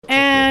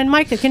And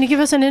Micah, can you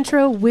give us an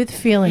intro with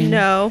feeling?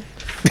 No.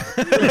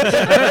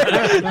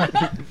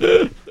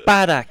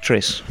 Bad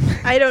actress.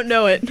 I don't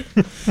know it.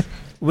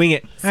 Wing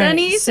it. All right,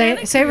 Sunny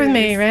Santa say it with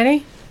me. Cruz.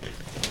 Ready?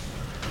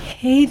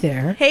 Hey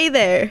there. Hey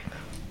there.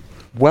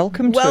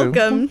 Welcome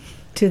Welcome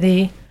To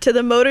the... to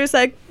the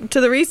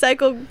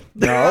recycle.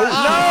 No.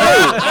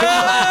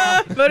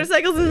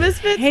 Motorcycles and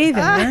Misfits. Hey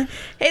there.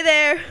 Hey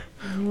there.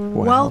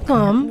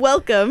 Welcome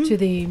Welcome to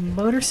the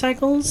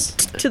motorcycles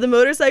to the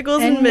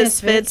Motorcycles and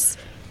Misfits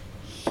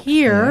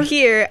here.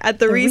 here at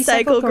the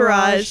Recycle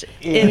Garage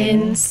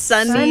in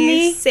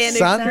sunny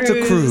Santa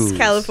Cruz,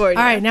 California.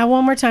 All right, now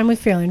one more time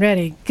with feeling.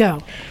 Ready? Go.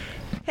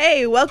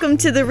 Hey, welcome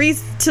to the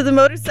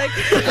motorcycle.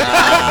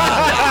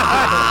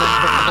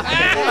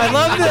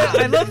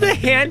 I love the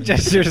hand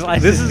gestures.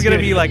 Like This is gonna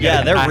be like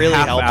they're really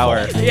helpful.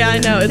 Hour. Yeah, I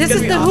know. It's This gonna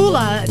is be the awful.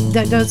 hula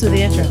that goes with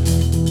the intro.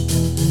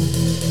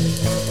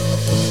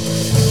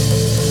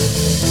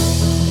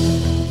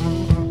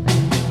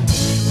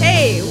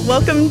 Hey,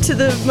 welcome to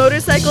the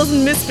Motorcycles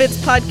and Misfits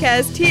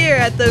podcast here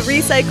at the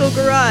Recycle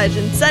Garage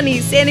in sunny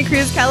Santa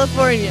Cruz,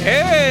 California.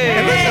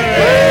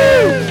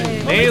 Hey!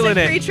 Nailing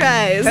Free it.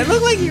 tries. It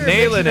looked like you were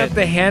Nailing mixing up it.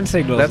 the hand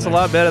signals. That's a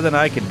lot better than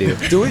I can do.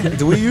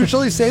 Do we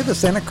usually say the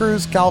Santa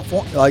Cruz,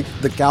 California, like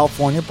the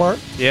California part?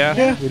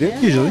 Yeah. We do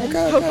usually.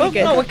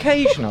 Okay. No,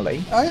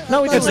 occasionally.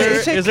 No, Is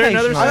there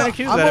another Santa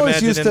Cruz? I'm I'd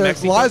always imagine used in to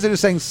Mexico. Liza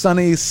just saying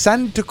sunny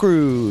Santa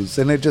Cruz,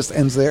 and it just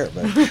ends there.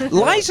 But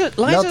Liza's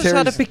had a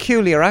Terry's-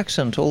 peculiar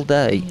accent all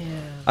day.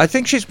 I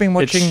think she's been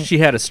watching She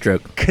had a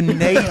stroke.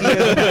 Canadian.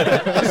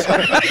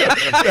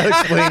 That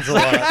explains a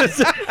lot.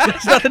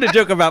 There's nothing to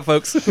joke about,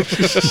 folks. Get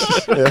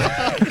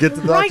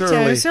the Right, doctor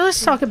early. so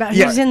let's talk about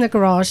Yeah. who's in the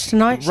garage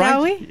tonight,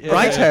 shall we?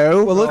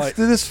 Righto. well, let's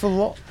do this for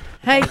long.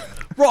 Hey,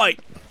 Right.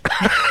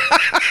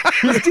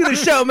 Let's do the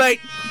show,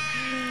 mate.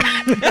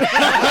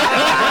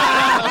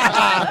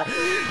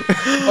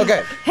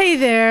 Okay. hey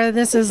there,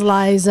 this is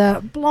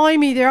Liza.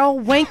 Blimey, they're all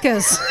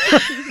wankers.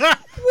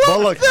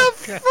 What the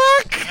fuck?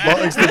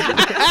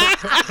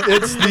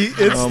 It's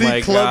the Oh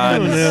my God.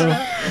 Clubman's.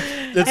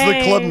 It's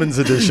Hey. the Clubman's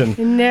edition.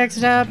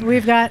 Next up,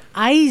 we've got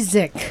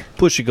Isaac.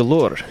 Pushy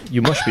galore.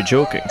 You must be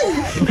joking.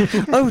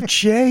 Oh,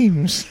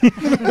 James.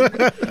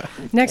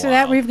 Next to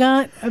that, we've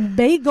got a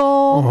Bagel.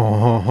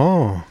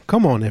 Oh,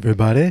 come on,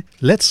 everybody.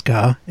 Let's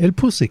go El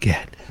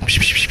Pussycat.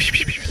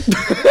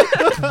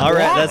 All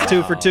right, that's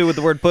 2 for 2 with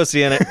the word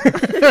pussy in it.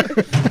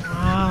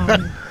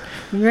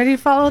 You ready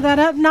to follow that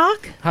up,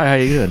 Knock? Hi, how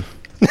you doing?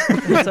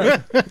 What's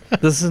up?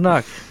 This is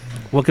Knock.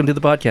 Welcome to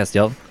the podcast,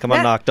 y'all. Come on,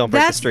 That- Knock. Don't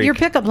break the That's streak. your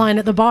pickup line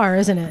at the bar,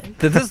 isn't it?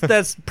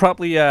 That's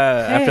probably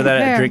after Hey, that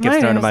there, drink gets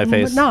thrown in my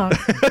name's face. Knock.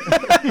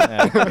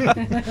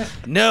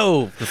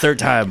 No, the third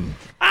time.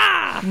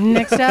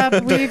 Next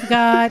up, we've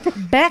got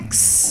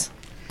Bex.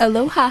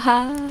 Aloha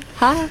ha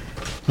ha.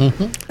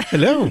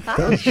 Hello.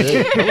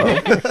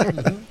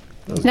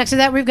 Next to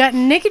that, we've got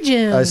Naked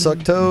Jim. I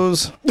suck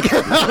toes. You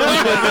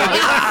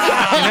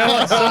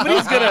know,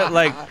 somebody's gonna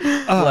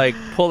like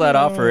pull that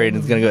off her and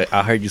it's gonna go,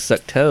 I heard you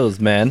suck toes,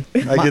 man.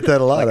 I get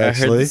that a lot, I heard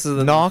actually. this is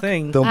the Knock.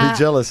 thing. Don't be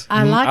jealous.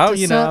 I like Oh, to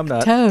you know, suck I'm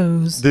not.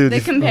 toes. Dude, The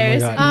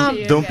comparison. God. to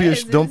you don't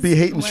guys be is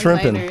hating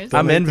shrimping. one-liners. Don't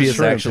I'm hate the envious,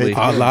 shrimp. actually.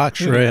 I like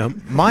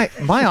shrimp. My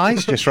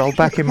eyes just rolled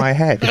back in my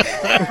head. All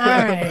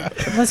right,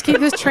 let's keep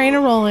this train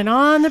a rolling.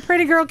 On the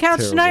Pretty Girl couch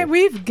Terrible. tonight,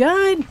 we've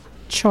got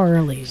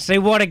Charlie. Say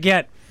what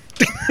again?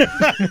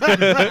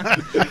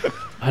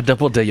 I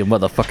double dare you,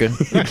 motherfucker.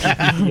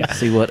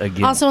 See what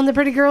again? Also on the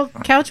Pretty Girl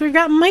couch, we've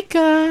got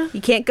Micah.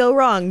 You can't go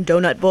wrong,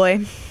 Donut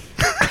Boy.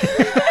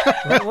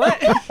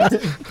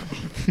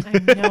 I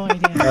have no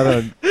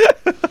idea.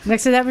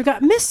 Next to that, we've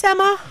got Miss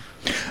Emma.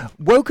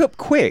 Woke up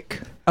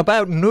quick.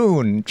 About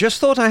noon. Just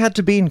thought I had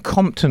to be in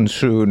Compton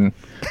soon.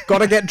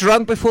 Gotta get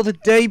drunk before the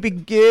day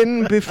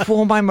begin,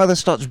 before my mother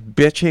starts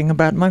bitching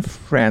about my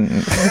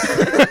friends.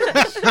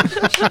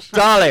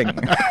 Darling.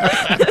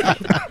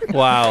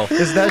 Wow.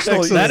 It's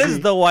National That Easy. is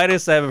the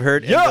widest I've ever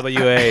heard in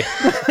WA.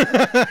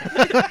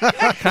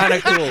 Kind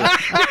of cool.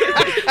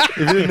 If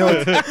you didn't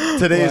know,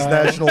 today is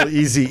National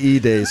Easy E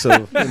Day,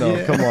 so,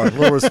 come on, a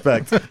little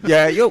respect.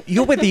 Yeah,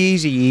 you're with the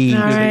easy E.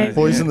 All right.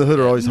 Boys in the hood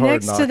are always hard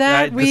Next knock. to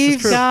that, Right, this is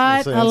we've true.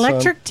 got Saying, son.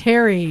 Electric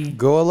Terry.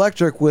 Go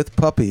electric with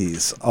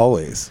puppies,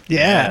 always.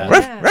 Yeah.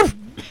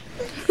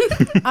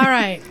 All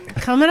right,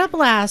 coming up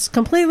last,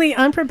 completely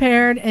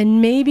unprepared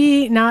and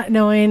maybe not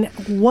knowing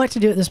what to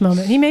do at this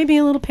moment. He may be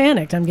a little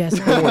panicked, I'm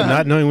guessing.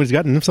 Not knowing what he's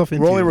gotten himself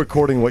into. We're only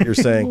recording what you're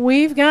saying.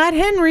 We've got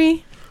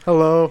Henry.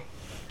 Hello.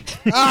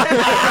 your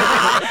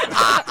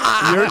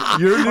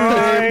new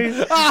name.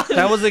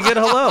 That was a good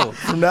hello.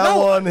 From now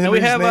on, And we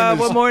Henry's have name is...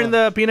 one more in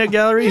the peanut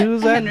gallery.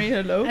 Who's that? Henry,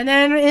 hello. And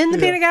then in the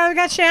peanut gallery, we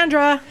got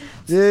Chandra.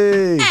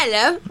 Yay.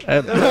 Hello.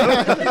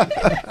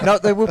 No,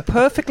 they were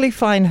perfectly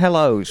fine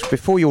hellos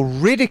before your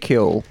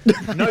ridicule.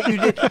 No,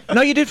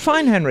 you did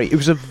fine, Henry. It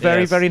was a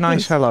very, Yes. very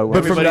nice hello.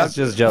 But from Everybody's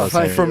now, just jealous.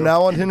 Henry. from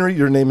now on, Henry,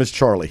 your name is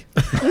Charlie.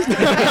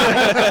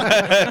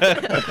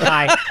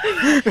 Hi.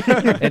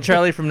 And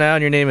Charlie, from now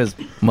on, your name is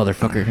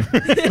motherfucker.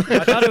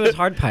 I thought it was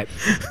hard pipe.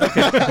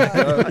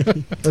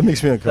 That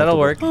makes me uncomfortable. That'll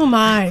work. Oh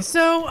my.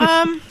 So,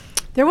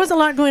 There was a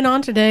lot going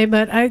on today,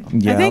 but I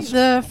think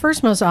the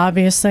first most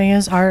obvious thing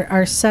is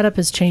our setup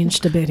has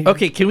changed a bit here.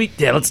 Okay,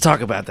 let's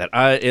talk about that.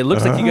 It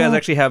looks like you guys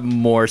actually have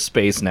more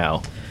space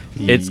now.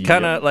 It's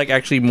kind of like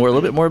actually a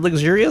little bit more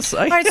luxurious.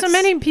 All right, so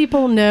many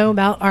people know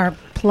about our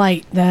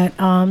plight that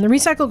the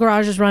Recycle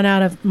Garage is run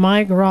out of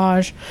my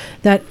garage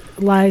that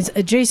lies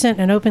adjacent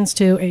and opens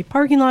to a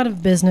parking lot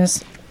of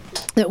business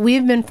that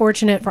we've been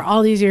fortunate for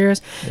all these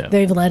years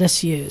they've let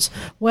us use.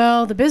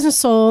 Well, the business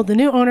sold. The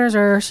new owners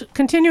are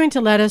continuing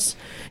to let us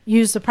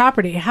use the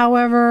property.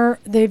 However,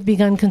 they've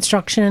begun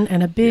construction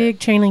and a big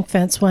chain link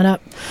fence went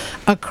up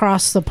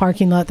across the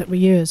parking lot that we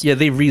use. Yeah,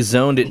 they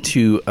rezoned it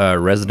to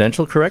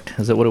residential, correct?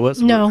 Is that what it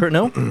was? No.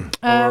 No?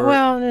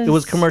 Well, it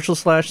was commercial /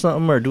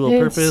 something or dual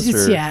purpose?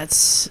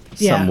 It's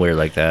somewhere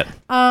like that.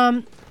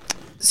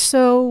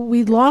 So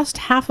we lost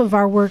half of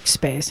our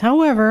workspace.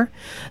 However,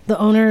 the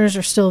owners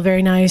are still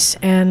very nice,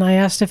 and I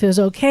asked if it was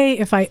okay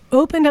if I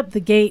opened up the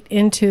gate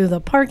into the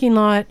parking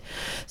lot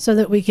so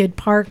that we could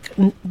park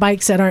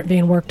bikes that aren't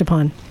being worked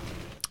upon.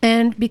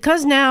 And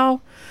because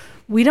now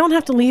we don't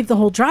have to leave the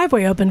whole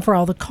driveway open for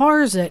all the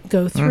cars that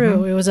go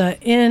through. It was a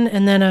in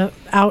and then a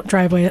out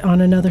driveway on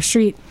another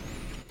street.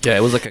 Yeah,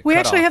 it was like a We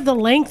actually have the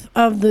length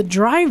of the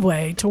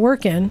driveway to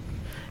work in.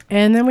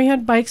 And then we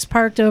had bikes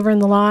parked over in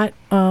the lot.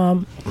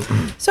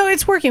 So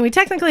it's working. We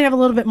technically have a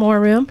little bit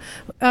more room.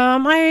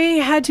 I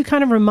had to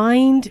kind of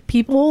remind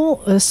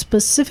people,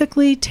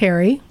 specifically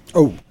Terry.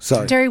 Oh,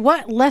 sorry. Terry,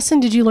 what lesson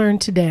did you learn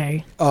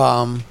today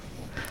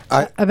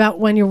about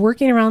when you're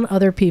working around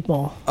other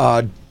people?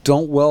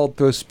 Don't weld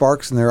those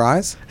sparks in their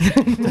eyes.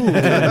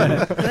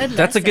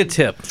 That's a good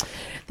tip.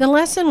 The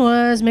lesson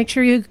was make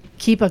sure you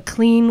keep a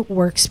clean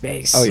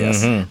workspace. Oh,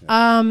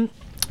 yes.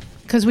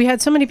 Because we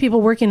had so many people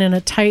working in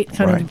a tight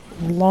kind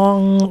of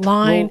long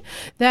line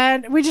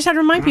that we just had to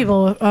remind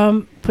people,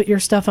 put your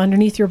stuff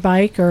underneath your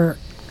bike or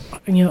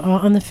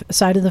on the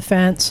side of the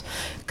fence,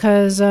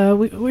 because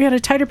we had a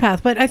tighter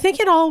path. But I think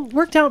it all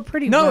worked out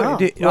pretty well.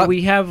 Well,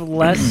 we have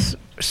less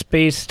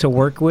space to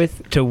work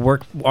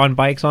on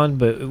bikes on,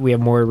 but we have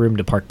more room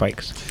to park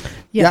bikes.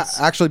 Yes.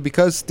 Yeah, actually,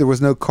 because there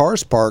was no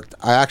cars parked,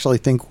 I actually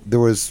think there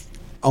was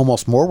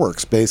almost more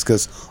workspace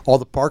because all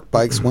the parked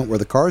bikes went where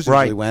the cars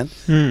usually went.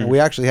 And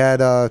we actually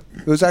had,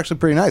 it was actually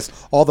pretty nice.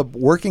 All the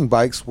working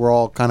bikes were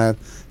all kind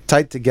of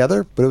tight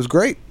together, but it was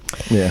great.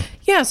 Yeah.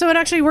 Yeah, so it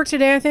actually worked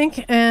today, I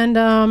think.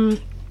 And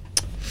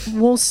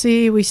we'll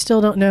see. We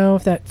still don't know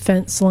if that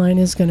fence line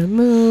is going to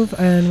move,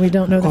 and we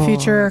don't know the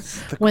future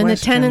when the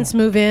tenants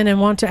move in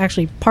and want to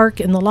actually park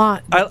in the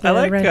lot. I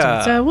like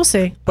so we'll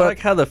see. I like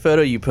how the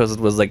photo you posted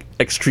was like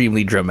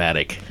extremely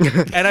dramatic.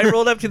 And I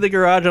rolled up to the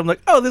garage. I'm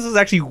like, oh, this is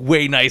actually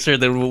way nicer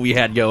than what we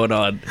had going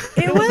on.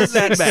 It was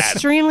that bad.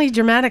 extremely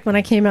dramatic when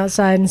I came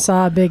outside and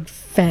saw a big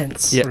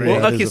fence. Yeah.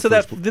 Well, okay. So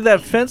did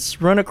that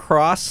fence run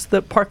across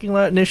the parking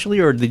lot initially,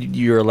 or did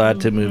you're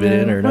allowed to move it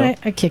in, or no?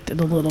 I kicked it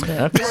a little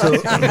bit. Okay.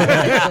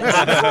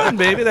 That's fine,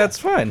 baby. That's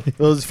fine.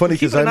 Well, it was funny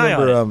because I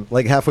remember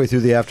like halfway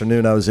through the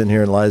afternoon I was in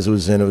here and Liza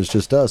was in. It was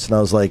just us. And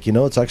I was like,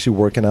 it's actually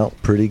working out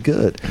pretty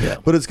good. Yeah.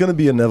 But it's going to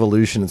be an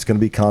evolution. It's going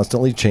to be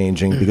constantly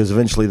changing because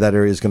eventually that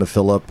area is going to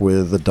fill up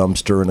with a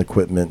dumpster and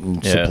equipment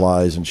and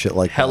supplies and shit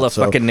like Hella that.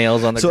 So, fucking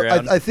nails on the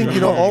ground. I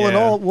think, all in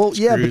all, but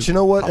you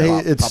know what? Hey,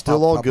 it's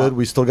still all good.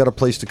 We still got a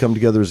place to come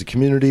together as a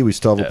community. We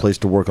still have a place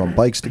to work on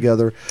bikes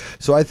together.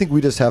 So I think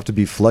we just have to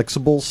be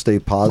flexible, stay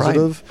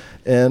positive.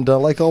 And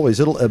like always,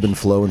 it'll ebb and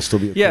flow and still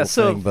be a cool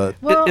thing. But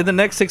in the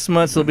next 6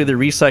 months, it'll be the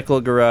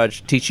Recycle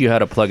Garage. Teach you how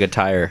to plug a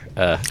tire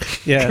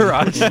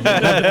garage.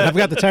 I've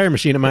got the tire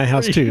machine at my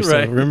house too, so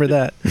remember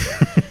that.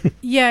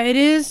 Yeah, it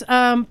is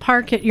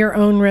park at your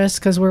own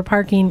risk because we're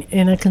parking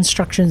in a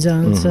construction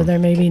zone, so there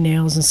may be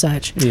nails and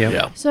such.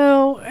 Yeah.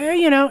 So,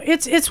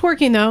 it's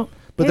working though.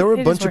 But there were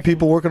a bunch of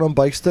people working on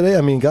bikes today.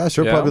 I mean, gosh,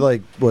 there were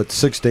probably like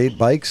 6 to 8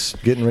 bikes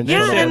getting ready.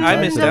 Yeah, and I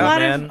missed out,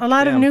 man. A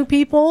lot of new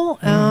people.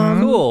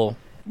 Cool.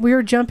 We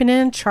were jumping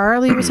in.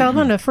 Charlie was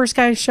helping. The first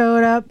guy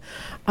showed up.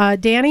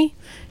 Danny,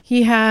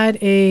 he had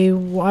a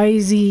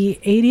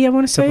YZ80, I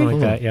want to say.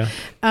 Something like that, yeah.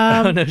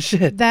 Oh, no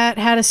shit. That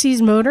had a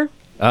seized motor.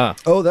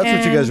 Oh, that's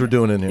what you guys were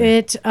doing in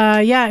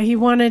here. He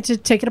wanted to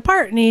take it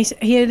apart, and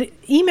he had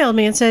emailed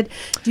me and said,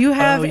 "Do you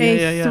have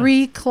a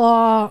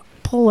 3-claw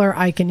puller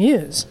I can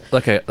use?"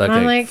 Like a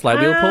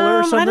flywheel puller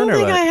or something? I don't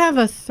think I have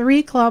a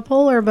 3-claw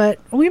puller, but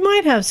we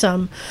might have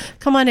some.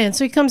 Come on in.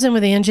 So he comes in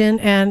with the engine,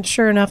 and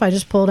sure enough, I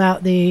just pulled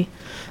out the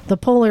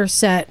puller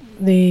set.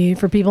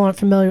 For people who aren't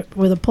familiar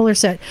with a puller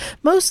set,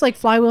 most like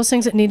flywheel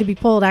things that need to be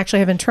pulled actually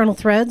have internal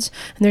threads,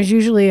 and there's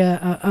usually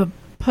a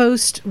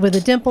post with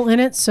a dimple in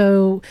it,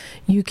 so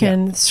you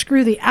can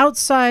screw the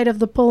outside of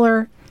the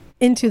puller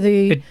into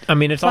the it's all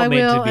made to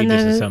flywheel be and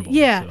then disassembled.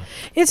 yeah, so.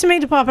 it's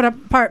made to pop it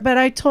apart. But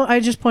I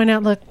just point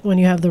out, look, when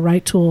you have the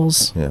right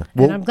tools. Yeah.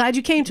 And I'm glad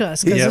you came to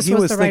us because this He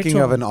was was the right thinking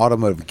tool. of an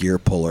automotive gear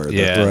puller.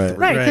 Yeah.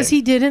 right, because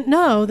he didn't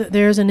know that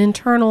there's an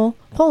internal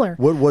puller.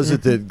 What was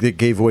it that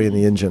gave away in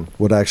the engine?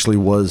 What actually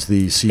was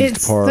the seized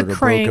It's part the or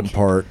broken crank.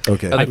 part?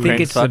 Okay. I the think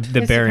it's the, crank the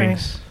It's the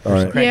bearings. All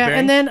right. Crank Yeah, bearing?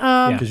 and then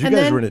Because you and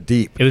guys then, were in it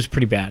deep. It was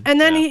pretty bad.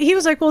 and then he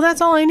was like, "Well, that's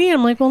all I need."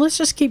 I'm like, "Well, let's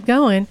just keep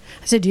going."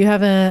 I said, "Do you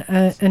have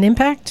an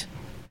impact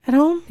at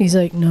home?" He's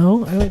like,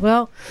 "No." I'm like,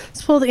 "Well,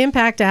 let's pull the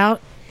impact out,"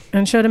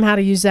 and showed him how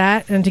to use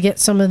that and to get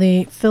some of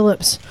the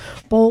Phillips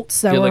bolts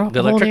that were The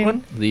electric holding.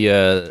 one?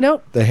 The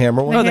Nope, The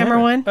hammer one? the hammer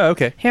one. Oh,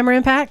 okay. Hammer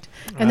impact,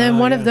 and then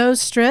one of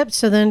those stripped.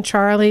 So then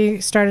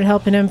Charlie started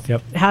helping him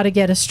Yep. how to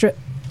get a strip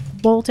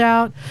bolt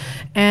out,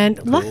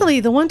 and luckily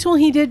the one tool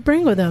he did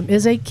bring with him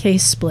is a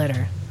case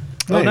splitter.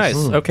 Oh, nice.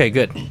 Okay,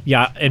 good.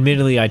 Yeah,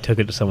 admittedly, I took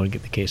it to someone to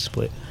get the case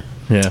split.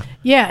 Yeah.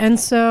 Yeah, and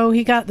so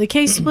he got the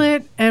case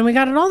split, and we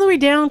got it all the way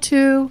down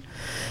to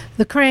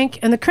the crank,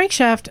 and the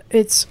crankshaft,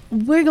 it's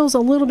wiggles a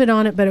little bit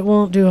on it, but it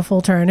won't do a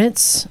full turn.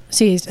 It's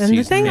seized. And the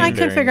Seized thing I main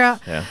couldn't figure out,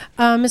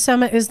 bearings, Miss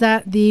Emma, is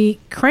that the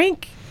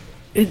crank,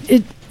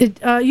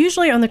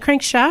 usually on the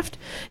crankshaft,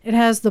 it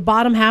has the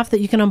bottom half that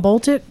you can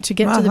unbolt it to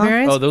get to the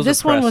bearings. Oh, those are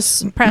this one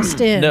was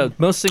pressed in. No,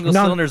 most single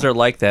cylinders are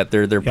like that.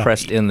 They're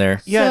pressed in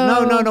there. Yeah,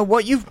 So- no.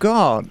 What you've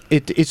got,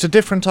 it's a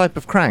different type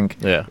of crank.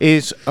 Yeah.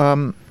 Is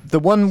the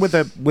one with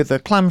a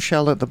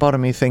clamshell at the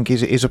bottom? You think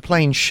is a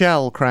plain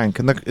shell crank,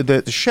 and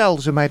the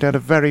shells are made out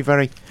of very,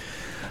 very.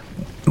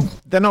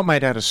 They're not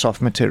made out of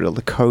soft material.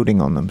 The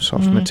coating on them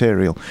soft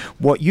material.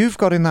 What you've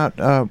got in that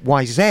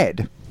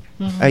YZ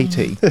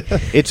 80,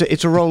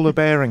 it's a roller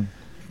bearing.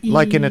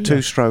 Like in a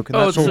two-stroke, and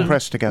that's all it's a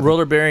pressed together.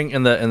 Roller bearing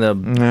in the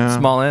Yeah.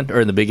 small end or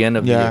in the big end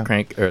of Yeah. the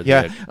crank. Or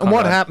Yeah, the and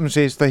what conrod. happens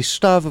is they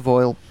starve of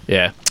oil.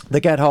 Yeah.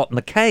 They get hot, and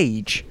the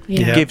cage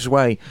Yeah. gives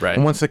way. Right.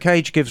 And once the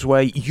cage gives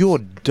way, you're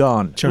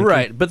done.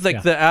 Right, but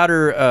like the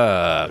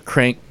outer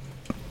crank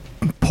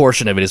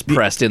portion of it is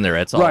pressed in there.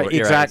 It's all Right,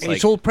 you're exactly.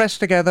 It's all pressed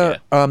together.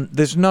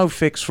 There's no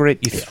fix for it.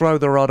 You throw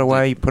the rod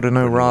away, you put a new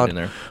Put a new rod. in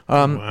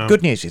there.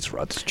 Good news is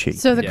rod's cheap.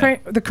 So the Yeah.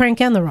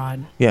 crank and the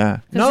rod. Yeah.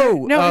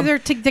 'Cause they're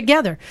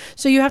together.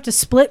 So you have to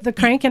split the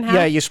crank in half.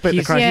 Yeah, you split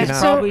the crank yeah, in half.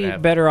 so- Probably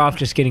better off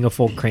just getting a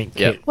full crank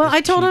Yep. kit. Well,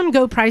 I told him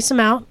go price them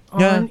out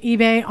on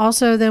eBay.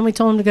 Also, then we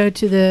told him to go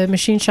to the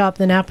machine shop,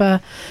 the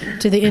Napa,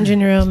 to the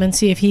engine room, and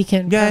see if he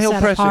can Yeah, press he'll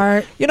that press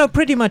apart. it. You know,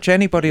 pretty much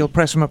anybody will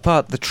press them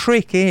apart. The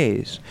trick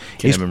is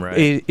Getting them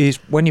right. is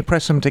when you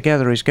press them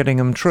together, is getting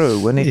them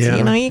true. And it's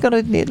Yeah. you got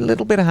to need a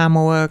little bit of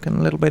hammer work and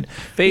a little bit.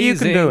 You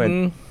can do it.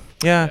 Phasing.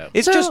 Yeah,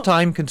 it's So- just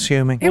time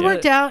consuming. It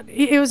worked out.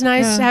 It was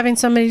nice having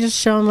somebody just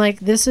show him, like,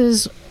 this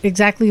is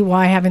exactly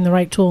why having the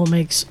right tool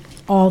makes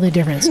all the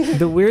difference.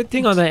 The weird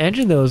thing on the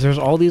engine though is there's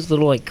all these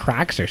little like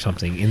cracks or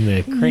something in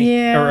the crank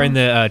Yeah. or in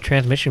the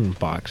transmission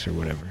box or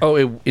whatever. Oh,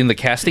 in the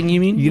casting, you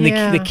mean?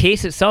 Yeah. The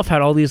case itself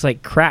had all these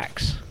like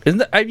cracks.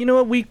 Isn't that, you know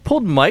what? We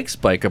pulled Mike's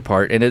bike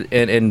apart,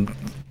 and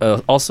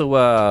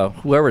also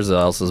whoever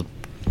else's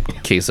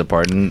case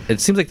apart, and it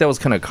seems like that was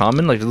kind of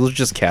common. Like it was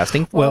just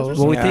casting. flaws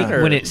or Well, we something, think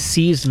or- when it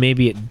seized,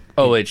 maybe it.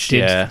 Oh, it it's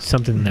did yeah.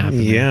 something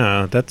happened.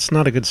 Yeah, that's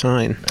not a good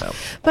sign.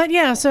 But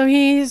yeah, so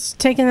he's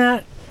taken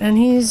that and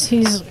he's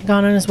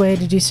gone on his way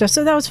to do stuff.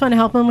 So that was fun to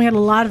help him. We had a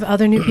lot of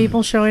other new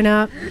people showing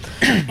up,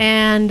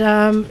 and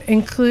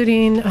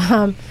including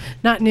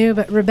not new,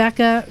 but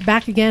Rebecca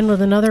back again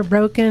with another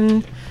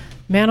broken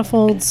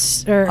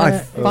manifolds or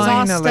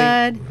exhaust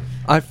stud.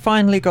 I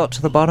finally got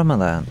to the bottom of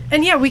that.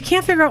 And yeah, we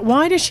can't figure out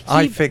why does she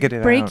I keep figured it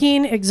out.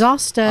 breaking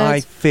exhaust I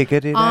studs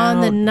figured it on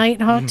out. the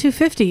Nighthawk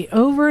 250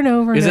 over and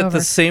over Is and it over.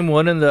 the same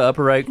one in the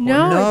upper right corner?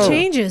 No, No. it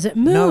changes. It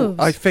No, moves.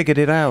 I figured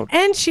it out.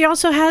 And she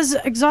also has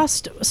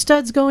exhaust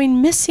studs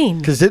going missing.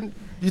 Because you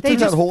They took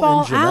just that whole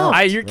fall engine out.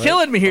 out. You're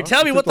killing me here.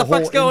 Tell me Took what the whole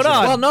fuck's going engine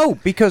on. Well, no,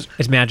 because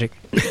It's magic.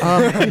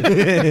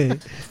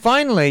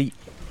 finally,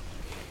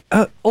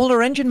 all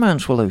her engine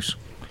mounts were loose.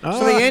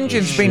 So the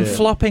engine's been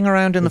flopping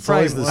around in the It's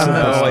always frame, the and, same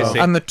Oh, I see.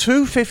 and the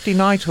 250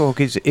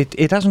 Nighthawk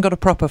it hasn't got a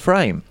proper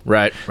frame.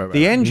 Right.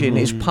 The engine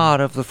is part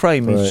of the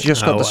frame. It's Right.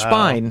 just got Oh, the wow.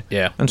 spine,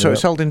 Yeah. and so Yeah.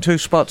 it's held in two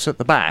spots at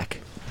the back.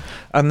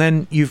 And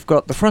then you've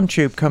got the front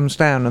tube comes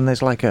down, and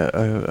there's like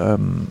a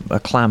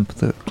clamp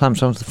that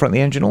clamps onto the front of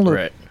the engine. All the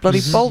Right.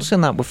 bloody bolts in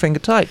that were finger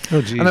tight,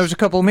 Oh, geez. and there was a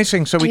couple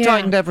missing. So we Yeah.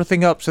 tightened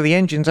everything up, so the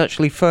engine's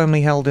actually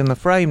firmly held in the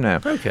frame now.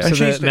 Okay. So And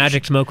the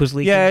magic smoke was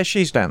leaking. Yeah,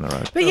 she's down the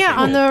road. But yeah,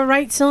 on the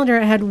right cylinder,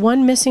 it had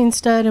one missing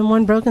stud and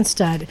one broken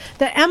stud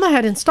that Emma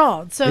had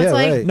installed. So Yeah, it's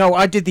like, right. No,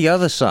 I did the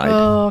other side.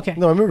 oh, okay.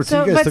 No, I remember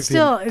So, you guys but took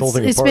still, the whole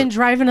thing it's apart. been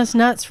driving us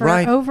nuts for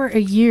Right. over a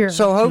year.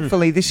 So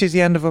hopefully this is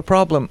the end of a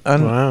problem.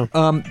 And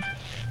Wow.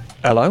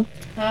 hello,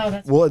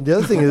 Well, the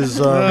other thing is,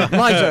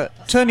 Liza,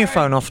 turn your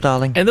phone off,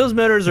 darling. And those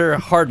motors are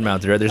hard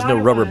mounted, right? There's no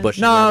rubber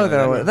bushing. No,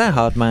 or they're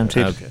hard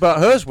mounted, Okay. but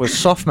hers was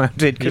soft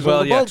mounted because all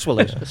Well, the yeah. bolts were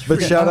loose.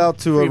 but shout out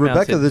to Free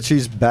Rebecca mounted. that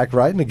she's back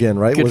riding again,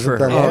 right? Good Wasn't for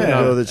that her. long Yeah.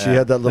 ago that she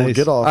had that little Nice.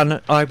 get off? And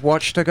I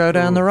watched her go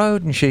down the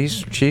road, and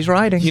she's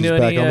riding. You know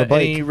back any, on the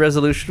bike. any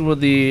resolution with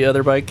the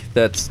other bike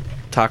that's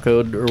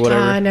tacoed or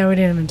whatever? No, we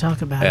didn't even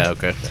talk about Yeah,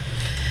 it. okay.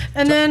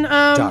 And then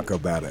Talk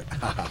about it.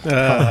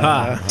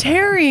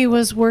 Terry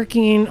was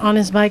working on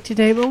his bike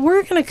today, but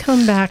we're going to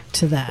come back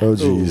to that. Oh,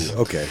 geez.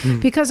 Okay.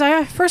 Because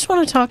I first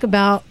want to talk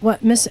about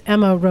what Miss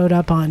Emma rode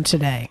up on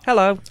today.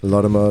 Hello. A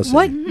lot of moss.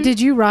 What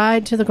did you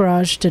ride to the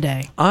garage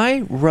today?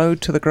 I rode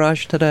to the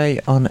garage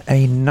today on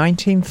a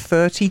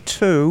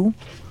 1932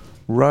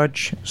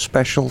 Rudge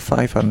Special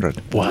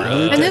 500. Wow.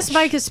 And this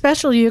bike is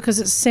special to you because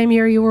it's the same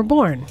year you were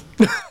born.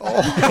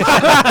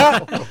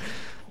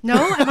 No?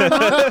 Am I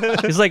wrong?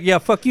 He's like, yeah,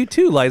 fuck you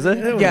too,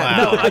 Liza.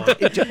 Yeah,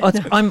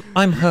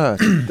 I'm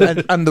hurt,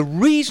 and the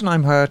reason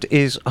I'm hurt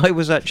is I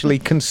was actually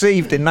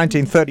conceived in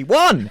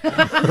 1931.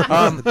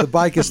 The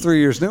bike is 3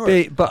 years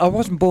newer. But I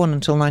wasn't born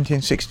until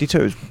 1962.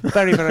 It was a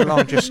very, very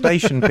long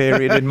gestation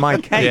period in my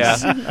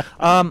case.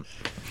 Yeah.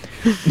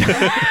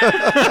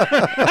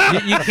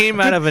 You came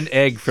out of an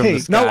egg from the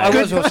sky. No, I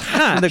was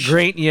hatched. The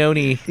great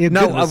Yoni No, in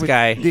I the was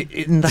sky.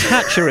 in the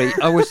hatchery.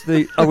 I was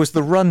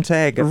the runt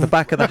egg at the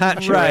back of the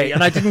hatchery, Right.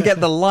 and I didn't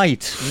get the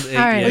light. All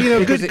right. Well, you know,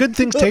 Because good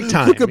things take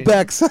time. Look at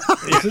Bex.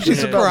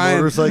 She's About crying.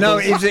 motorcycles. No,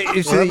 it's What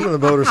happened to the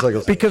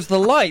motorcycles? because the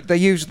light they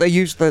use the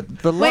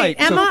Wait, light.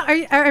 so-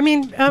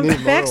 Emma,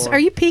 Bex, are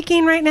you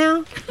peeking right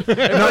now?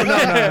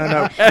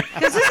 no.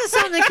 Because this is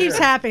something that keeps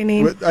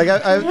happening.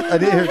 I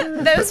didn't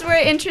hear. Those were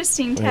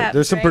interesting taps.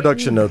 There's some right?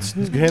 production notes.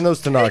 Hand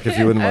those to Knock if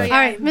you wouldn't mind. All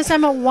right, Miss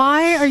Emma,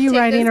 why are you Take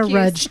riding a those cues.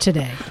 Rudge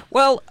today?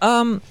 Well,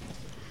 I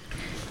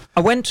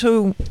went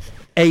to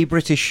a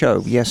British show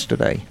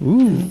yesterday.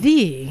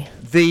 The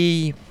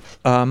The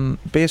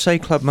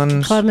BSA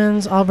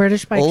Clubman's All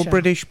British Bike All Show.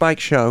 British Bike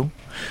Show,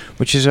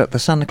 which is at the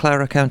Santa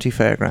Clara County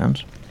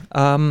Fairgrounds.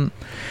 And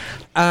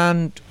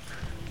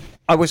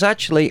I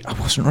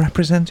wasn't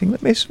representing the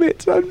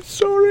Misfits, I'm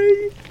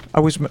sorry. I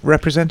was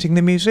representing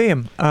the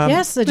museum.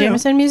 Yes, the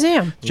Jameson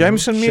Museum.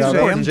 Jameson Shout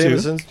out to Museum.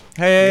 Jameson's.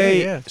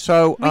 Hey, Yeah.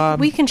 so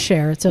We can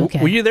share. It's okay.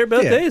 Were you there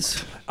both Yeah.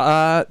 days?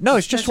 no,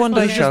 it's just one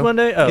day Just show. one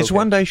day? Oh, It's okay.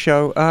 one day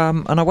show.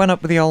 And I went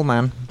up with the old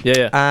man,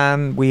 Yeah.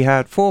 and we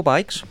had 4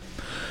 bikes.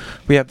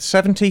 We had the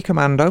 7T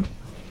Commando.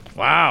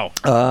 Wow.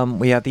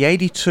 We had the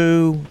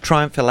 82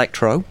 Triumph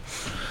Electro.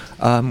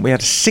 We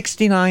had a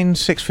 69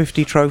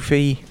 650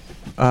 Trophy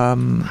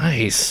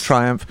Nice.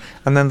 Triumph,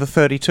 and then the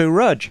 32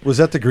 Rudge. Was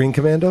that the Green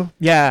Commando?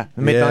 Yeah,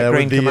 the Midnight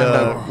Green with the,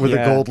 Commando with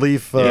Yeah. the gold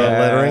leaf Yeah,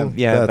 lettering.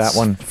 yeah, That's that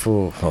one.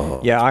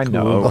 Yeah, I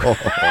know.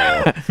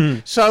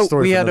 So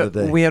Story we for had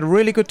another day. we had a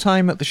really good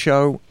time at the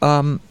show.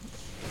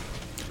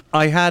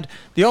 I had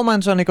the old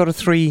man's only got a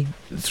three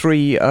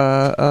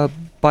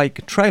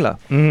bike trailer,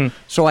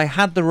 so I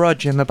had the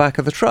Rudge in the back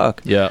of the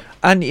truck. Yeah.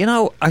 And you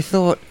know, I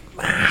thought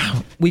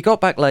we got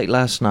back late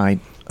last night,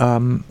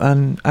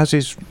 and as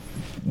is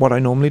what I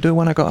normally do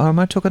when I got home,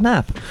 I took a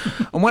nap.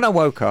 And when I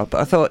woke up,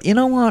 I thought, you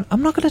know what,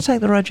 I'm not going to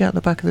take the Rudge out the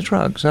back of the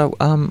truck, so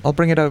I'll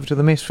bring it over to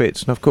the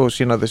Misfits. And of course,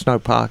 you know, there's no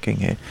parking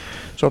here,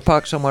 so I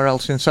parked somewhere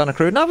else in Santa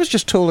Cruz. And I was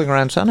just tooling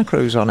around Santa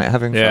Cruz on it,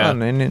 having Yeah.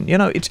 fun. And you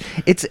know,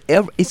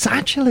 it's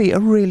actually a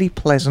really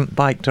pleasant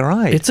bike to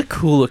ride. It's a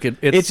cool looking.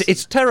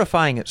 It's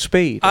terrifying at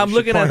speed. I I'm should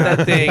looking at point out.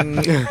 that thing.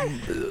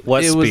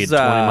 What It speed? was,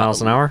 20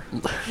 miles an hour?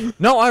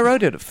 No, I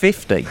rode it at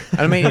 50.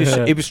 I mean,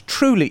 it was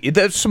truly.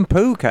 There's some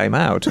poo came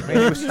out. I mean,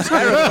 it was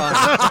terrifying.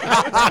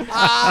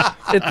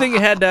 The thing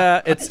had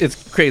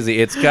it's crazy.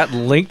 It's got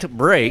linked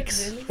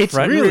brakes. It's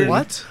front really and rear,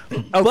 What?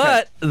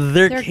 but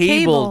they're They're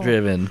cable cable.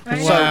 driven.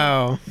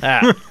 Wow.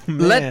 Ah,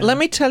 Let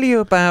me tell you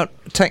about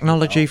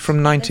technology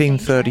from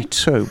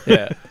 1932.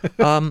 yeah.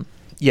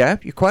 Yeah,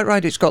 you're quite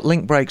right. It's got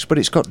link brakes, but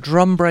it's got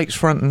drum brakes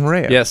front and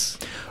rear. Yes.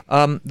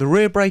 The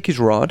rear brake is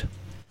rod,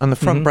 and the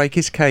front brake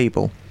is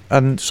cable.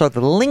 And so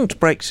the linked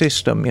brake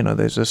system, you know,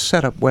 there's a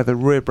setup where the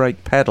rear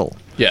brake pedal,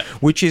 Yeah.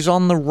 which is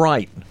on the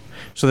right.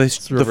 So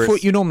there's the reverse.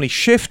 foot you normally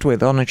shift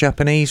with on a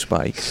Japanese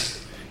bike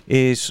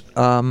is.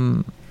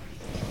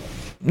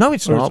 No,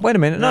 it's not. Wait a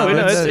minute. No,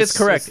 it's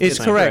correct. It's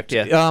correct.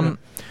 Yeah.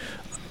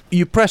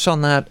 You press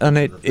on that, and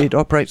it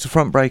operates the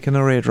front brake and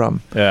the rear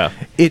drum. Yeah.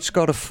 It's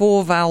got a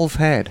 4-valve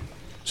head.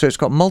 So it's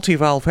got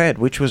multi-valve head,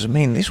 which was, I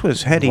mean, this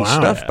was heady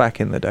stuff back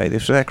in the day.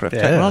 This was aircraft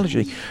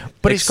technology.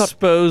 But it's got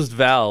exposed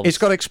valves. It's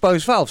got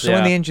exposed valves. So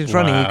when Yeah. the engine's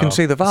running, you can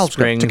see the valves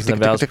go springs, tick, tick, the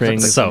valve tick, tick, tick,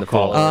 springs, tick. So and the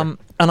cool. follower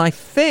And I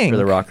think for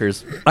the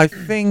rockers.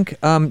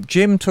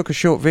 Jim took a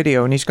short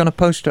video, and he's going to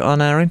post it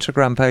on our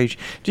Instagram page.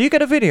 Do you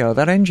get a video of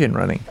that engine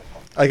running?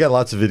 I got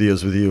lots of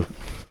videos with you.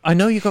 I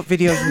know you got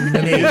videos of me.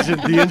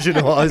 The engine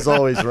is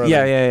always running.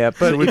 Yeah.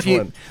 But So which if you,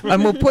 one?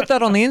 and we'll put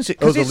that on the Instagram.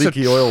 That was a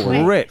leaky oil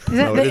one. Rip. Is that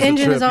No, it the is a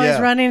engine trip, is always yeah.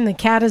 running and the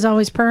cat is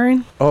always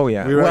purring? Oh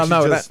yeah. We were Well,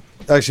 no,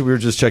 actually we were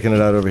just checking it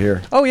out over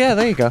here. Oh yeah,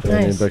 there you go. Yeah, me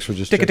and Nice. Bex were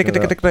just Tick, checking tick, it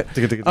tick, out. tick, tick.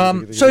 Tick, tick, tick,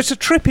 tick, So it's a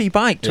trippy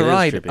bike to It is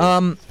ride.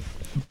 trippy.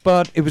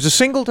 But it was a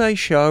single day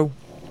show.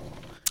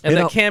 And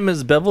that cam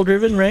is bevel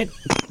driven, right?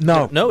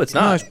 No, it's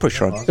not. No, it's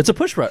push rod. It's a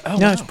push rod. Oh,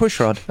 No, wow. it's push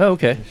rod. Oh,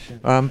 okay.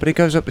 But it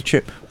goes up the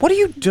chip. What are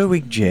you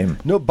doing, Jim?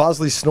 No,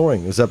 Bosley's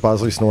snoring. Is that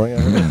Bosley snoring? I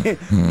heard?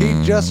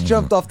 He just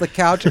jumped off the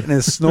couch and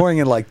is snoring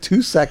in like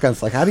 2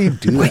 seconds. Like, how do you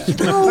do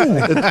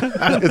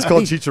that? It's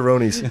called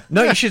chicharrones.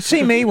 No, you should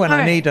see me when All I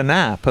right. need a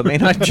nap. I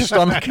mean, I'm just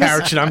on the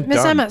couch and I'm Miss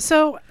done. Emma,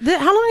 so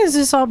how long has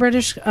this all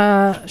British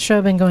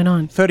show been going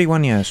on?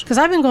 31 years. Because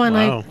I've been going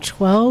Wow. like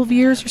 12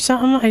 years or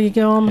something. You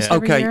go almost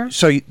every Okay, year.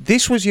 so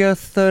this was year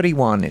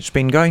 31. It's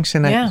been going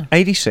since Yeah.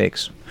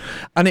 86.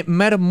 And it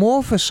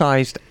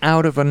metamorphosized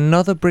out of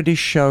another British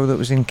show that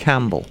was in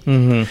Campbell,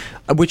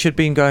 which had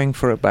been going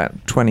for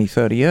about 20,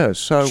 30 years.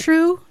 So,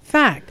 True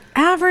fact.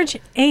 Average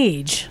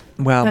age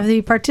well, of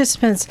the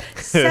participants,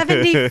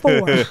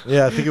 74.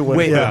 Yeah, I think it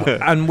went.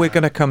 and we're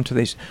going to come to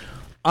this.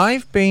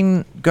 I've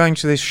been going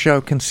to this show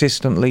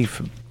consistently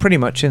for pretty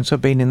much since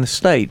I've been in the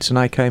States, and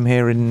I came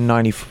here in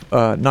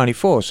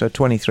 94, so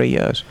 23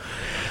 years.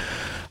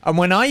 And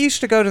when I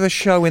used to go to the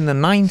show in the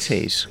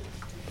 90s,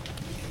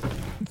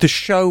 the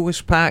show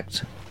was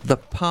packed, the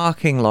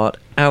parking lot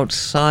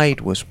outside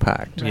was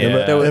packed.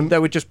 Yeah.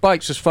 There were just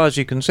bikes as far as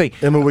you can see.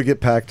 Emma would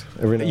get packed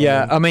every now and Yeah,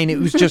 then. I mean, it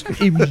was just...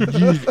 you'd Was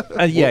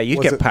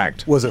get it-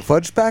 packed. Was it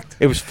fudge packed?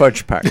 It was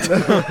fudge packed.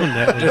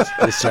 Just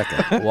a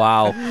second.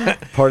 Wow.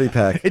 Party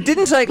pack. It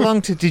didn't take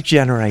long to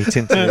degenerate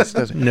into this,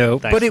 does it? No,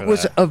 But it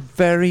was a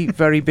very,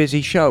 very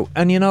busy show.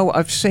 And, you know,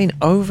 I've seen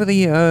over the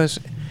years,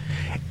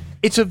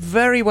 it's a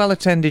very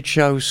well-attended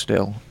show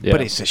still, Yeah.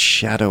 but it's a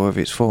shadow of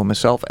its former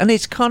self. And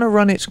it's kind of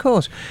run its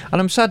course.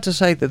 And I'm sad to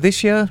say that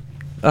this year,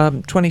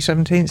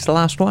 2017, it's the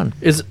last one.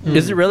 Is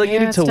it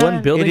relegated Yeah, it's to one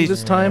done. building It is-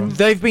 this time?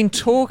 They've been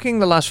talking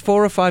the last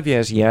 4 or 5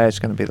 years, yeah, it's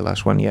going to be the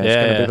last one, it's Yeah,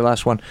 going to yeah. be the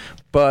last one.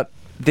 But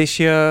this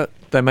year,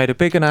 they made a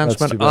big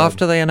announcement too bad.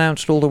 after they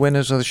announced all the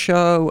winners of the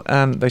show,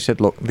 and they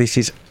said, look, this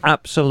is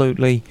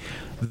absolutely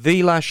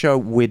the last show.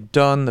 We're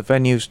done. The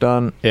venue's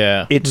done.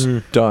 Yeah. It's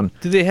done.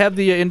 Do they have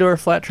the indoor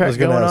flat track was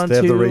gonna going ask, on they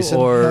have the too? racing?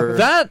 Or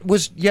That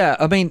was, yeah,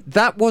 I mean,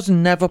 that was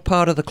never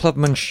part of the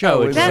Clubman show.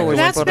 Oh, It was That, always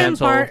that's part been of-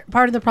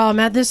 part of the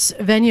problem at this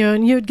venue.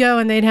 And you'd go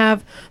and they'd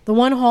have the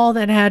one hall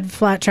that had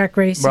flat track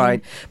racing.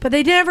 Right. But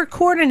they never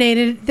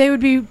coordinated. They would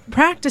be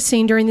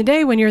practicing during the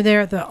day when you're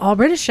there at the All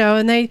British show,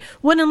 and they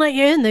wouldn't let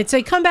you in. They'd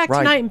say, come back Right.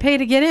 tonight and pay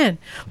to get in.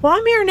 Well,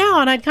 I'm here now,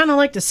 and I'd kind of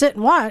like to sit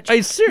and watch. Hey,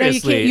 No,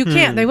 seriously? you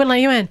can't. They wouldn't let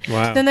you in.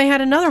 Wow. Then they had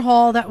another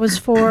hall that was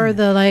for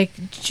the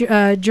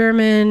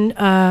German,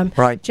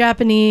 Right.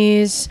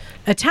 Japanese,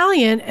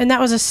 Italian, and that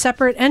was a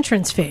separate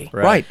entrance fee.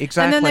 Right,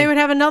 exactly. And then they would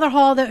have another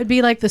hall that would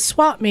be like the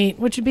swap meet,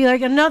 which would be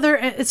like another.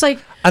 It's like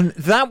And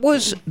that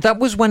was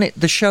when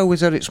the show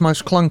was at its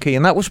most clunky,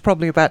 and that was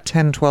probably about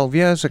 10, 12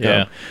 years ago.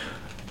 Yeah.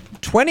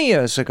 20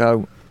 years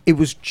ago, it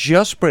was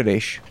just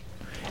British.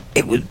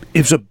 It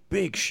was a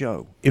big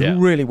show. It Yeah.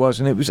 really was,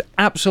 and it was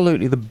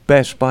absolutely the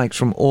best bikes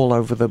from all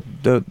over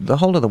the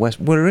whole of the West.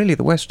 Well, really,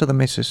 the west of the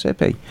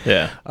Mississippi.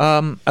 yeah.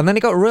 And then it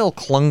got real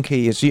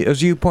clunky,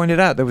 as you pointed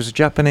out. There was a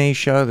Japanese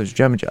show, there was a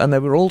German, and they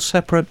were all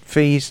separate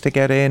fees to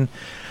get in,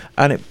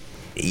 and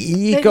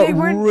it got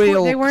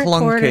real they weren't clunky.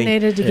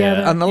 coordinated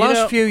together. And the You last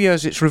know- few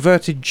years, it's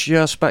reverted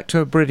just back to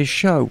a British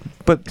show.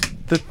 But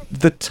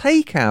the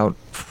takeout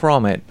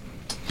from it,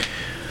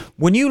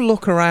 when you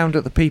look around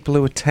at the people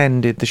who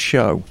attended the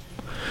show,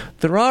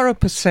 there are a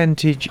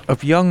percentage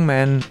of young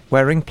men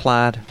wearing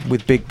plaid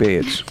with big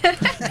beards.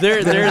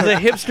 There's a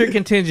hipster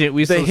contingent.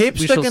 We The shall- we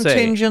hipster shall say,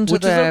 contingent are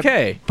which is there,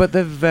 okay. but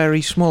they're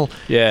very small.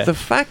 Yeah. The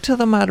fact of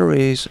the matter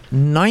is,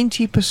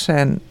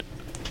 90%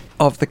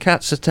 of the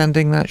cats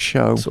attending that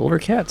show, It's older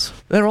cats.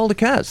 they're older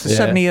cats. They're Yeah.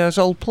 70 years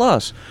old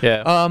plus.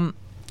 Yeah.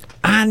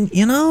 And,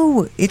 you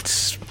know,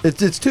 it's...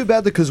 It's too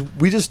bad because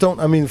we just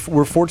don't. I mean,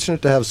 we're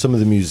fortunate to have some of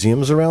the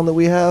museums around that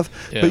we have,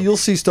 Yeah. but you'll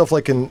see stuff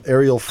like an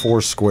aerial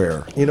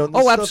Foursquare. You know,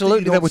 Oh, stuff that you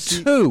absolutely. There don't were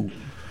see- two.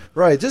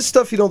 Right, just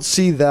stuff you don't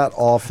see that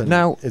often.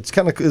 Now- it's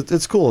kind of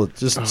it's cool. It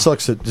just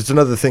sucks. It's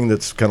another thing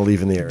that's kind of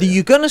leaving the area.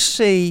 You're going to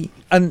see,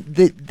 and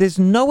there's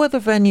no other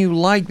venue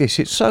like this.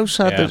 It's so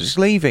sad Yeah. that it's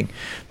leaving,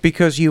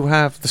 because you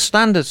have the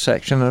standard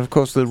section, and of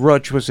course the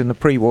Rudge was in the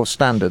pre-war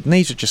standard, and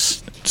these are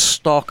just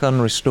stock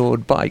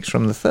unrestored bikes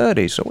from the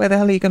 30s. So where the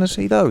hell are you going to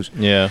see those?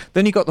 Yeah.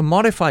 Then you got the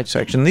modified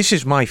section. This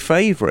is my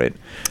favourite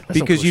That's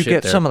some because cool you shit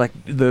get there. some of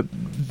the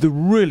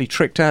really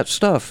tricked out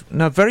stuff.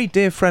 Now, a very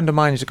dear friend of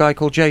mine is a guy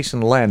called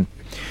Jason Len.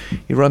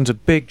 He runs a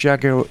big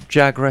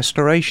Jag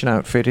restoration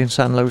outfit in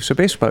San Luis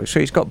Obispo, so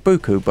he's got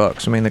buku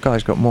bucks. I mean, the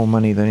guy's got more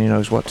money than he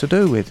knows what to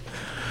do with.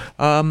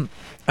 And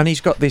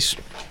he's got this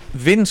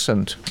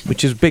Vincent,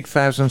 which is a big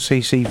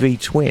 1000cc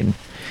V-twin,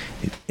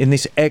 in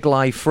this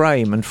Eglay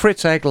frame. And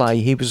Fritz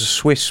Eglay, he was a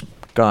Swiss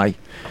guy,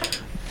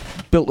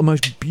 built the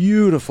most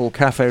beautiful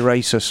Cafe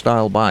Racer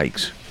style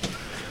bikes.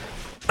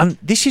 And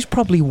this is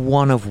probably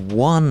one of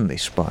one,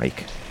 this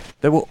bike.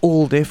 They were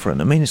all different.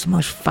 I mean, it's the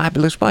most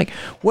fabulous bike.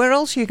 Where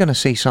else are you going to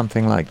see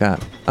something like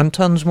that? And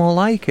tons more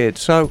like it.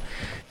 So,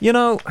 you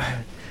know,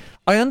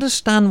 I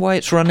understand why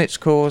it's run its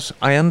course.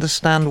 I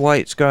understand why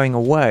it's going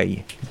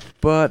away.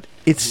 But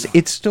it's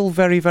still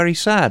very, very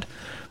sad.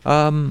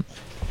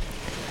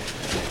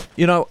 You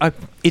you know,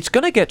 it's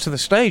going to get to the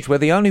stage where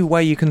the only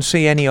way you can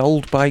see any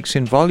old bikes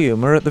in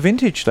volume are at the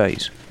vintage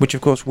days, which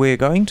of course we're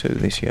going to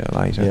this year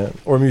later. Yeah,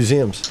 or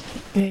museums.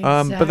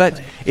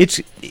 But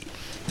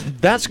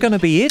that's going to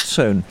be it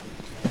soon,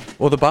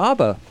 or the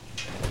barber.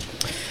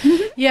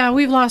 Yeah,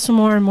 we've lost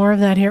more and more of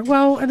that here.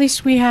 Well, at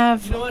least we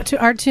have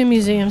our two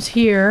museums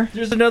here.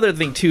 There's another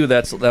thing too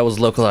that was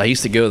local. I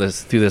used to go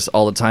through this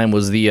all the time.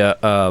 Was the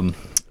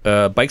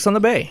Bikes on the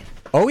Bay.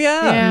 Oh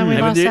yeah, Yeah, we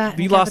lost that.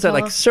 We in lost that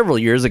Capitola. like several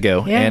years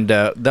ago, Yeah. and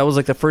that was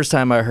like the first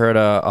time I heard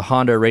a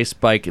Honda race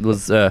bike. It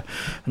was an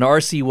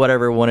RC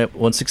whatever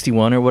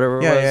 161 or whatever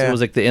it Yeah, was. yeah. It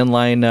was like the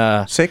inline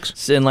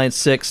inline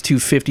 6,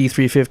 250,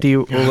 350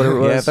 or whatever it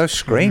was. Yeah, those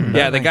scream.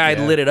 Yeah, the guy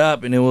lit it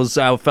up, and it was.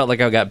 I felt like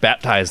I got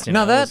baptized. You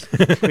Now know? that- It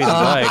was a crazy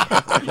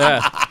bike.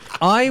 Yeah.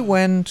 I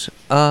went.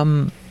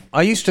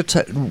 I used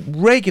to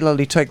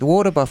regularly take the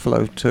water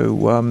buffalo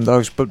to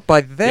those, but by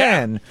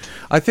then,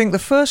 I think the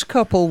first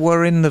couple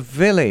were in the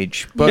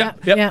village. But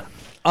Yep.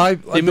 I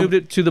They moved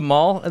it to the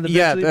mall, and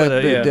Yeah,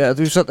 it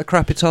was at the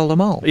Capitola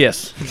Mall.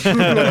 Yes.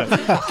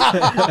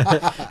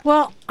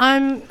 Well,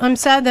 I'm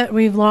sad that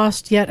we've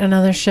lost yet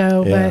another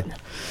show, Yeah. but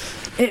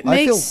it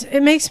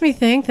makes me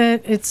think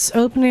that it's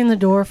opening the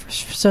door for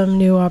some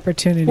new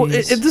opportunities. Well,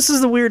 this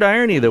is the weird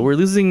irony that we're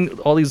losing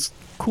all these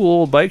cool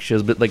old bike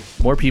shows, but like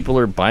more people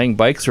are buying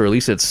bikes, or at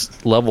least it's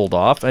leveled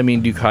off. I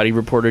mean, Ducati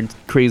reported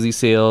crazy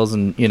sales,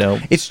 and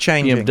it's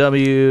changing.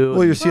 BMW.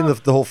 Well, you're seeing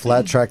the whole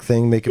flat track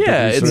thing making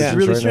Yeah, big it's resurgence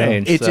really right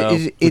strange. now,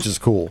 which is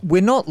cool.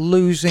 We're not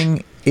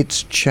losing.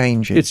 It's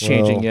changing. It's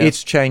changing. Yeah.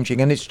 It's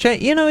changing, and it's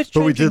changing. It's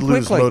changing But we did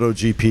lose quickly.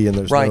 MotoGP, and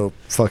there's Right. no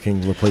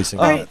fucking replacing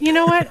All it. right, you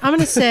know what? I'm going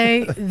to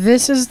say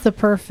this is the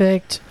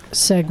perfect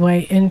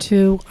segue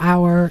into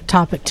our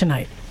topic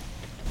tonight.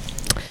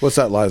 What's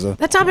that, Liza?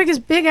 That topic is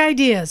big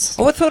ideas.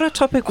 Oh, I thought our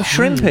topic was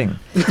shrimping.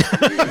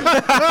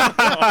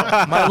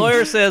 My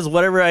lawyer says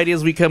whatever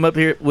ideas we come up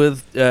here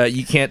with,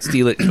 you can't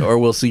steal it, or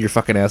we'll sue your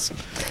fucking ass.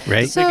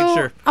 Right? So making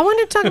sure. I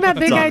want to talk about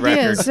big It's on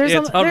ideas. record.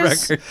 It's on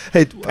record.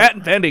 Hey,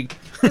 Patent pending.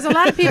 There's a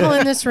lot of people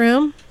in this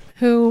room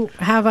who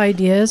have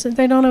ideas and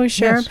they don't always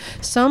share Yes. them.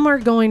 Some are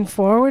going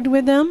forward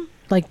with them,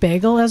 like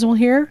Bagel, as we'll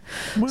hear.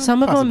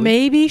 Some of them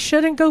maybe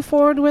shouldn't go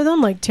forward with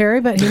them, like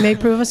Terry, but he may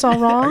prove us all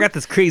wrong. I got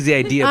this crazy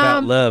idea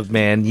about love,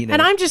 man.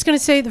 And I'm just going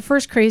to say the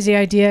first crazy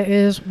idea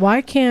is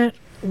why can't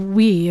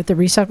we at the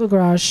Recycle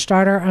Garage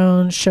start our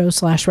own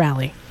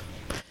show/rally?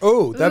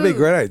 Oh, that'd be a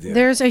great idea.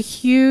 There's a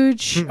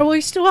huge. Oh,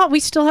 we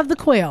still have the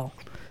Quail.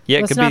 Yeah,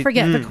 it Let's could not be-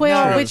 forget the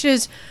Quail, No. which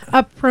is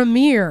a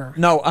premiere.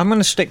 No, I'm going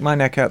to stick my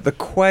neck out. The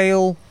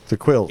Quail the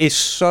quill. is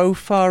so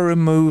far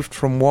removed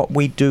from what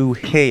we do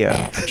here.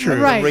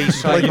 Right.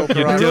 Recycle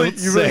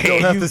Garage. You really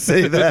don't have to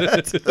say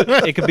that.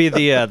 It could be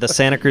the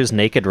Santa Cruz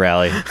Naked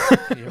Rally.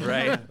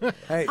 Right.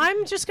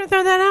 I'm just going to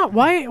throw that out.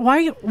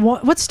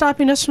 What's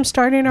stopping us from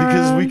starting our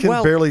Because own? we can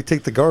Well- barely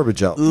take the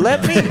garbage out.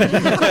 Let me.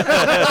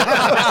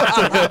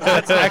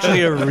 That's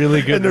actually a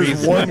really good And there's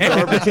reason. one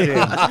garbage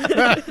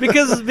can.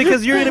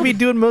 because you're going to be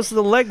doing most of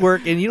the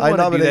legwork, and you don't I want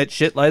to do nominate- that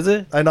shit,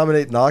 Liza. I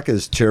nominate Knock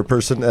as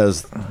chairperson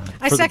as.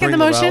 I for second Bring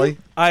the motion. Rally.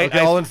 Okay,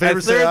 all in favor,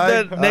 I say third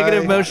aye. the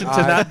negative Aye. motion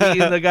to not be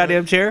in the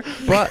goddamn chair.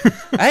 But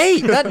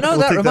hey, that We'll take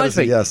that reminds as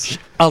a me. yes.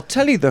 I'll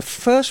tell you, the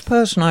first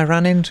person I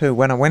ran into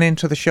when I went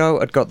into the show,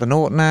 I'd got the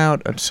Norton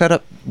out,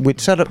 we'd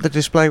set up the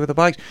display with the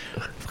bikes.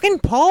 Fucking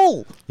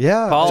Paul.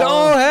 Yeah. Paul.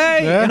 Oh,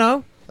 hey, Yeah. you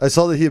know. I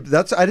saw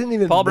that I didn't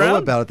even Paul know Brown?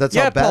 about it. That's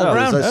Yeah, how bad Paul it was.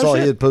 Brown. I Oh, saw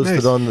shit. he had posted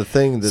Nice. on the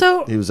thing that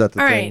So, he was at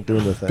the all thing right.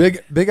 doing the thing.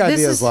 Big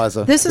ideas,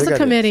 Liza. This is Big the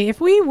ideas. committee. If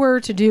we were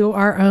to do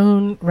our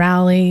own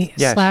rally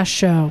Yes.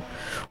 /show,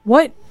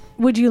 what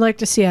would you like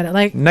to see at it?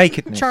 Like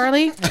Nakedness.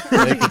 Charlie,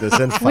 Nakedness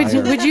and fire.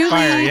 would you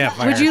Fire, lead? yeah,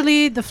 fire. Would you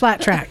lead the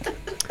flat track?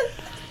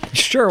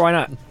 Sure, why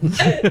not? Would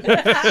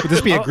this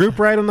be a group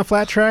ride on the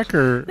flat track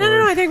or?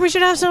 No. I think we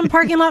should have some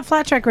parking lot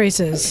flat track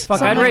races. Fuck,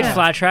 Something I'd like race that.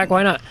 flat track.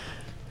 Why not?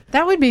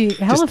 That would be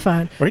hella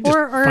fun. or just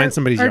find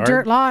somebody's or yard.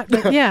 dirt lot.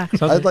 But yeah,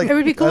 I'd like, it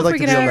would be cool I'd if like we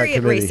to could be on have that Chariot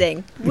committee.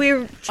 racing.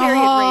 We're chariot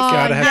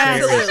Gotta have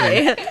chariot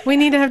racing. racing. we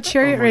need to have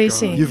chariot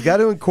racing. You've got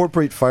to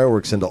incorporate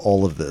fireworks into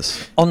all of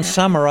this. On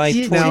Samurai,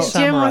 Jim 20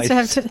 Samurai. wants to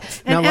have.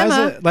 And Now,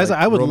 Emma, Liza,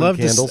 I would Roman love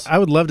candles. I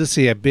would love to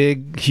see a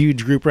big,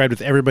 huge group ride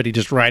with everybody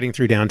just riding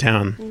through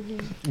downtown.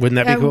 Wouldn't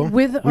that be cool?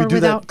 with or do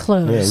without that-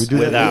 clothes. Yeah, we do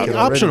Without. that weekend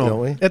already, Optional. don't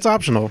we? It's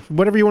optional.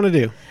 Whatever you want to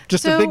do.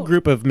 Just a So- big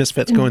group of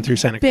misfits going through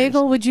Santa Cruz.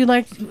 Bagel, would you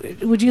like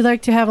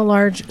to have a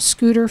large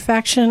scooter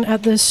faction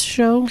at this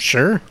show?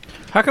 Sure.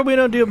 How come we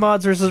don't do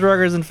mods versus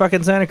ruggers in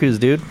fucking Santa Cruz,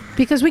 dude?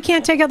 Because we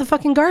can't take out the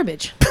fucking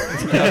garbage. We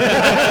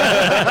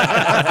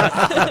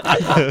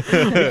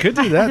could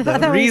do that. Though.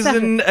 That was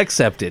Reason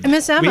accepted.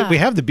 Miss Emma, We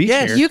have the beach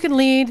Yes. here. you can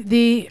lead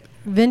the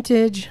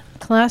vintage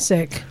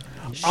classic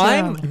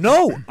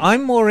show.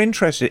 I'm more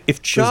interested.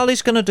 If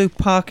Charlie's going to do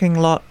parking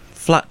lot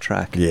flat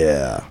track.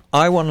 Yeah.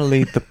 I want to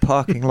lead the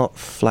parking lot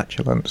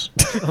flatulence.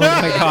 Oh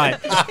my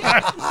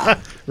god!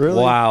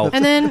 Really? Wow.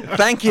 And then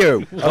Thank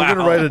you. I'm going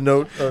to write a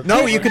note.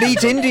 No, you can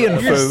eat Indian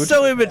food.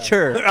 So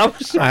immature.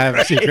 I have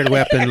a secret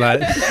weapon.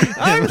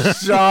 I'm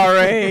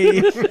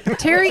sorry.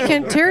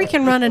 Terry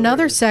can run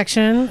another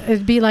section.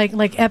 It'd be like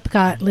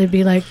Epcot. It'd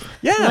be like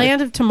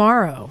Land of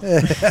Tomorrow.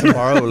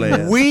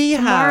 Tomorrowland. We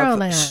have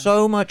Tomorrowland.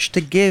 so much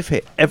to give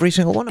here. Every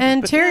single one of us.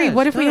 And But Terry, yeah,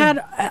 what it's if we done.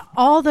 had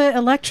all the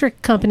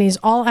electric companies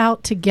all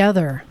out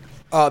together?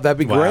 Oh, that'd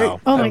be great. Wow.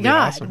 Oh That my would be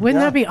God! awesome.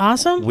 Wouldn't that be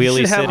awesome? You Wheelie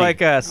should have City.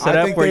 like a I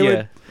setup think where they you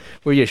would-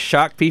 where you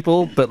shock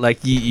people, but like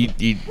you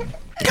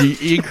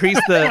increase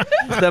the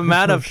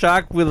amount of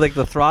shock with like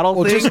the throttle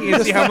Well, thing. just-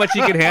 You see how much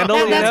you can handle.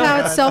 And you that's know? how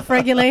it's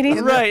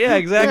self-regulating. Right? Yeah. In the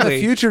Exactly.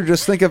 future,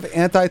 just think of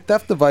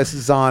anti-theft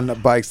devices on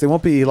bikes. They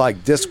won't be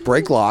like disc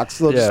brake locks.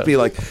 They'll Yeah. just be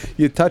like,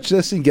 you touch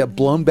this and you get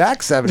blown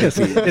back 70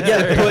 feet.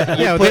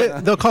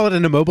 They'll call it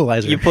an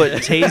immobilizer. You put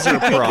taser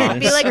It'd prongs.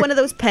 be like one of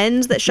those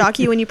pens that shock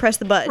you when you press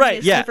the button. Right,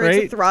 It's yeah, different, it's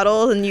right. a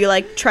throttle, and you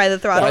like try the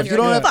throttle. and If you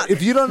you're don't like, have, fuck.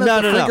 if you don't have No,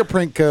 the no, no.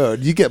 fingerprint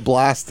code, you get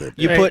blasted.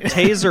 You put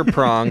taser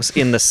prongs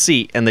in the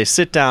seat, and they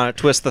sit down and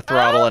twist the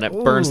throttle, and it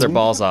burns their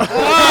balls off.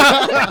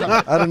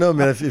 I don't know,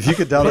 man. If you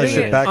could dial that Putting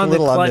shit it back a on the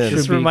little, I'm clutch in.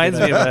 This reminds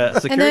me of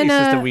a security then,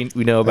 system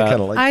we know I about.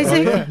 kind of like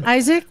Isaac, that.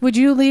 Isaac, would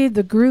you lead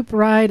the group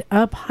ride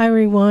up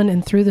Highway 1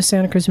 and through the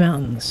Santa Cruz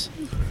Mountains?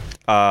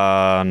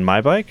 On my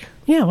bike?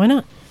 Yeah, why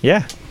not?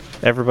 Yeah.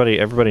 Everybody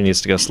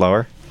needs to go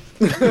slower.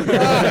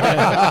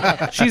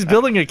 She's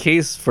building a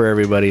case for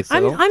everybody. So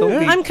don't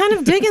be- I'm kind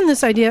of digging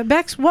this idea.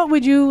 Bex, what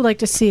would you like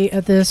to see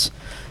at this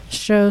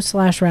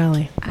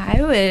show/rally?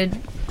 I would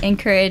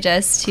encourage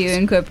us to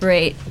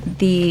incorporate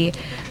the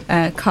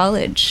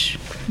college,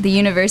 the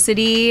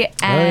university,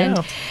 and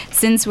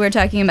since we're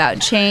talking about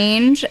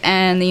change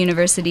and the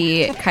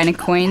university kind of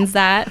coins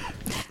that,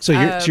 So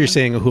you're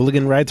saying a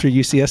hooligan ride through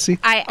UCSC?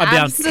 I I'm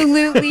down.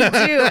 absolutely do.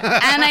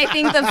 And I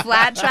think the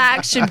flat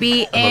track should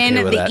be in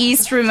okay with the that.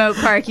 East Remote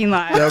parking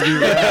lot. That would be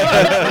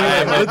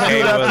Let's do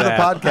it after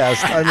the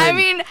podcast. I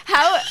mean,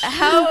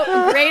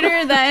 how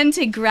greater than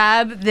to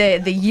grab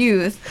the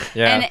youth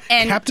Yeah.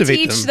 and Captivate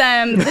teach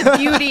them the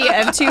beauty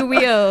of two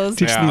wheels.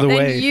 Teach them the then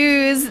way.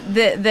 use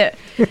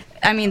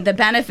the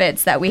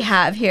benefits that we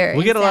have here. We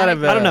in get a lot Santa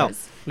of I don't know.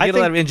 Cruz. we get a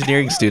lot of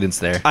engineering students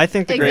there. I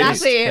think the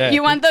greatest. Exactly.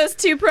 You want those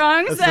two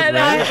prongs?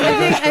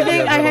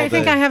 I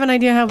think I have an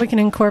idea how we can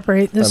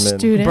incorporate the I'm in.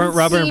 students. Burnt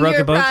rubber and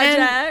broken bones.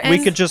 project. We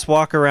could just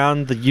walk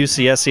around the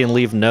UCSC and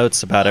leave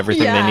notes about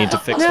everything they need to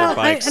fix their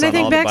bikes and I on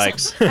think all the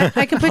Bex, bikes.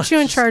 I could put you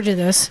in charge of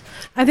this.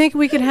 I think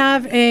we could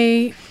have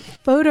a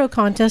photo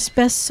contest,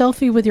 best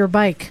selfie with your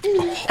bike.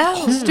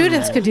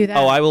 Students could do that.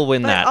 Oh, I will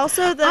win But that.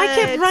 also the I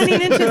kept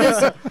running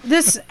into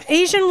this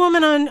Asian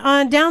woman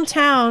on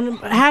downtown,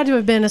 had to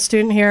have been a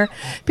student here,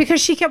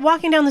 because she kept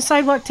walking down the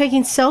sidewalk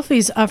taking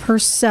selfies of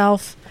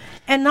herself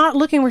and not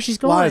looking where she's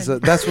going. Liza,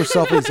 that's where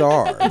selfies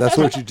are. That's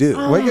what you do.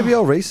 Why you be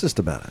all racist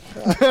about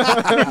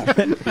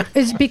it?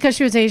 It's because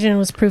she was Asian and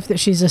was proof that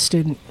she's a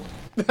student.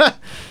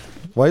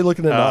 Why are you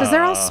looking at us? Because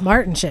they're all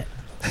smart and shit.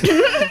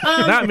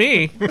 Not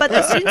me. But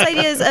the students'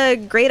 idea is a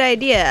great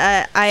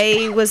idea.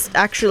 I was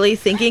actually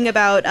thinking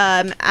about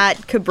at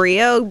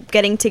Cabrillo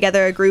getting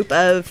together a group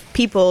of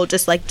people,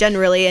 just like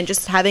generally, and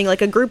just having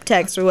like a group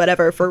text or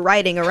whatever for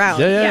riding around.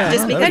 Yeah.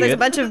 Just because That'd be there's a good.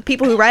 bunch of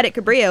people who ride at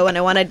Cabrillo, and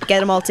I want to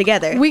get them all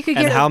together. We could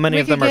and get how many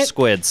we of them could are get-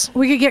 squids?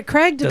 We could get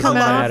Craig to Doesn't come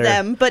a lot out. matter. of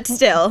them, but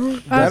still.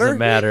 Doesn't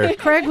matter.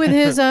 Craig with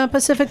his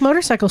Pacific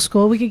Motorcycle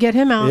School, we could get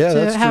him out Yeah, to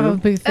that's have true. a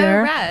booth Oh,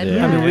 there. rad.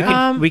 I mean,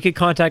 Yeah. we could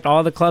contact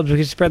all the clubs. We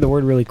could spread the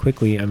word really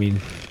quickly. I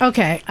mean,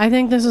 Okay, I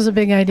think this is a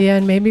big idea,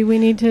 and maybe we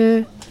need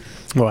to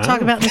Wow.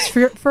 talk about this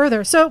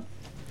further. So,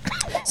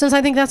 since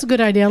I think that's a good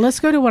idea, let's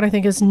go to what I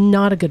think is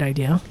not a good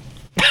idea.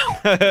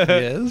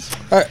 Yes.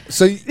 All right,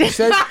 so you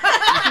said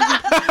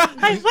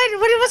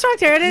What's wrong,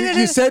 Terry?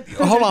 you said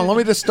hold on. Let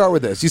me just start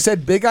with this. You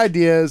said big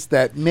ideas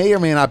that may or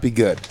may not be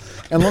good,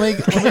 and let me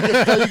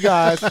just tell you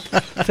guys.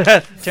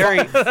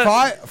 Terry,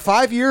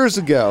 5 years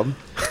ago,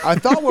 I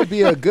thought would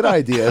be a good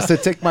idea is to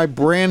take my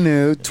brand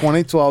new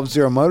 2012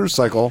 Zero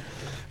motorcycle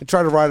and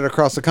try to ride it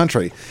across the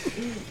country.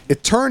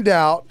 It turned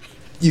out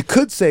you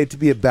could say to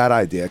be a bad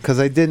idea because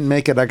I didn't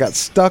make it. I got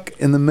stuck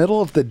in the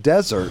middle of the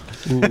desert.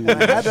 And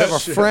I had to have a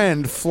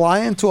friend fly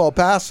into El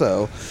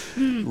Paso,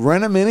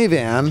 rent a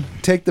minivan,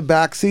 take the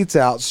back seats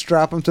out,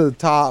 strap them to the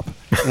top,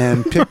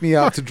 and pick me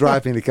up to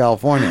drive me to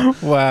California.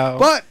 Wow.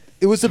 But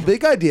it was a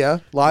big idea,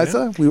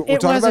 Liza. We're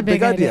It talking was a about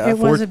big idea. It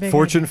was a big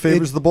Fortune idea.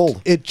 favors the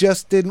bold. It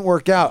just didn't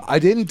work out. I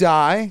didn't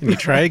die. You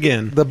try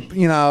again.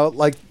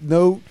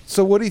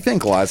 So what do you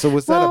think, Liza?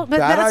 Was that a but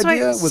bad that's why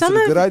idea? Was it some a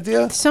of- good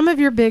idea? Some of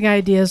your big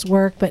ideas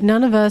work, but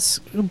none of us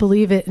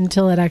believe it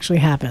until it actually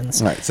happens.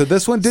 All right. So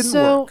this one didn't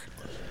So- work.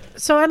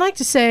 So I'd like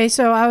to say,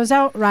 I was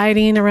out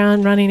riding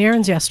around running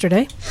errands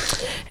yesterday,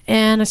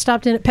 and I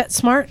stopped in at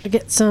PetSmart to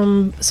get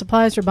some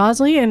supplies for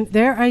Bosley, and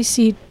there I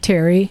see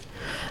Terry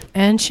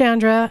and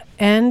Chandra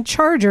and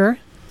Charger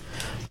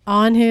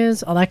on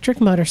his electric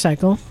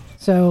motorcycle.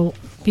 So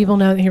people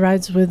know that he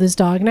rides with his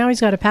dog. Now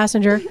he's got a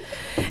passenger,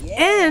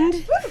 and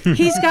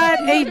he's got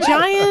a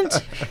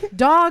giant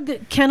dog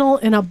kennel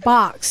in a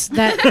box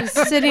that is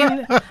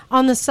sitting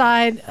on the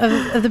side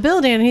of the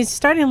building. And he's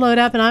starting to load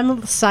up, and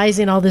I'm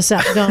sizing all this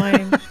up,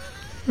 going,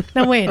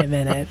 now wait a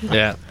minute.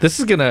 Yeah, this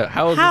is gonna.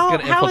 How is this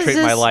gonna infiltrate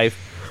my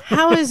life?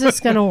 How is this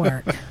gonna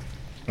work?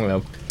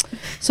 Well,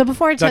 So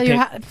before I tell you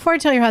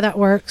how that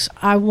works,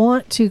 I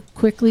want to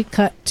quickly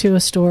cut to a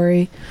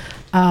story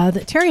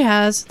that Terry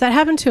has that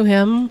happened to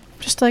him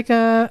just like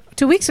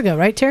 2 weeks ago,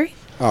 right, Terry?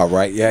 Oh,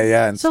 right.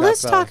 Yeah. And So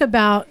let's talk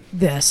about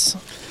this.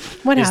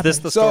 What Is happened? this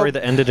the story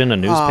that ended in a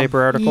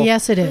newspaper article?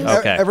 Yes, it is.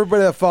 Okay.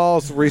 Everybody that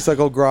follows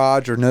Recycle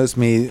Garage or knows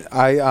me,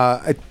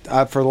 I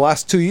for the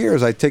last 2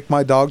 years, I take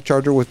my dog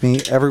charger with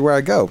me everywhere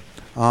I go.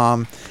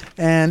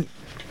 And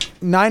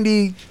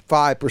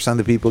 95% of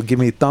the people give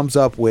me a thumbs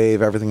up,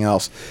 wave, everything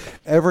else.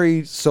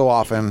 Every so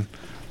often,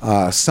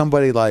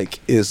 somebody like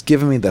is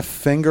giving me the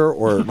finger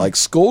or like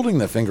scolding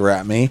the finger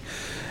at me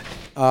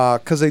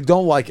because they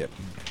don't like it.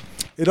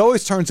 It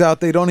always turns out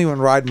they don't even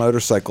ride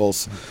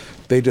motorcycles.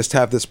 They just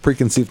have this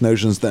preconceived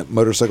notions that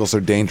motorcycles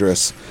are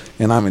dangerous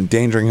and I'm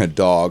endangering a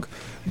dog.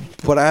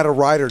 But I had a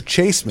rider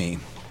chase me.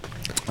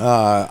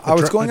 I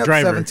was going up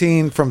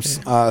 17 from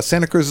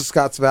Santa Cruz to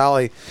Scotts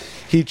Valley.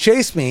 He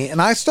chased me,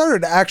 and I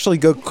started to actually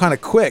go kind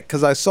of quick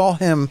because I saw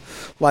him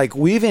like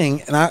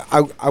weaving, and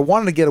I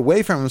wanted to get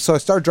away from him, so I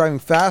started driving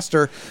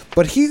faster.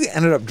 But he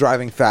ended up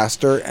driving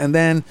faster, and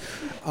then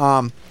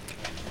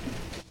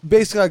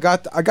basically I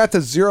got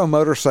to Zero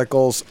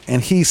Motorcycles,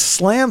 and he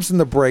slams in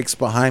the brakes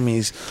behind me.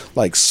 He's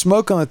like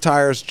smoke on the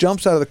tires,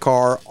 jumps out of the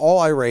car, all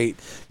irate,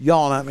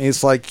 yelling at me.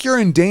 It's like, you're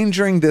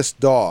endangering this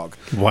dog.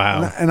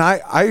 Wow. And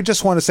I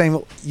just want to say,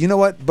 you know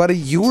what, buddy,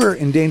 you were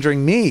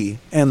endangering me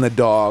and the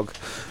dog.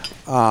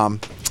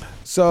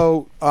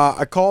 So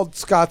I called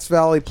Scotts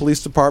Valley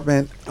Police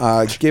Department,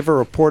 gave a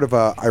report of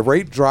a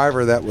irate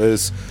driver that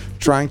was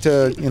trying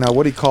to,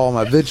 what do you call him,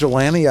 a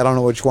vigilante? I don't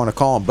know what you want to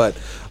call him, but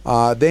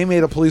they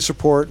made a police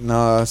report,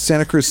 and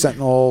Santa Cruz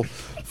Sentinel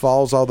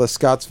follows all the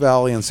Scotts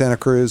Valley and Santa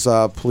Cruz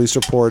police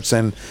reports,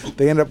 and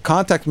they ended up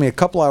contacting me a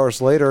couple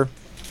hours later.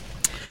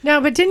 No,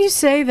 but didn't you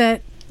say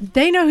that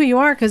they know who you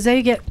are because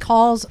they get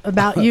calls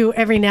about you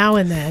every now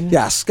and then?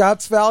 Yeah,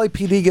 Scotts Valley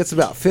PD gets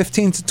about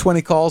 15 to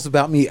 20 calls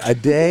about me a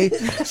day.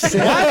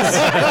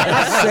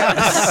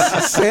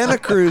 Santa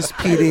Cruz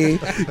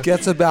PD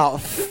gets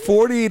about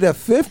 40 to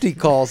 50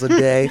 calls a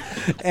day,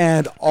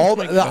 and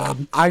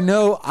I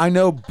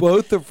know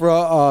both of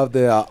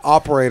the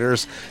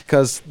operators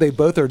because they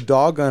both are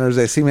dog owners.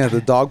 They see me at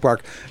the dog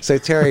park. Say,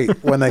 Terry,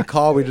 when they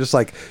call, we just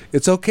like,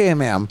 it's okay,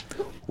 ma'am.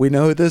 We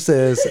know who this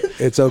is.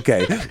 It's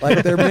okay.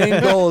 Like their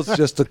main goal is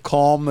just to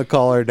calm the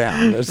caller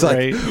down. It's like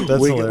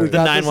we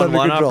got this under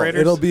control.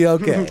 It'll be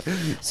okay.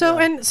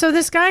 So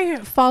this guy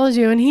follows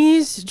you, and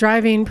he's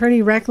driving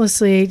pretty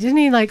recklessly. Didn't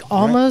he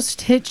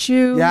almost hit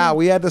you? Yeah,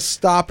 we had to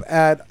stop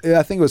at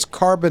I think it was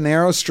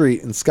Carbonero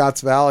Street in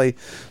Scotts Valley.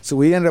 So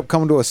we ended up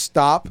coming to a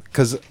stop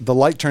because the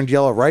light turned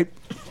yellow right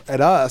at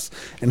us,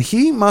 and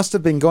he must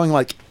have been going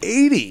like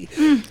 80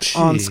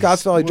 on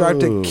Scotts Valley Drive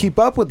to keep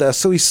up with us.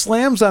 So he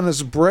slams on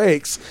his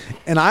brakes,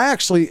 and I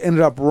actually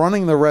ended up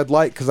running the red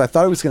light because I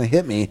thought he was going to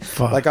hit me.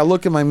 Fuck. Like I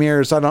look in my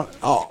mirrors.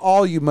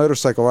 All you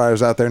motorcycle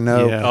riders out there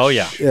know. Yeah. Oh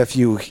yeah. If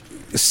you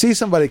see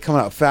somebody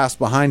coming up fast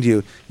behind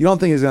you, you don't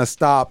think he's going to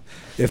stop.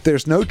 If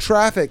there's no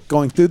traffic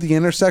going through the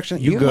intersection,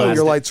 you know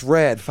your light's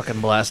red.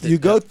 Fucking blast it. You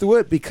go through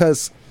it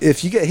because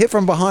if you get hit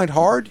from behind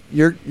hard,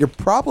 you're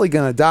probably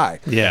going to die.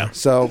 Yeah.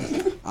 So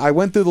I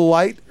went through the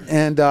light,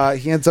 and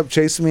he ends up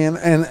chasing me,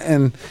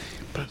 and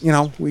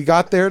we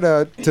got there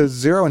to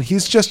Zero, and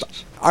he's just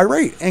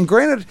irate. And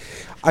granted,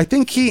 I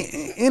think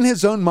he, in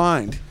his own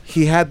mind,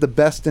 he had the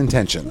best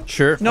intention.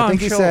 Sure. I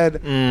think he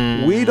said,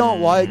 we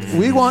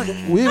want.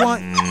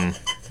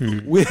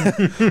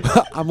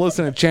 I'm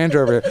listening to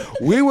Chandra over here.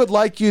 We would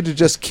like you to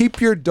just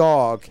keep your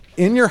dog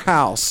in your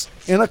house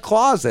in a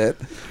closet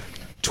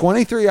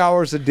 23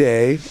 hours a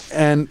day,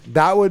 and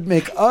that would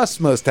make us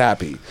most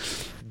happy.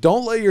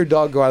 Don't let your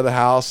dog go out of the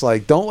house.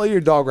 Don't let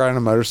your dog ride on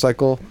a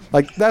motorcycle.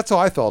 That's how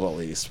I felt, at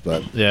least.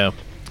 But yeah.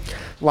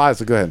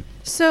 Liza, go ahead.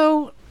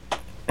 So,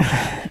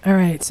 all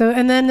right. So,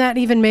 and then that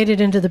even made it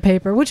into the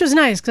paper, which was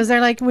nice because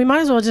they're like, we might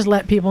as well just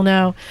let people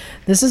know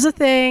this is a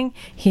thing.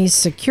 He's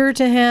secure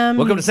to him.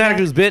 Welcome to Santa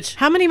Cruz, bitch.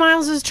 How many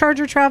miles has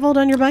Charger traveled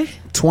on your bike?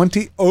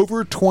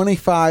 Over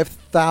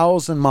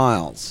 25,000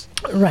 miles.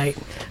 Right.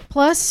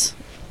 Plus,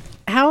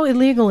 how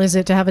illegal is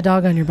it to have a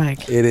dog on your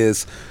bike? It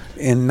is.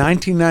 In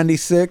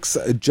 1996,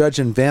 a judge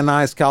in Van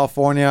Nuys,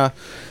 California,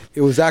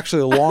 it was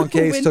actually a long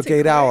case, took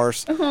 8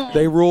 hours.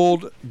 They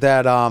ruled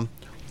that,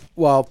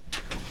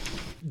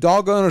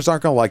 dog owners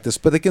aren't going to like this,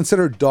 but they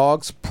consider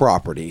dogs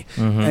property.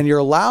 And you're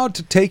allowed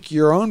to take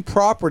your own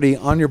property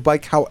on your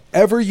bike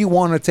however you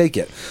want to take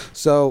it.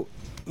 So,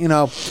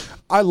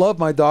 I love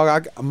my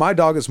dog. My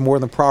dog is more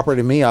than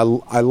property to me. I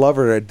love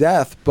her to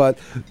death. But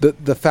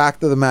the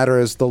fact of the matter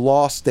is, the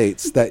law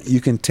states that you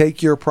can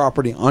take your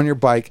property on your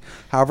bike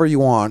however you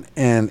want,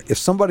 and if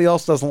somebody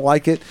else doesn't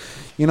like it,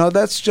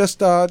 that's just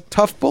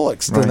tough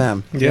bullets to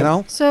them.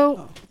 Yeah.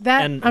 So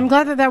I'm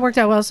glad that worked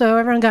out well. So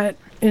everyone got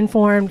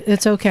informed.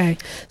 It's okay.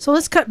 So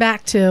let's cut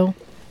back to.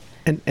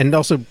 And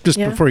also, just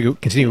before you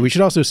continue, we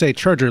should also say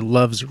Charger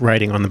loves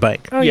riding on the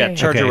bike. Oh, yeah,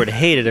 Charger would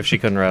hate it if she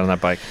couldn't ride on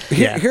that bike.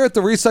 Here at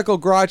the Recycle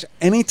Garage,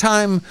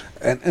 anytime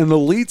an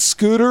elite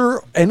scooter,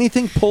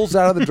 anything pulls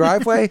out of the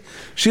driveway,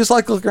 she's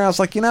like looking around. It's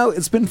like,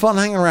 it's been fun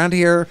hanging around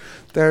here.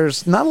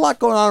 There's not a lot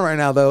going on right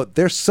now, though.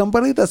 There's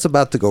somebody that's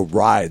about to go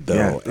ride,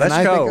 though.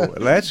 Yeah,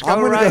 let's go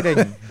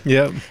riding.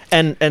 Yep.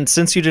 And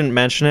since you didn't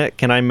mention it,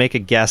 can I make a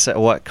guess at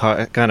what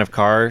kind of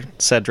car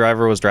said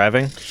driver was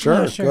driving?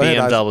 Sure. Sure. Go ahead,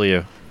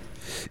 BMW.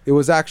 It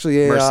was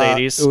actually a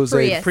Mercedes. It was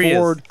Prius. a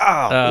Ford. It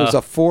was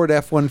a Ford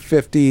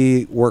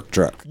F-150 work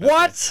truck.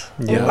 What?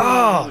 Yeah.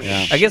 Oh,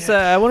 Yeah. I guess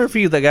I wonder if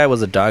the guy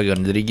was a dog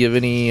owner. Did he give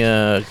any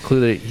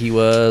clue that he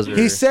was? Or?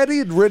 He said he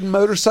had ridden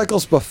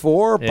motorcycles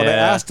before, but I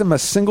Yeah. asked him a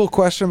single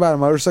question about a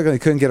motorcycle and he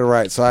couldn't get it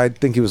right, so I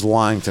think he was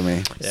lying to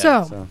me.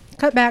 So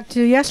cut back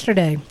to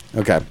yesterday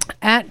Okay.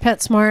 at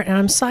PetSmart, and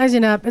I'm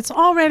sizing up. It's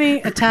already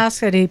a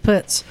task that he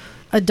puts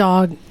a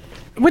dog,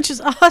 which is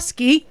a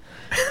husky.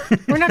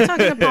 We're not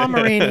talking a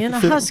Pomeranian, a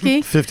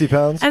husky. 50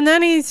 pounds? And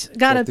then he's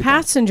got a 50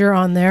 passenger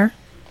on there.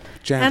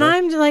 Chandler. And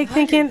I'm like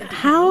thinking,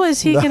 how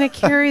is he going to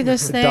carry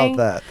this thing? Doubt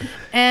that.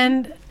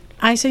 And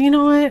I said, you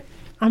know what?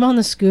 I'm on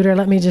the scooter.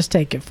 Let me just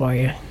take it for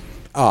you.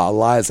 Oh,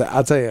 Liza,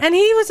 I'll tell you. And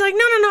he was like,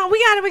 no,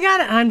 we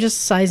got it. I'm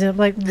just sizing up,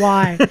 like,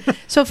 why?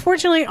 So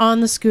fortunately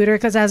on the scooter,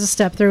 because as a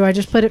step through, I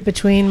just put it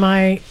between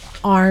my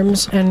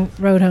arms and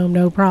rode home,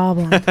 no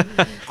problem.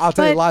 I'll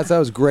tell you, Liza, that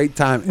was a great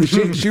time.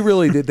 She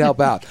really did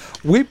help out.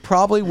 We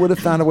probably would have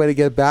found a way to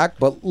get it back,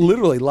 but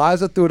literally,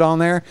 Liza threw it on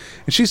there,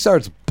 and she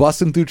starts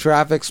busting through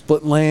traffic,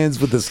 splitting lanes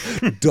with this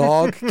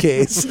dog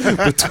case.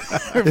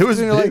 It was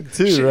big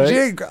too,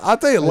 right? I'll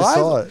tell you, I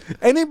saw Liza, it.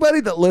 anybody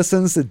that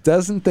listens that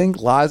doesn't think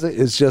Liza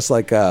is just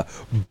like a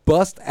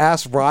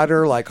bust-ass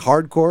rider, like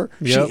hardcore,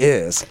 Yep. she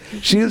is.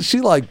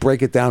 She like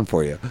break it down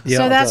for you.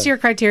 So that's your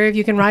criteria. If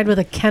you can ride with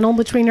a kennel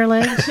between your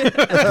legs.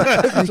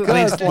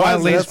 While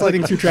lanes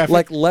splitting through traffic.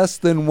 Like less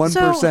than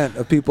 1%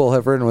 of people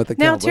have ridden with a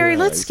kennel. Now, Terry,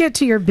 let's get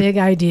to your big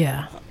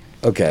idea.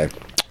 Okay.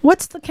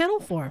 What's the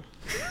kennel for?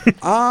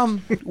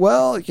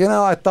 Well,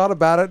 I thought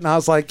about it and I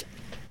was like,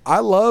 I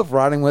love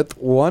riding with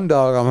one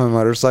dog on my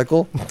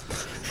motorcycle.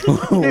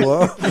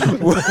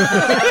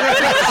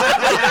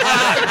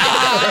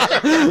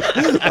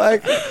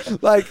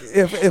 like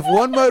if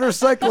one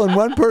motorcycle and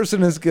one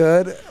person is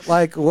good,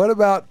 like what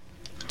about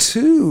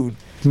two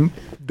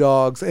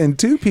dogs and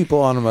two people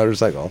on a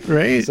motorcycle?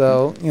 Right.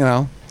 So,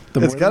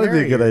 It's got to be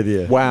a good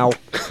idea. Wow.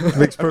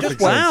 Makes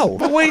perfect sense.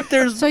 But wait,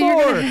 there's So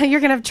you're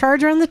gonna have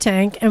Charger on the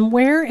tank, and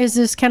where is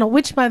this kennel?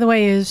 Which, by the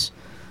way, it's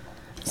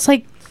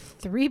like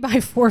 3 by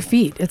 4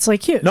 feet. It's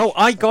like huge. No,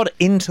 I got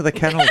into the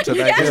kennel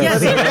today.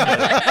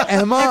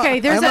 Emma,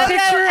 Okay, there's Emma, a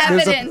picture.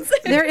 Evidence.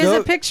 There is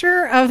a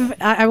picture of.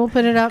 I will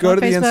put it up. Go on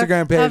to the Facebook,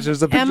 Instagram page. of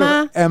There's a picture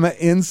Emma of Emma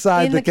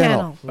inside in the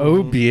kennel.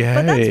 Oh, behave.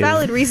 But that's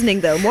valid reasoning,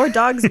 though. More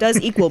dogs does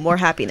equal more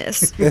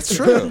happiness. It's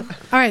true.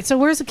 All right. So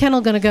where's the kennel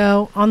going to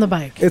go on the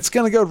bike? It's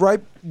going to go right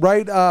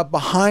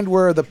behind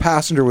where the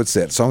passenger would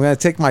sit. So I'm going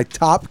to take my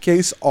top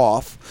case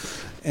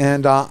off,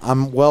 and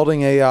I'm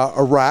welding a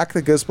rack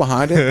that goes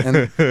behind it,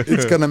 and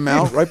it's going to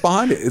mount right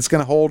behind it. It's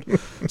going to hold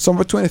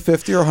somewhere between a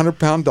 50 or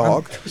 100-pound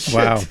dog.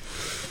 Wow.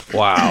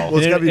 wow. Well,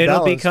 it's gotta be It'll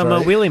balanced, become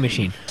right? a wheelie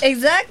machine.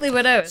 Exactly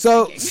what I was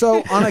So, thinking.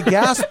 so on a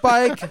gas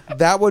bike,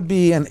 that would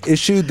be an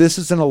issue. This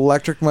is an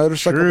electric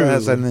motorcycle that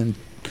has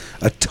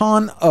a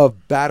ton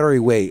of battery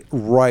weight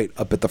right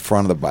up at the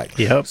front of the bike.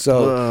 Yep.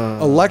 So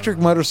electric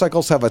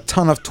motorcycles have a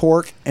ton of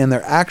torque, and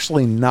they're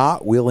actually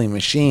not wheelie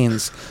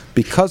machines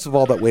because of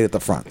all that weight at the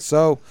front.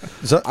 So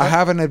I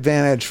have an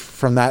advantage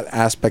from that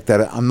aspect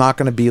that I'm not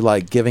going to be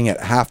like giving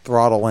it half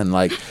throttle and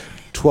like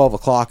 12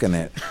 o'clock in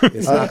it.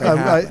 It's not going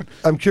to happen.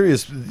 I'm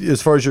curious,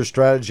 as far as your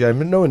strategy, I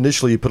know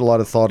initially you put a lot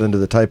of thought into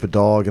the type of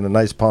dog and a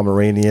nice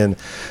Pomeranian,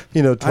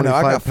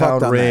 25-pound fucked on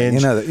that.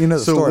 range. You know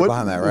the So story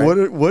behind that,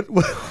 right?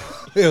 What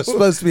It was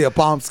supposed to be a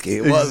Pomsky.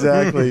 It wasn't.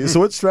 exactly. So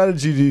what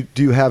strategy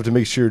do you have to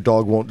make sure your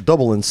dog won't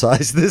double in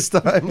size this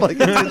time like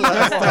it did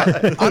last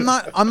time?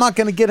 I'm not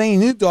going to get any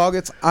new dog.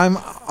 I'm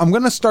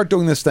going to start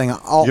doing this thing. You're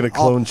going to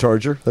clone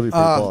Charger? That'd be pretty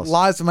boss.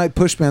 Liza might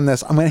push me on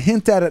this. I'm going to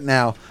hint at it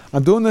now.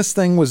 I'm doing this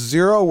thing with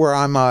Zero where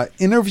I'm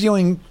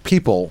interviewing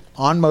people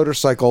on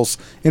motorcycles,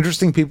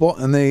 interesting people,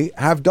 and they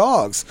have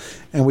dogs.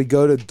 And we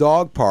go to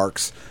dog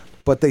parks,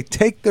 but they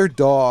take their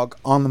dog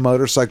on the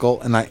motorcycle,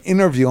 and I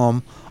interview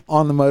them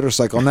on the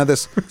motorcycle. Now,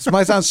 this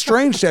might sound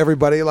strange to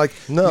everybody. Like,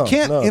 No, you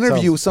can't no, it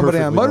interview sounds somebody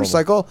on a perfectly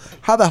motorcycle.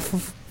 How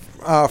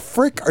the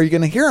frick are you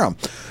going to hear them?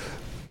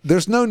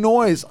 There's no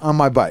noise on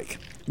my bike.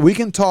 We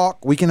can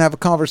talk. We can have a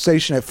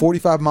conversation at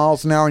 45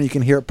 miles an hour, and you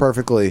can hear it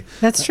perfectly.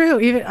 That's true.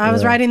 Even I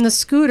was riding the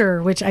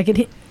scooter, which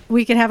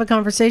we could have a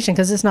conversation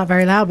because it's not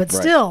very loud, but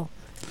still.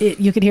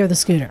 you could hear the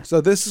scooter.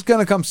 So this is going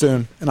to come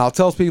soon, and I'll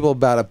tell people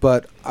about it.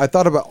 But I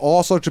thought about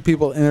all sorts of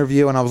people to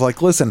interview, and I was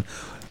like, listen,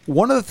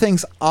 one of the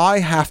things I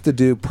have to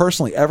do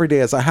personally every day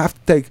is I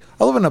live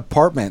in an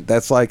apartment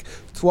that's like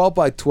 12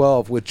 by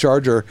 12 with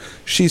Charger.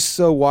 She's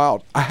so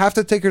wild. I have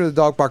to take her to the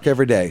dog park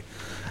every day.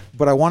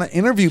 But I want to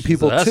interview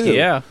people husky, too.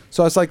 yeah.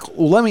 So I was like,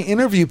 well, let me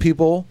interview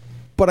people,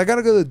 but I got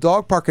to go to the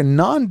dog park, and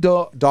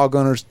non-dog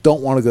owners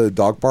don't want to go to the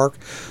dog park.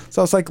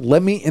 So I was like,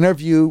 let me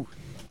interview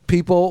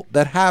people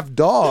that have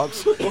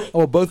dogs, and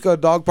we'll both go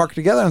to dog park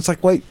together. And it's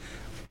like, wait,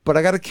 but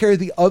I got to carry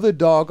the other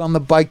dog on the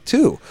bike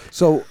too.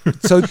 So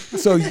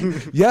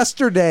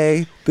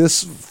yesterday,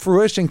 this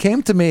fruition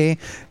came to me.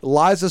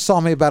 Liza saw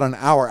me about an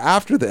hour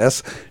after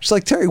this. She's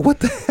like, Terry,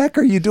 what the heck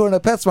are you doing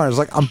at PetSmart? I was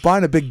like, I'm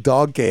buying a big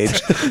dog cage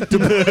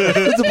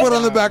to put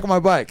on the back of my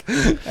bike.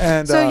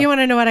 And So you want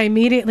to know what I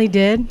immediately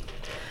did?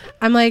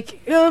 I'm like,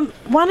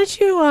 why don't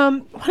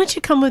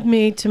you come with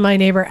me to my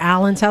neighbor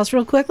Alan's house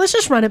real quick? Let's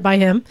just run it by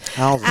him.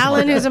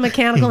 Alan is a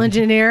mechanical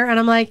engineer, and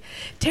I'm like,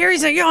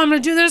 Terry's like, I'm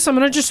gonna do this. I'm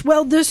gonna just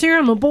weld this here.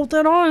 I'm gonna bolt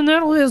that on, and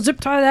that'll zip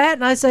tie that.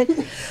 And I said,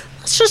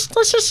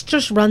 let's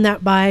just run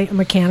that by a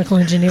mechanical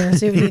engineer and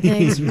see what he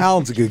thinks.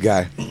 Alan's a good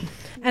guy.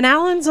 And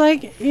Alan's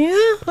like,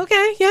 yeah,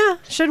 okay, yeah,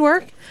 should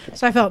work.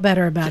 So I felt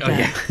better about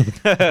that.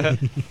 Yeah.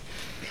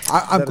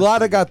 I'm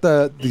glad I got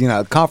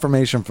the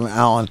confirmation from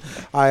Alan.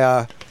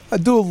 I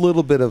do a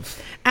little bit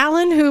of...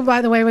 Alan, who,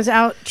 by the way, was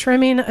out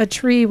trimming a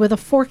tree with a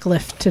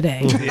forklift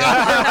today.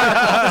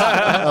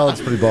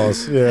 Alan's pretty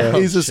boss. Yeah,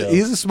 he's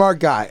a smart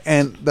guy.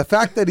 And the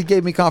fact that he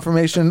gave me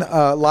confirmation,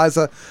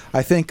 Liza,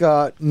 I think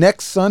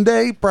next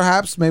Sunday,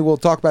 perhaps, maybe we'll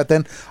talk about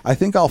then, I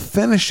think I'll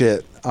finish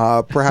it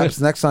perhaps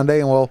next Sunday,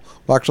 and we'll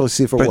actually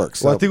see if it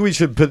works. Well, I think we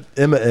should put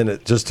Emma in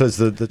it just as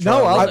the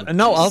child.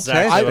 I'll test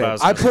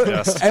it. I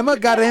put Emma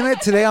got in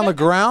it today on the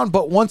ground,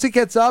 but once it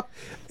gets up,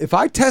 if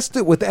I test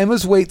it with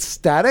Emma's weight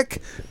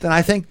static, then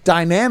I think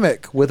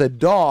dynamic with a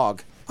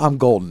dog, I'm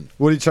golden.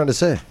 What are you trying to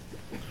say?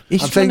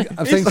 He's trying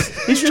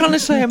to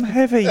say I'm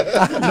heavy.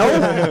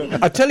 No,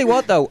 I tell you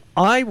what though,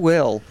 I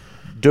will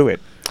do it.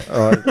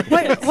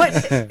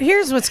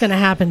 Here's what's going to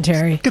happen,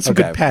 Terry. Get some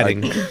good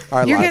padding.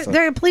 All right,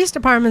 their police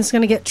department's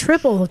going to get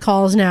triple the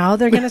calls now.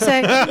 They're going to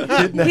say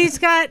he's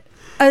got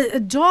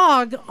a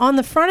dog on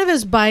the front of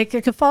his bike.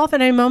 It could fall off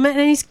at any moment,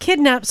 and he's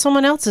kidnapped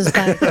someone else's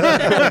bike.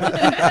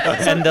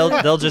 And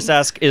they'll just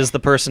ask, is the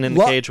person in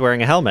the cage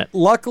wearing a helmet?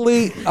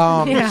 Luckily,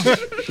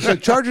 so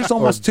Charger's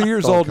almost 2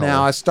 years old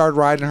now. I started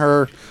riding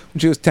her when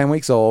she was 10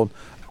 weeks old.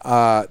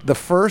 The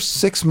first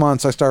 6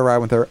 months I started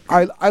riding with her,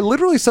 I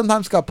literally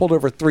sometimes got pulled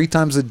over 3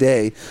 times a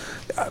day,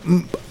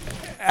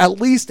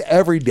 at least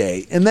every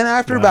day. And then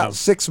after about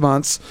 6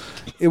 months,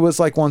 it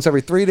was like once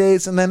every 3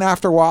 days. And then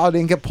after a while, I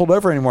didn't get pulled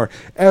over anymore.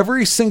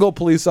 Every single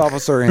police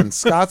officer in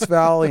Scotts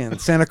Valley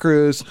and Santa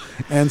Cruz,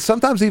 and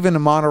sometimes even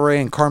in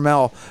Monterey and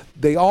Carmel,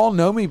 they all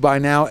know me by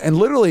now. And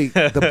literally,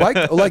 the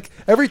bike, like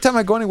every time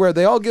I go anywhere,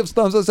 they all give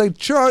thumbs up, say,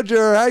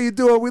 Charger, how you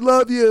doing? We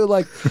love you.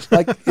 Like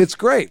it's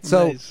great.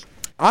 So. Nice.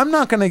 I'm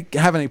not going to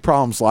have any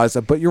problems,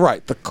 Liza, but you're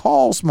right. The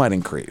calls might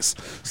increase.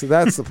 So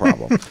that's the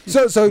problem.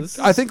 So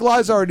I think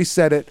Liza already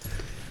said it.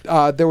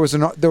 There was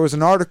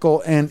an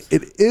article, and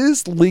it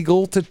is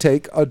legal to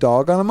take a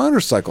dog on a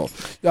motorcycle.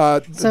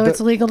 So it's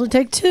legal to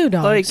take 2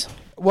 dogs.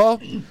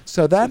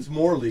 So that's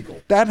more legal.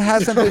 That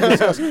hasn't been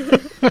discussed.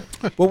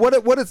 Well,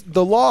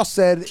 the law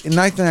said in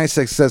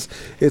 1996 says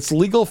it's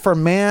legal for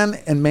man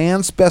and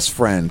man's best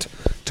friend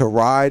to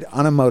ride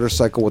on a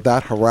motorcycle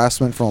without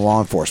harassment from law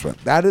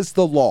enforcement. That is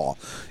the law.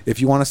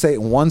 If you want to say it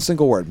in one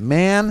single word,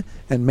 man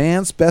and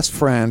man's best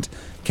friend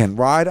can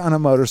ride on a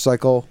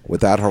motorcycle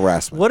without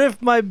harassment. What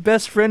if my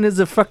best friend is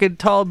a fucking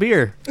tall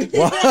beer?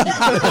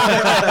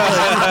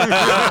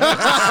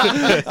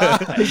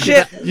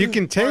 Shit. You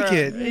can take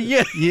it.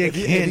 Yeah. If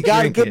you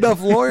got a good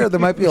enough lawyer, there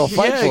might be a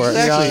fight for it.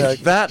 Exactly.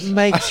 That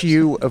makes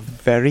you a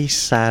very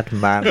sad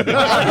man.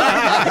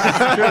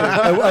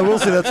 I will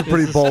say that's a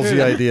pretty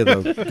ballsy idea,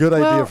 though. Good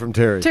idea from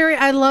Terry. Terry,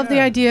 I love the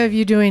idea of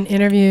you doing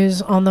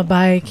interviews on the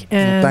bike.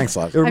 And thanks,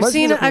 Liz.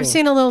 I've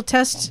seen a little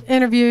test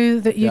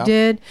interview that you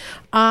did.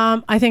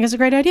 I think it's a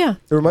great idea.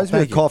 It reminds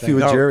me of Coffee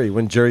with Jerry,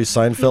 when Jerry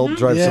Seinfeld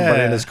drives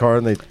somebody in his car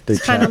and they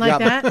chat. Kind of like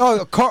that.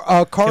 Oh,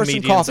 Cars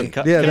and Coffee.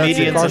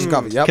 Comedians and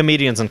Coffee. Yep.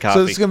 Comedians and Coffee.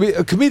 So it's going to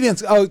be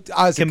comedians.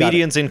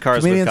 Comedians in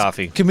Cars with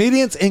Coffee.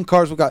 Comedians in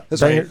Cars with Coffee.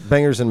 That's right.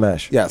 Bangers and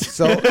mash. Yes.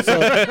 So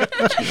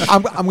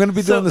I'm going to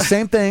be doing the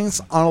same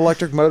things on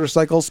electric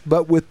motorcycles,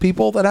 but with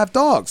people that have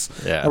dogs.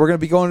 Yeah. And we're going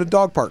to be going to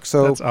dog parks.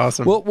 So that's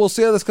awesome. We'll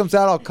see how this comes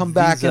out. I'll come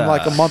back in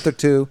like a month or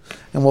 2,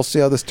 and we'll see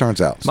how this turns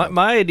out. So.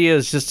 My idea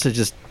is just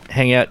to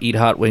hang out, eat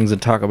hot wings,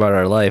 and talk about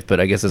our life, but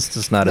I guess it's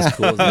just not as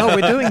cool as that. No,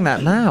 we're doing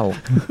that now.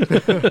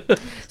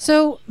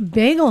 So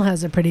Bagel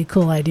has a pretty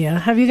cool idea.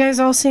 Have you guys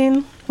all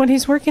seen what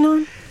he's working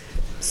on?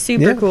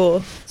 Super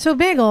cool. So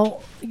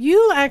Bagel,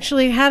 you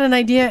actually had an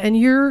idea, and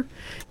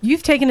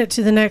you've taken it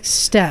to the next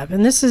step,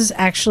 and this is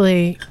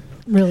actually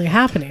really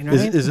happening, right?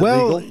 Is it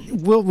legal?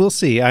 We'll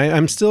see.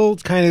 I'm still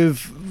kind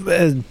of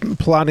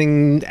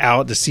plotting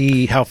out to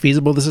see how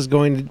feasible this is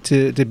going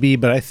to be,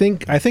 but I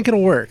think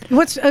it'll work.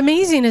 What's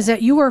amazing is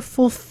that you are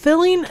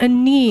fulfilling a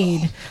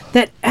need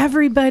that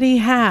everybody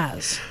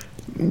has.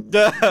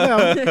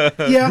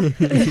 Yeah,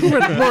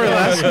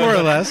 more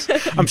or less.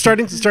 I'm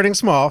starting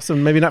small, so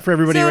maybe not for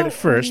everybody right at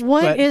first.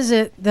 What is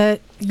it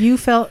that you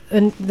felt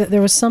that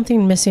there was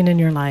something missing in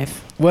your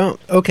life? Well,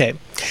 okay.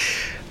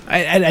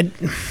 I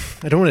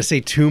don't want to say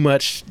too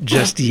much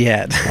just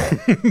yet.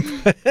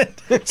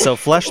 So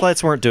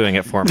fleshlights weren't doing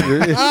it for me.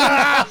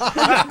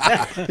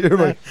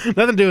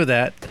 Nothing to do with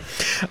that.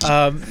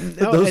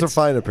 Those are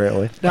fine,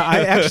 apparently. No,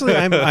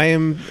 I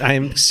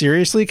am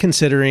seriously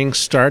considering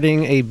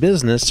starting a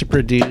business to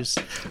produce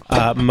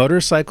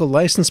motorcycle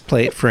license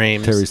plate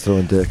frames. Terry's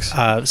throwing dicks.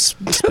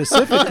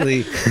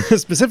 Specifically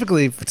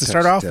to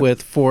start off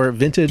with for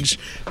vintage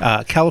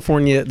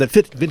California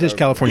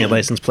California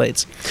license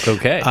plates.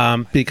 Okay.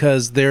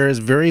 Because there is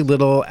very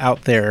little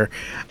out there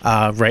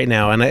right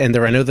now, and I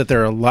know that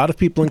there are a lot of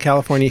people in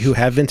California who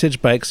have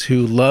vintage bikes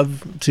who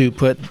love to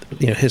put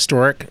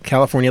historic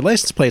California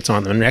license plates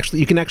on them. And actually,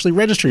 you can actually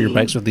register your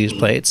bikes with these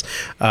plates.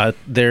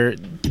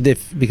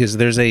 Because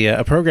there's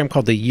a program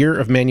called the Year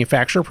of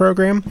Manufacture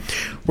program,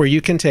 where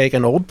you can take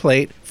an old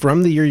plate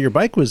from the year your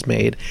bike was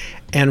made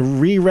and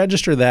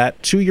re-register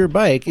that to your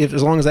bike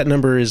as long as that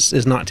number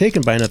is not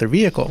taken by another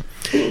vehicle.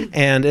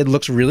 And it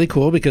looks really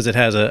cool because it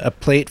has a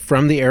plate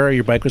from the era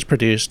your bike was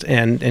produced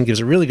and gives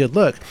a really good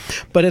look.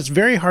 But it's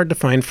very hard to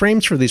find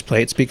frames for these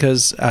plates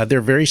because they're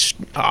very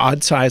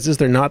odd sizes.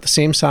 They're not the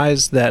same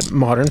size that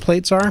modern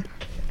plates are.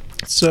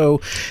 So,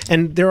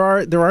 and there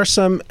are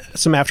some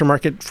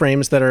aftermarket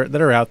frames that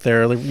are out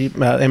there.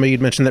 Emma,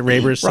 you'd mentioned that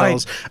Raber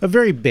sells a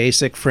very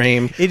basic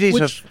frame. It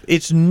is.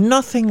 It's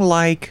nothing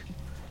like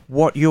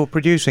what you're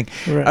producing.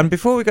 Right. And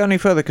before we go any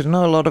further, because I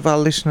know a lot of our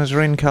listeners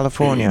are in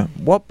California,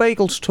 what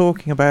Bagel's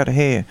talking about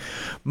here,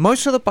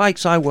 most of the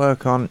bikes I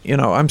work on,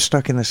 I'm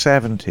stuck in the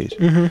 70s.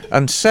 Mm-hmm.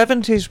 And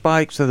 70s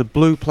bikes are the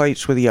blue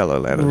plates with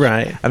yellow letters.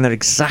 Right. And they're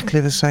exactly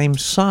the same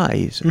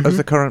size as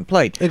the current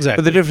plate.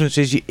 Exactly. But the difference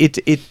is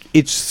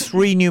it's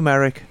 3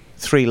 numeric,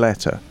 3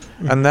 letter.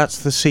 And that's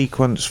the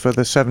sequence for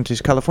the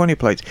 70s California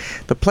plates.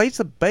 The plates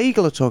that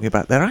Bagel are talking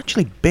about, they're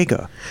actually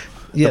bigger.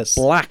 Yes.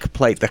 The black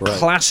plate, the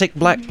classic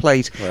black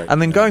plate,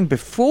 and then going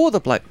before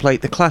the black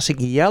plate, the classic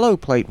yellow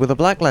plate with the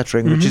black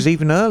lettering, which is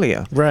even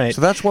earlier. Right.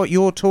 So that's what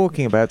you're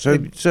talking about.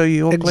 So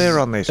you're clear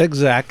on this.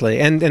 Exactly.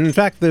 And in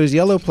fact, those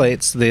yellow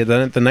plates, the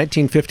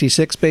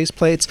 1956 base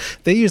plates,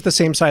 they use the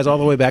same size all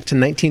the way back to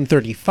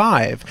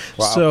 1935.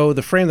 Wow. So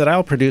the frame that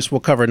I'll produce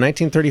will cover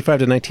 1935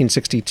 to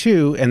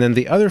 1962, and then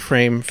the other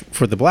frame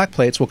for the black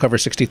plates will cover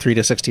 63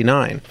 to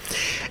 69.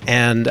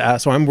 And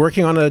so I'm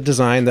working on a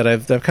design that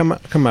I've come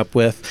up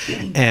with.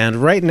 And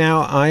right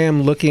now, I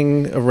am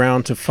looking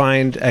around to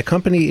find a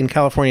company in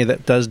California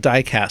that does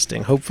die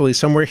casting, hopefully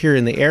somewhere here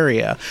in the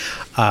area.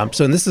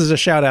 So this is a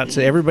shout out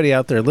to everybody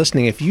out there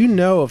listening. If you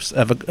know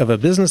of a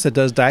business that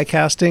does die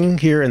casting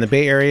here in the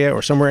Bay Area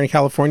or somewhere in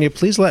California,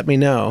 please let me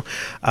know.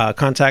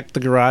 Contact the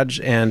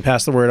garage and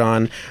pass the word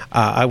on.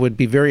 I would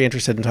be very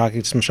interested in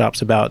talking to some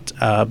shops about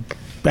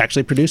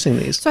actually producing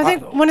these. So I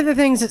think one of the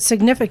things that's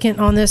significant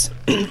on this,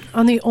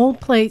 on the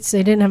old plates,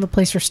 they didn't have a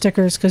place for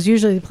stickers because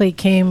usually the plate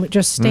came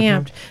just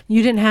stamped. Mm-hmm.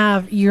 You didn't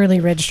have yearly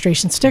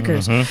registration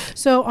stickers. Mm-hmm.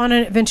 So on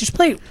a vintage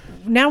plate,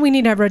 now we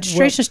need to have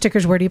registration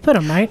stickers. Where do you put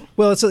them, right?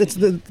 Well,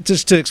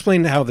 just to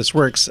explain how this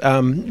works,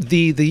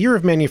 the Year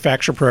of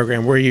Manufacture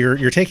program, where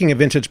you're taking a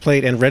vintage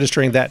plate and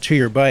registering that to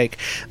your bike,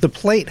 the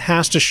plate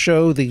has to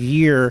show the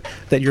year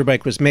that your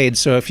bike was made.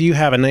 So if you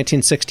have a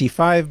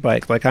 1965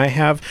 bike, like I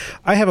have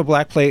a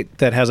black plate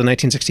that has a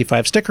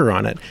 1965 sticker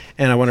on it,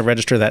 and I want to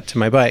register that to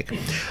my bike.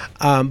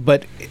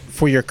 But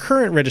for your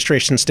current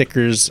registration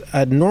stickers,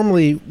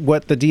 normally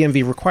what the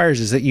DMV requires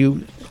is that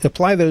you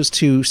apply those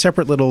to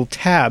separate little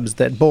tabs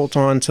that bolt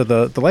onto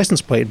the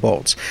license plate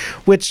bolts,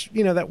 which,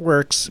 that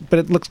works, but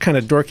it looks kind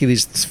of dorky,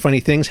 these funny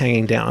things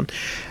hanging down.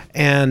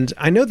 And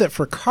I know that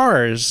for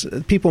cars,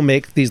 people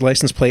make these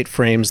license plate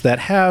frames that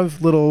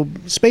have little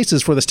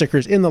spaces for the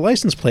stickers in the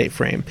license plate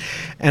frame.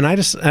 And I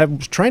was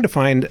trying to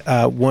find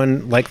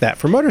one like that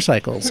for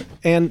motorcycles.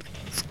 And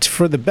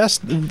for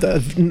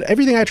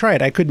everything I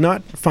tried, I could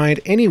not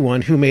find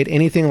anyone who made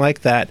anything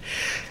like that.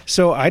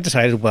 So I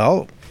decided,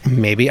 well,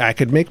 maybe I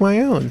could make my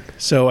own.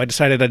 So I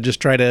decided I'd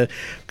just try to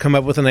come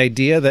up with an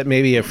idea that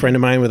maybe a friend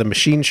of mine with a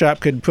machine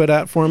shop could put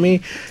out for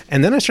me.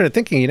 And then I started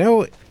thinking,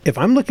 if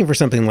I'm looking for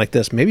something like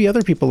this, maybe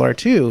other people are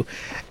too.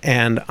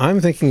 And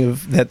I'm thinking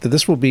that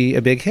this will be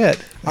a big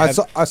hit. I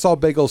saw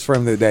Bagel's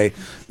frame the other day.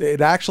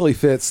 It actually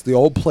fits. The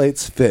old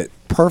plates fit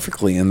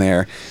perfectly in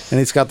there, and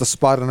it's got the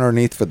spot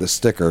underneath for the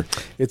sticker.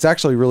 It's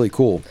actually really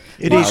cool.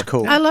 It is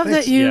cool. I love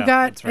that you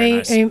got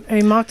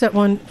a mocked up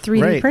one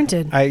 3D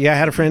printed. I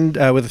had a friend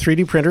with a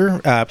 3D printer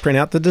print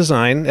out the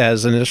design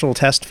as an initial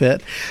test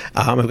fit.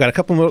 I've got a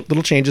couple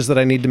little changes that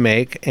I need to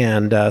make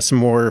and some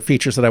more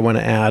features that I want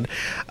to add.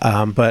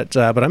 But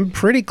I'm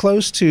pretty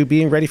close to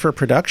being ready for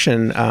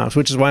production,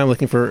 which is why I'm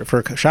looking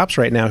for shops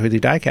right now who do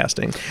die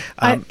casting.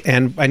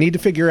 And I need to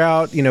figure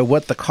out,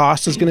 what the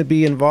cost is going to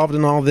be involved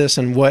in all this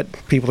and what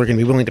people are going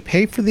to be willing to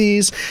pay for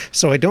these.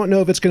 So I don't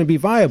know if it's going to be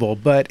viable,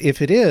 but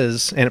if it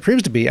is, and it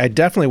proves to be, I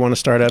definitely want to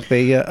start up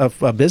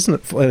a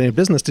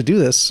business to do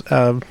this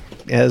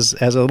as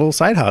a little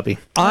side hobby.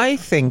 I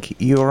think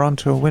you're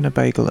onto a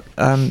Winnebago.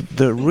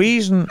 The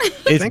reason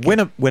is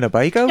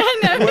Winnebago.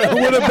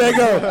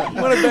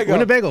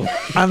 Winnebago.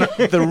 And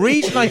the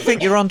reason I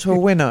think you're onto a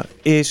winner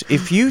is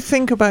if you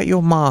think about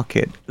your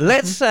market.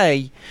 Let's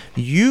say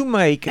you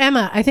make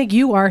Emma. I think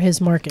you are his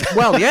market.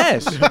 Well,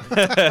 yes.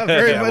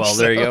 Very much well,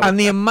 there you go. And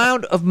the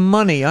amount of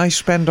money I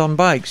spend on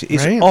bikes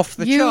is off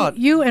the chart.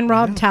 You and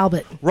Rob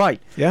Talbot.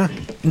 Right. Yeah.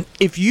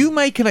 If you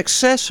make an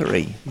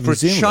accessory for a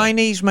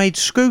Chinese-made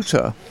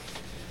scooter,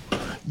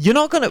 you're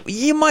not going to...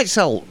 You might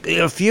sell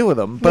a few of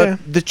them, but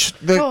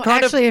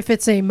if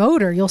it's a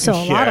motor, you'll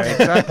sell a lot of them.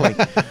 Exactly.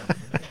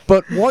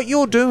 But what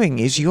you're doing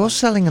is you're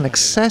selling an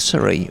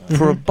accessory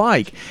for a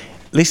bike.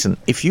 Listen,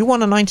 if you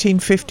want a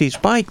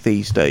 1950s bike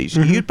these days,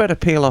 you'd better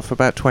peel off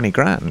about 20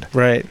 grand.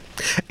 Right.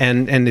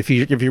 And if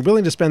you're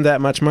willing to spend that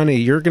much money,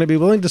 you're going to be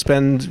willing to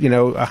spend,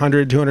 $100,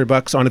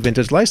 $200 on a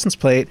vintage license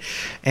plate,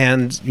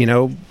 and,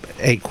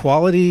 a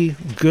quality,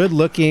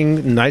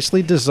 good-looking,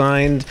 nicely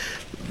designed,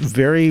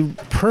 very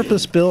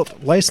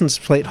purpose-built license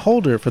plate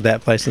holder for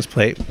that license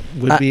plate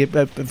would be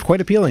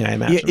quite appealing, I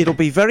imagine. It'll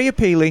be very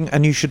appealing,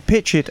 and you should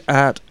pitch it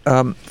at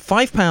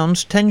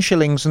 £5, 10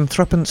 shillings and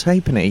threepence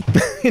halfpenny.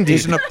 Indeed.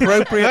 Is an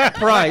appropriate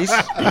price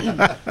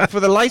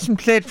for the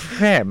license plate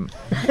frame.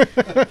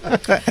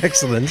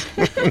 Excellent.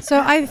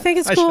 So I think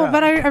it's cool,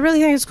 but I really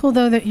think it's cool,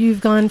 though, that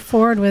you've gone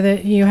forward with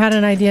it. You had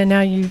an idea,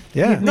 now you've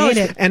made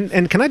it.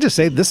 And can I just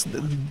say this,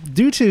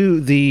 due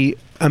to the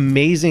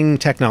amazing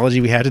technology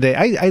we have today,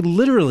 I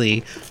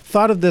literally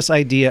thought of this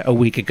idea a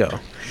week ago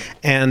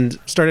and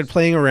started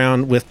playing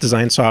around with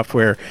design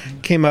software.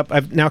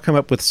 I've now come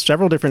up with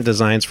several different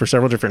designs for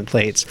several different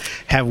plates,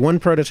 have one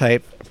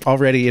prototype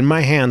already in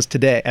my hands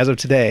today, as of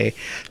today.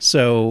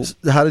 So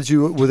how did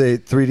you, with a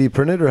 3D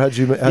printed, or how'd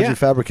you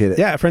fabricate it?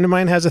 Yeah, a friend of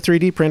mine has a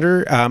 3D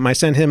printer. I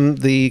sent him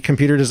the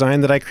computer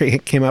design that I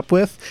came up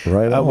with,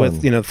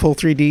 with full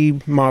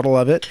 3D model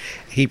of it.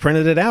 He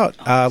printed it out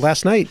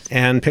last night,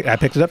 and I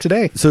picked it up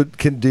today. So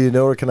do you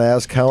know, or can I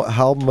ask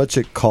how much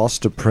it costs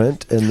to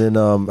print, and then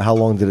how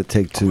long did it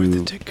take to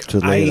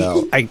lay it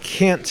out? I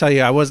can't tell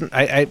you. I wasn't.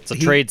 It's a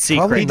trade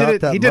secret. He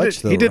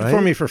did it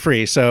for me for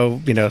free. So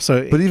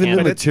But even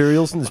the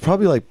materials, it's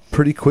probably like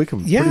pretty quick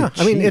and pretty cheap.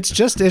 I mean, it's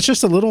just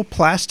a little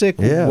plastic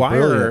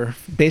wire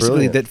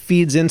basically that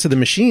feeds into the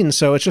machine.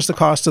 So it's just the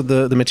cost of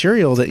the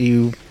material that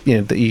you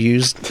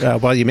use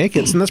while you make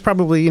it. And that's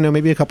probably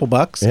maybe a couple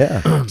bucks.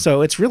 Yeah.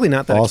 So it's really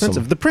not that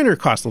expensive. The printer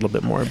costs a little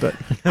bit more, but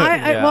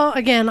well,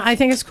 again, I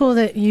think it's cool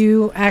that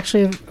you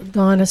actually have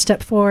gone a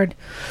step forward.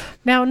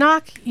 Now,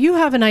 Knock, you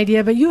have an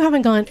idea, but you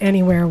haven't gone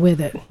anywhere with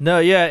it. No,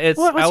 yeah, it's.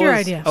 What's your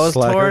idea? I was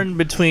torn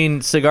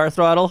between cigar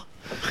throttle,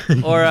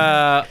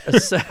 or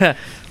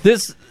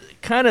this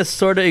kind of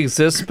sort of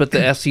exists, but the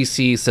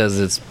FCC says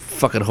it's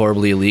fucking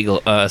horribly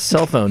illegal.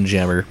 Cell phone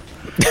jammer.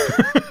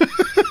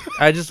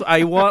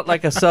 I want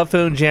like a cell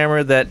phone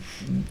jammer that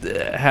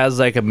has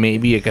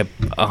maybe a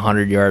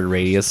 100-yard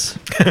radius.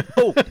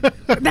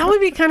 That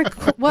would be kind of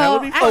cool. Well,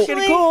 that would be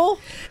fucking cool.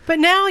 But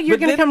now you're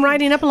going to come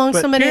riding up along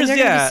somebody, and they're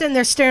going to be sitting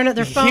there staring at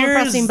their phone,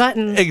 pressing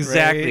buttons.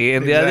 Exactly. Right,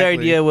 and the other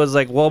idea was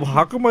well,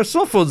 how come my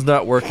cell phone's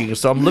not working?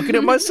 So I'm looking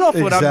at my cell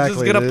phone. I'm just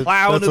going to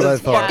plow into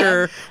this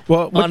fucker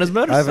on his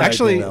motorcycle.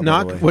 Actually,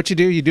 Knock, what you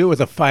do it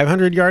with a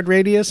 500-yard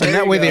radius, and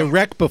that way they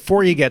wreck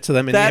before you get to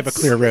them, and they have a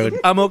clear road.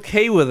 I'm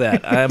okay with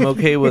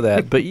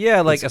that. But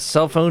yeah, like a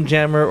cell phone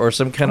jammer or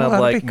some kind of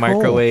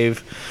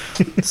microwave.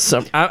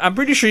 I'm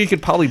pretty sure you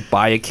could probably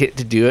buy a kit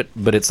to do it,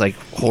 but it's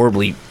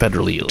horribly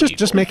federally illegal.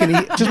 Just make an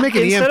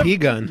EMP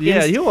gun.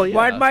 Yeah,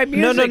 Why'd my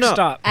music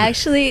stop?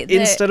 Actually,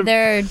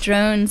 there are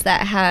drones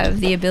that have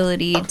the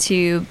ability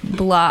to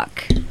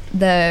block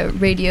the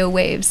radio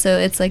waves, so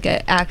it's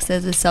acts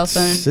as a cell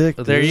phone. Sick.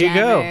 There you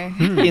go.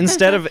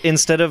 Instead of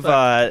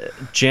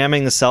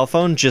jamming the cell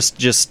phone,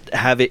 just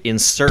have it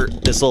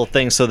insert this little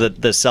thing so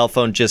that the cell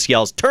phone just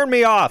yells, "Turn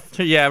me off!"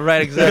 Yeah,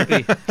 right,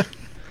 exactly.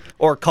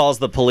 Or calls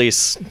the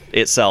police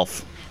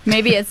itself.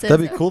 Maybe it's that'd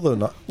be cool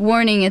though.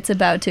 Warning, it's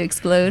about to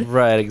explode.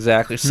 Right,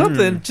 exactly.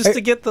 Something just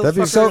to get the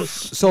fuckers,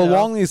 so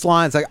along these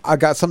lines, I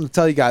got something to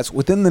tell you guys.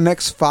 Within the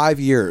next 5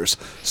 years,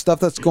 stuff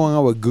that's going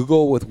on with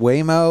Google, with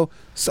Waymo,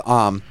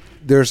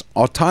 there's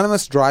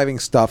autonomous driving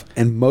stuff,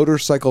 and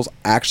motorcycles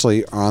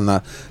actually are on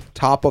the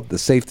top of the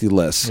safety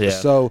list. Yeah.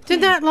 So did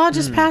that law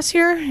just pass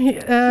here?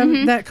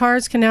 That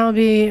cars can now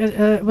be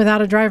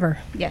without a driver.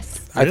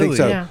 Yes. I think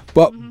so. Yeah.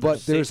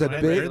 But there's a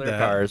Regular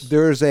cars.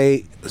 there's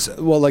a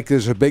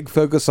big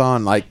focus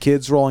on like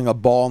kids rolling a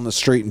ball in the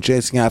street and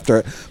chasing after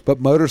it. But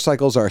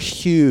motorcycles are a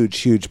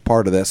huge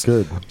part of this.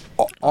 Good.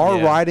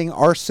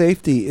 Our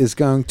safety is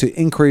going to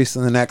increase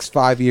in the next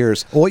 5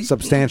 years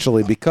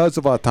substantially because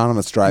of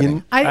autonomous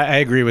driving. I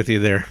agree with you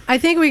there. I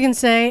think we can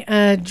say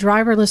a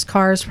driverless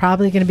car is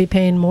probably going to be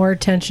paying more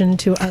attention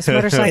to us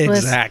motorcyclists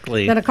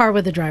Exactly. than a car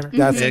with a driver.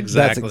 That's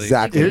Exactly.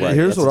 exactly right.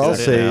 Here's what I'll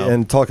That's say, exactly.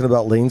 and talking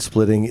about lane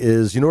splitting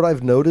is, you know what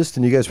I've noticed,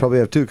 and you guys probably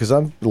have too, because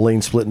I'm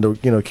lane splitting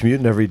to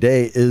commuting every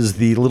day. Is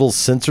the little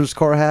sensors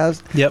car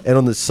has, Yep. and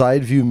on the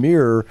side view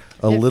mirror,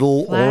 a It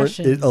little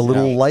flashes.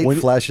 light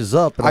flashes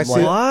up, and I I'm see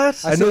like, it-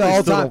 what? I I see know it they all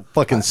still the time. don't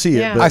fucking see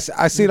Yeah. it, but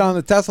I see it on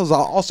the Teslas.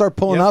 I'll start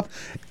pulling up.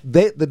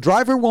 The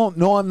driver won't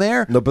know I'm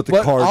there. No, but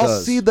the car I'll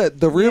does. see the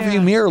rear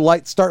view mirror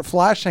lights start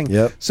flashing.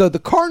 Yep. So the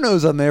car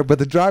knows I'm there, but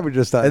the driver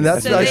just doesn't. And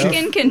that's So they actually-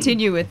 can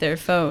continue with their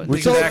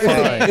phones. So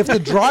if the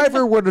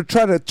driver were to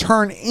try to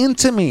turn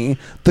into me,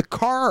 the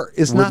car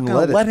is not Wouldn't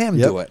going to let let it. him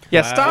Yep. do it.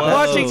 Yeah,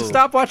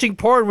 stop watching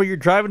porn when you're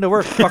driving to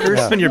work,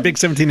 fuckers. On your big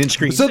 17-inch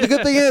screen. So the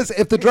good thing is,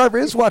 if the driver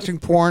is watching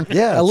porn,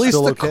 Yeah, at it's least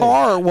still the okay.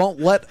 car won't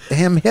let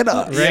him hit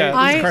us. Right.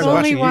 I Car's only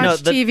watching you. watch No,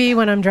 the- TV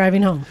when I'm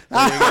driving home.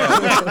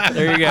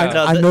 There you go.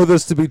 I know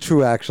this to be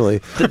true,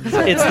 actually.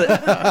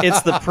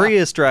 It's the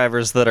Prius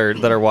drivers that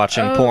are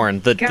watching Oh,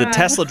 porn. The God.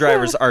 Tesla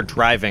drivers are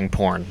driving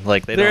porn.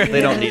 Like they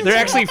don't need. They're to.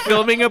 actually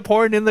filming a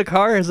porn in the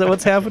car. Is that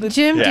what's happening?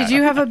 Jim, Yeah. did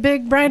you have a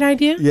big bright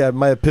idea? Yeah,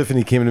 my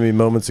epiphany came to me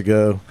moments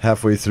ago,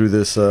 halfway through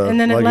this. And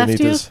then it left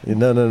you? Lagunitas.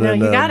 No, No,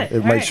 you got it. It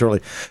All might right.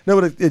 shortly. No,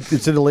 but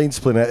it's in a lane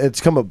splitting.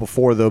 It's come up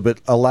before though. But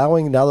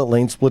allowing now that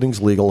lane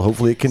splitting's legal,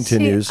 hopefully it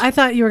continues. See, I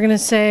thought you were going to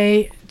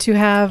say to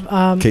have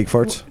Cake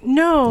farts.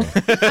 No.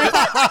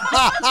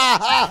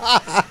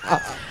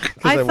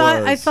 I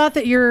was. thought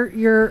that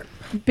your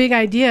big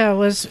idea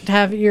was to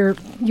have you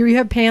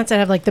have pants that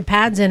have like the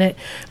pads in it,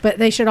 but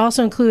they should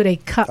also include a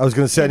cup. I was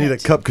going to say I need a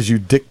cup because you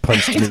dick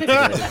punched me today.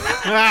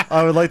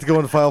 I would like to go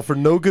and file for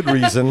no good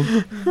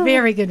reason,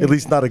 Very good. at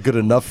least not a good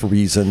enough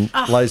reason.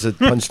 Liza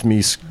punched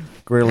me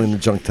squarely in the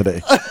junk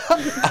today.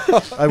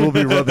 I will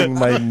be rubbing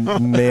my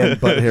man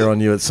butt hair on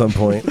you at some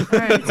point. All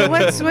right. So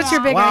what's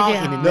your big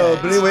idea? No,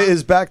 but anyway,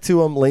 is back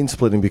to lane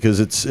splitting because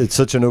it's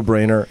such a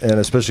no-brainer, and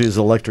especially as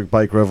the electric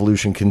bike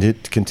revolution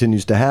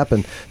continues to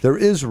happen, there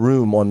is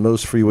room on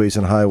most freeways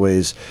and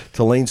highways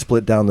to lane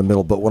split down the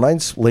middle. But when I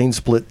lane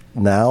split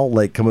now,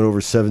 like coming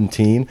over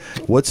 17,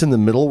 what's in the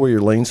middle where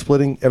you're lane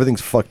splitting?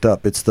 Everything's fucked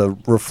up. It's the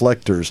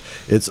reflectors.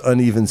 It's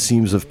uneven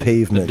seams of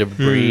pavement. The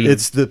debris.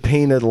 It's the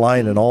painted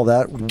line and all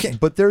that.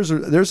 But there's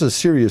a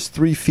serious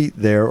 3 feet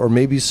there, or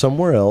maybe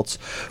somewhere else.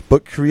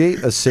 But create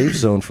a safe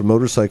zone for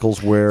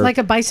motorcycles where, Like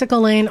a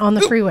bicycle lane on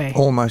the freeway.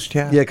 Almost,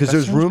 yeah. yeah, because That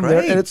there's sounds room there,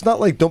 great. and it's not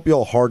like don't be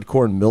all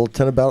hardcore and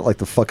militant about it like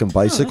the fucking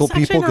bicycle that's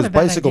actually people, not because a bad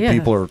bicycle idea.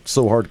 people are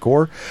so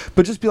hardcore.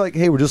 But just be like,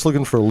 hey, we're just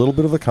looking for a little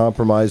bit of a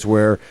compromise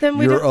where Then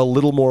we you're don't- a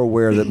little more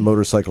aware that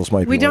motorcycles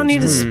might We be don't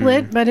need to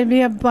split, but it'd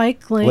be a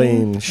bike lane.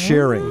 lane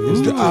sharing.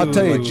 I'll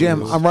tell you,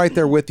 Jim, I'm right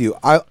there with you.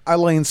 I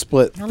lane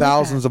split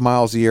thousands of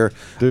miles a year.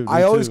 Dude, me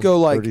I always too. go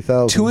like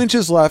 30,000. 2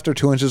 inches left or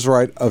 2 inches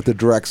right of the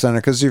direct center,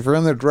 because if you're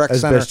in the direct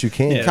As center best you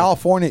can. in Yeah.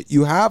 California,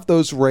 you have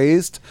those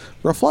raised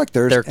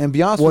reflectors, and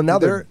be honest well, with now you,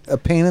 they're a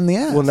pain in the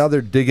ass. Well, now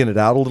they're digging it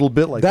out a little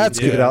bit. Like That's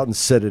they dig it good. out and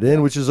set it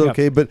in, which is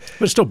okay. But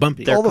it's still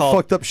bumpy. all the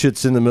fucked up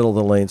shit's in the middle of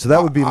the lane. So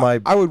that would be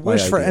my. I would my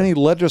wish for idea. any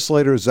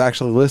legislators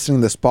actually listening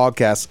to this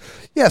podcast,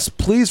 yes,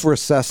 please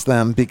recess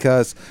them,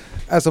 because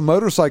as a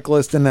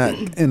motorcyclist in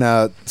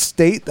a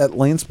state that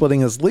lane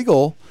splitting is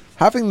legal,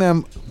 having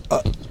them,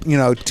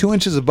 2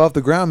 inches above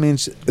the ground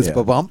means it's Yeah.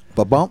 ba-bump,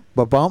 ba-bump,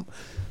 ba-bump.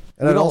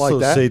 And We I'd don't also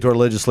like that. say to our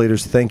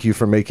legislators, thank you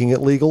for making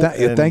it legal.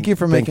 and thank you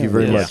for making Thank you it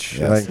very legal. much.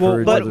 Yes. And I Yes.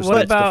 encourage But other what states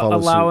to about follow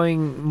suit.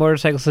 allowing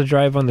motorcycles to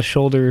drive on the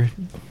shoulder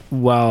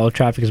while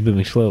traffic is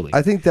moving slowly?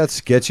 I think that's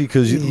sketchy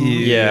because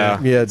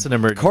Yeah. It's an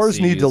emergency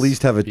cars need to at use.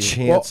 least have a Yeah.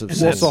 chance of.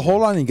 Well, so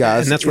hold on, you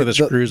guys. And that's where the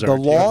screws are, The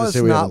too. law I was gonna is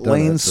say we not haven't done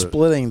lane that, but-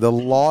 splitting. The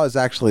law is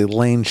actually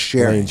lane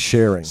sharing. Lane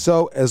sharing.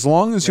 So as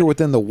long as you're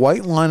within the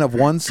white line of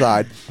one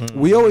side,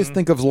 we always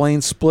think of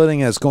lane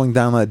splitting as going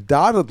down a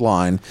dotted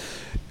line.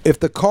 If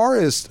the car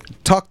is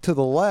tucked to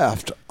the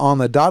left on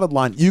the dotted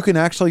line, you can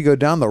actually go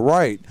down the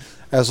right,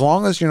 as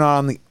long as you're not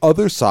on the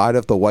other side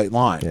of the white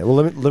line. Yeah, well,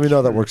 let me know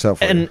how that works out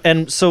for you.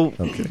 And so,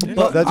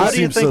 But that how just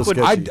do you seems so think would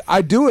sketchy.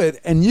 I do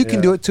it, and you can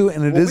Yeah. do it too,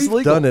 and it Well, is we've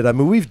legal. done it. I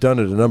mean, we've done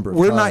it a number of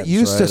We're times. not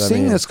used right? to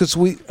seeing this because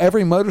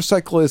every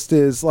motorcyclist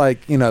is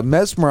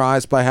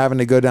mesmerized by having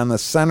to go down the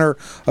center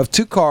of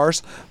two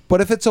cars. But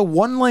if it's a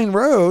one-lane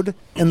road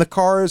and the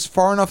car is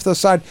far enough to the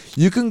side,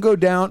 you can go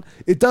down.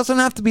 It doesn't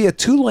have to be a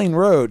two-lane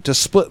road to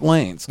split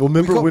lanes. Well,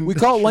 remember we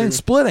call it lane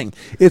splitting.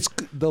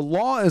 The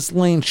law is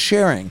lane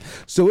sharing,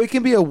 so it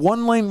can be a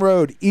one-lane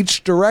road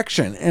each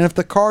direction. And if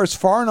the car is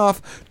far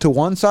enough to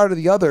one side or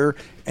the other,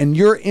 and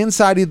you're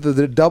inside either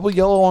the double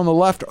yellow on the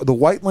left or the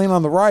white lane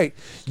on the right,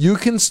 you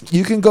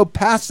can go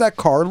past that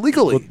car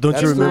legally. Well,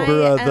 don't you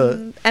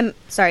remember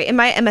in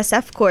my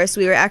MSF course,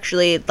 we were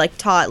actually like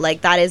taught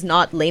like that is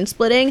not lane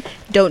splitting.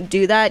 Don't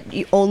do that.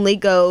 You only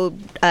go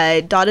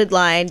dotted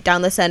line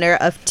down the center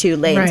of 2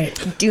 lanes.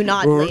 Right. Do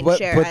not lane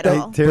share at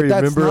all. Terry, But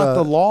that's remember, not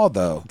the law,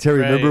 though.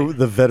 Terry, Right. remember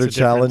the Vetter It's a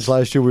Challenge difference.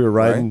 last year? We were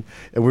riding,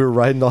 and we were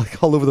riding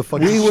like all over the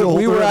fucking We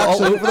shoulder, were and all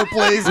actually- over the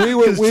place we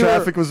were- because we were-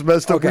 traffic was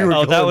messed up. Okay. We were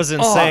Oh, that going- was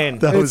insane.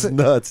 That was It's-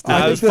 nuts. Dude.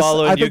 I was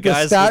following you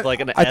guys with like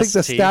an I think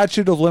the ST.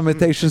 statute of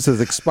limitations has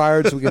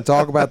expired, so we can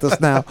talk about this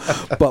now.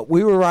 But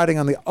we were riding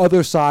on the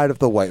other side of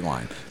the white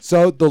line.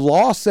 So the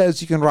law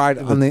says you can ride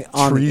on the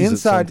trees at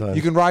inside. sometimes.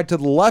 You can ride to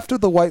the left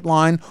of the white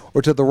line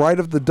or to the right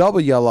of the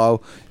double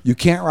yellow. You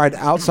can't ride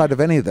outside of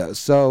any of those.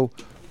 So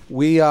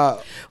we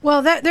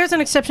Well, there's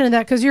an exception to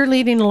that because you're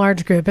leading a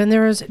large group, and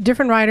there's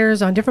different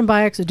riders on different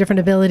bikes with different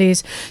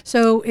abilities.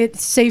 So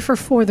it's safer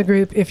for the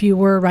group if you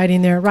were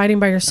riding there. Riding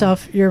by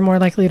yourself, you're more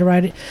likely to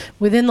ride it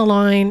within the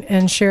line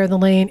and share the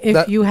lane if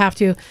That- you have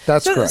to.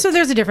 that's so, correct. So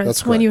there's a difference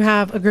That's when correct. you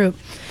have a group.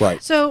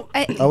 Right. So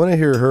I want to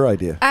hear her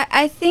idea.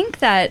 I think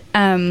that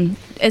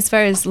as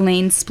far as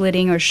lane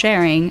splitting or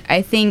sharing,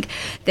 I think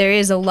there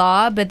is a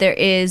law, but there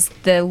is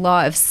the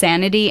law of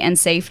sanity and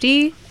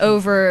safety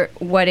over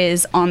what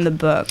is on the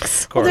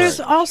books. well, there's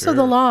also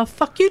the law of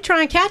fuck you,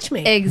 try and catch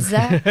me.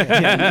 Exactly.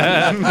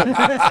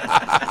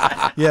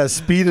 Yeah,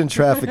 speed and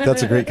traffic.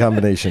 That's a great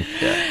combination.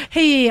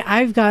 Hey,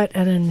 I've got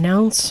an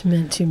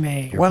announcement to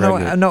make.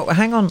 Well, no,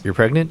 hang on, You're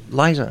pregnant?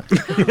 Liza.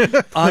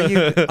 Are you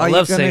love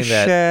going to saying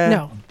that. share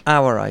No.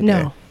 our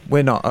idea? No.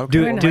 We're not. Okay.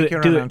 Do it, we'll do make it,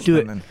 your do it, do announcement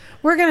it. then.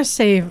 We're going to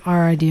save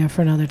our idea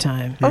for another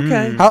time.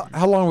 Okay.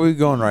 how long are we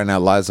going right now,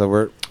 Liza?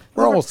 We're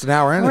almost an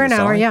hour in. We're an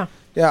hour, yeah.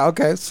 Yeah.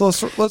 Okay. So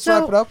let's So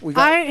wrap it up. We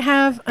got I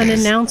have an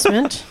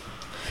announcement.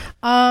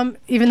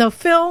 Even though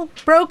Phil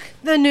broke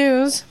the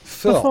news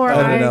Phil. before I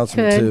had an I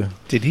announcement could. too.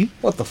 Did he?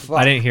 what the fuck?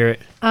 I didn't hear it.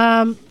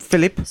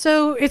 Philip.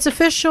 So it's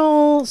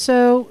official.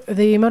 So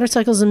the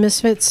Motorcycles and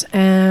Misfits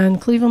and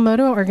Cleveland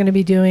Moto are going to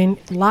be doing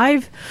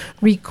live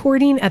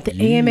recording at the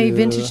AMA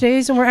Vintage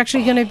Days, and we're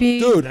actually going to be.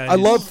 Dude, I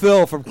love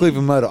Phil from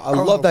Cleveland Moto. I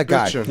love that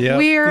guy. Yeah.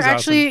 We're he's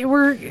actually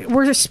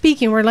we're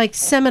speaking. We're like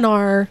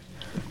seminar.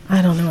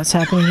 I don't know what's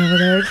happening over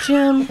there,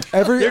 Jim.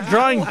 They're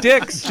drawing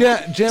dicks. Jim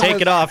Take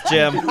it off,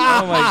 Jim. Oh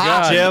my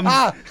god. Jim.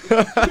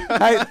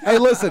 hey,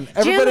 listen,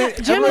 everybody.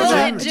 Jim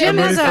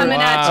is a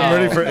I'm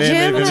ready for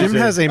Jim- AMA. Jim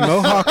has a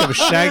mohawk of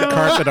shag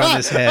carpet on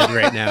his head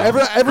right now.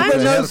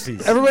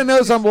 Everybody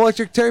knows I'm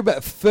Electric Terry,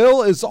 but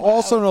Phil is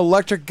also an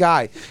electric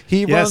guy.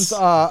 He Yes, runs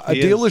a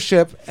he is.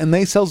 dealership, and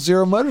they sell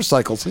Zero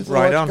motorcycles. He's an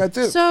Right electric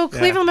guy too. So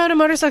Cleveland Moto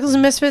Motorcycles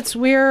and Misfits,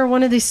 we're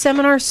one of the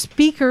seminar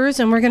speakers,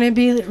 and we're going to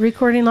be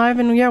recording live,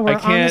 and we're on the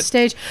can't-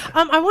 stage.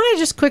 I want to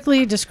just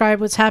quickly describe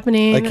what's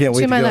happening. I can't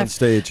wait to my get on left.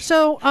 stage.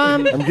 So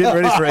I'm getting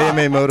ready for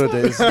AMA Moto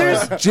Days.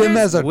 Jim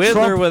has a With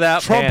or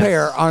without Trump pants?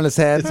 hair on his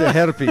head. It's a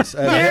hairpiece.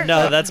 I have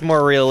No, that's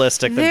more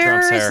realistic than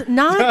Trump's there's hair.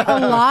 not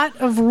a lot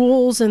of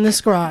rules in this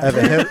garage. a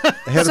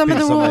hairpiece Some of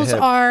the on my rules head.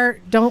 are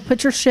don't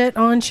put your shit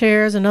on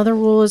chairs. Another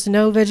rule is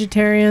no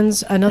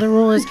vegetarians. Another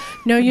rule is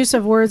no use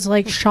of words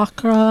like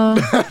chakra.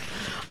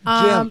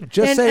 Jim,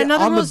 just and say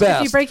another I'm rule the is if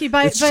best. you break your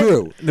bike, it's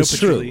true. It's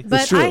true.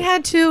 But It's true. I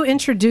had to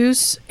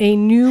introduce a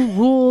new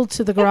rule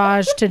to the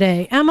garage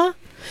today. Emma,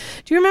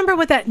 do you remember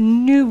what that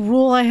new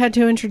rule I had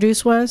to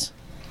introduce was?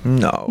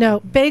 No.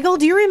 No. Bagel,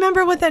 do you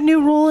remember what that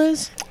new rule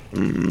is?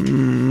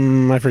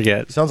 I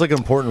forget. Sounds like an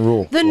important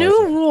rule. The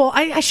new rule,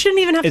 I shouldn't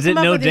even have Is to it come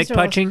up no with these dick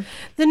rules. punching?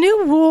 The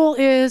new rule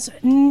is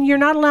you're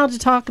not allowed to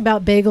talk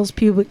about Bagel's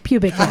pubic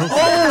hair.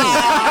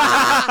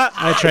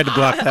 I tried to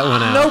block that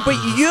one out. No, but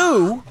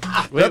you.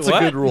 That's a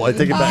good rule. I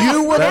take it back.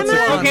 You were That's a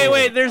good Okay, rule.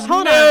 wait. There's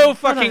Hold no on,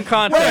 fucking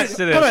context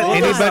to this. Hold on,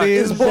 anybody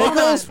Is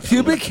Bagel's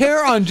pubic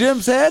hair on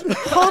Jim's head?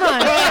 Hold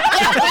on.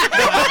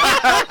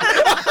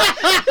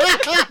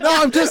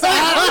 No, I'm just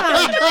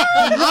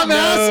asking. I'm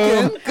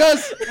asking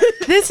because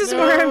This is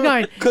where I'm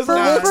going.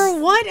 For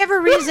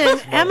whatever reason,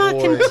 Emma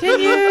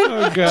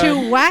continued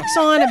to wax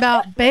on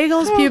about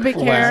Bagel's pubic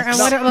hair and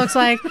what it looks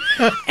like.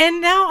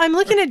 And now I'm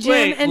looking at Jim,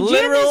 Wait, and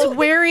Jim literal? is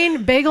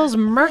wearing Bagel's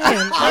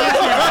merkin.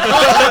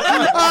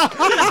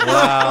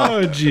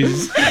 Oh,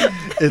 jeez.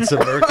 It's a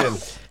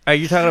merkin. Are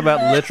you talking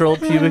about literal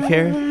pubic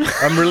hair?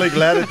 I'm really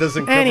glad it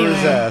doesn't cover Anyway.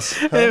 his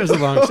ass. It was a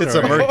long story. It's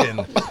a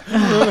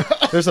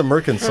merkin. There's a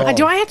merkin song.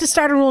 Do I have to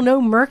start a rule?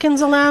 No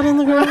merkins allowed in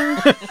the garage?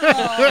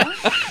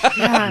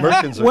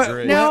 Merkins are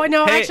great. No,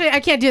 Hey. actually, I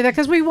can't do that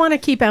because we want to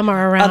keep Emma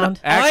around.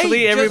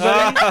 Actually,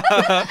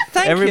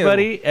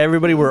 everybody,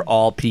 everybody, we're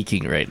all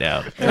peaking right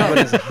now.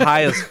 Everybody's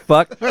high as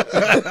fuck.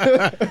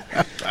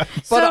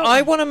 But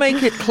I want to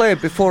make it clear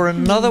before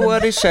another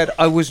word is said,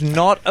 I was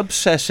not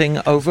obsessing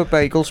over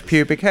Bagel's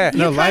pubic hair.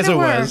 No, Liza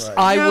was.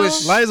 I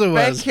was Liza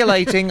was.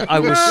 speculating. I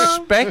was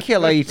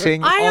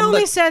speculating. I on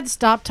only the, said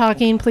stop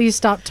talking. Please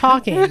stop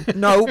talking.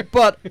 No,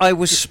 but I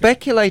was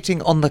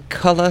speculating on the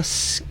color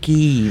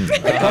scheme.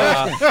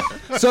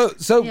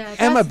 So Yeah,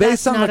 Emma, that's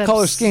based on not the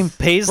color a- scheme,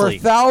 Paisley.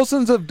 for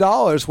thousands of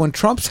dollars, when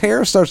Trump's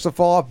hair starts to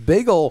fall off,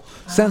 Bagel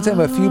sends him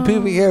a few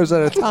pubic hairs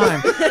at a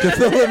time to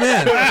fill him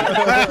in.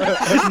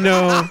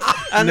 No,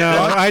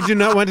 I do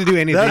not want to do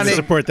anything to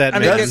support that.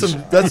 and man.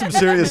 That's some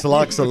serious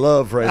locks of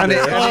love right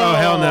there. Oh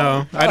hell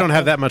no! I don't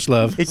have that much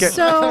love. It gets,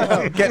 So-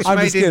 it gets I'm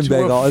made just kidding, into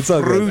Bagel. a It's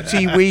okay.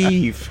 fruity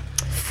weave.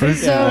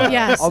 So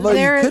yes, Although you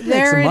there, could make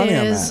there some it money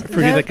on is. that.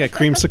 Fruity like a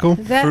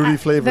creamsicle. Fruity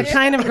flavors. The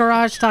kind of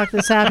garage talk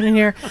that's happening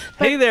here.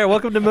 Hey there,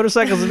 welcome to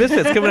Motorcycles and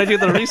Misfits, coming at you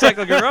with the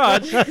Recycle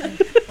Garage.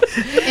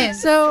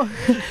 So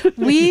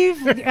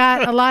we've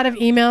got a lot of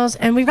emails,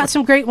 and we've got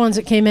some great ones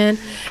that came in.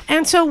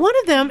 And so one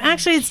of them,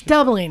 actually, it's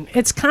doubling.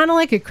 It's kind of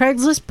like a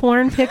Craigslist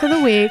porn pick of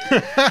the week,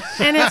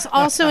 and it's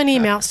also an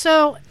email.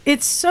 So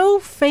it's so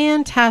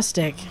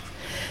fantastic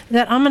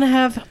that I'm going to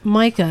have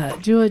Micah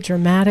do a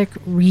dramatic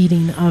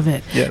reading of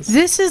it. Yes.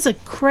 This is a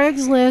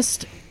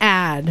Craigslist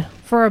ad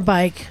for a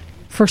bike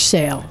for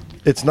sale.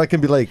 It's not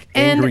going to be like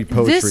angry And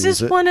poetry, this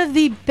is it? one of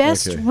the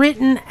best Okay.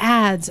 written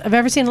ads I've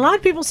ever seen. A lot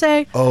of people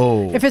say,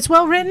 Oh. if it's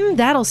well written,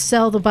 that'll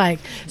sell the bike.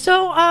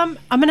 So I'm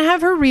going to have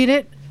her read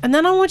it, and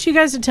then I want you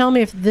guys to tell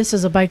me if this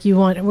is a bike you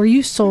want. Were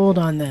you sold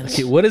on this?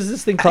 Okay, what is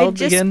this thing called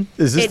again?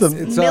 Is this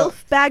It's the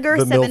MILF Bagger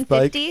the MILF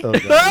bike? 750. Oh,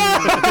 God.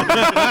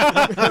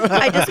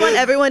 I just want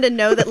everyone to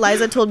know that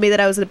Liza told me that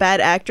I was a bad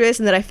actress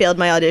and that I failed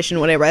my audition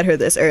when I read her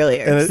this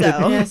earlier. And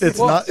so Yes.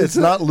 it's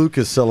not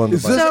Lucas selling the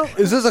Is bike.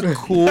 this, is this a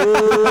cool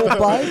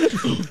bike?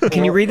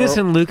 Can you read this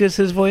in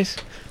Lucas's voice?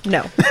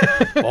 no.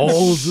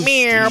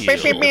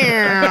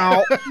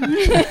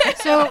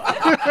 So,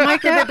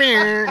 Micah,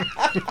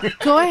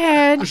 go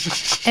ahead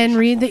and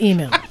read the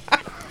email.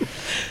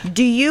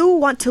 Do you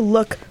want to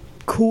look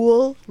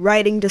cool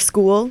riding to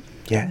school?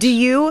 Yes. Do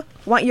you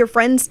want your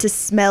friends to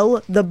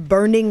smell the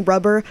burning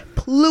rubber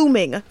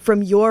pluming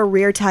from your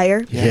rear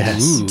tire?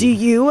 Yes. Do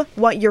you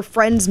want your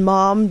friend's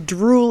mom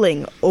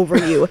drooling over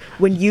you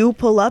when you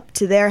pull up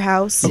to their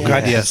house? Oh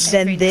God, yes.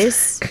 Then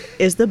this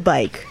is the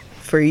bike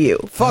for you.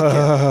 Fuck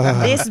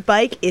it. This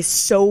bike is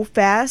so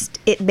fast,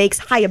 it makes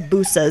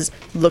Hayabusas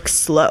look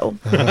slow.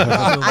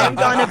 I've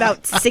gone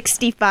about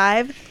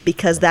 65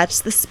 because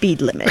that's the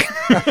speed limit.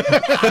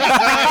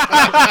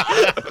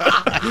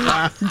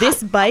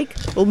 This bike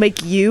will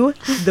make you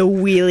the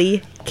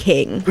wheelie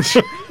king.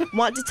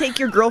 Want to take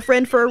your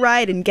girlfriend for a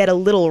ride and get a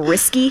little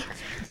risky?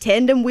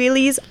 Tandem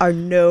wheelies are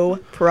no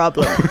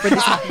problem for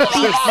this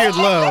Geared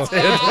low.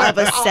 of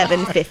a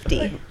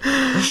 750.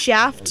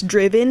 Shaft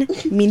driven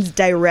means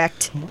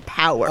direct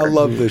power. I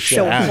love this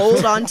So shaft.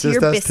 hold on to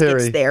Just your ask biscuits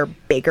Terry. there,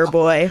 Baker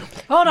boy.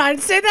 Hold on.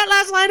 Say that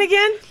last line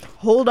again.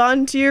 Hold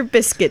on to your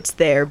biscuits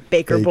there,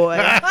 Baker boy.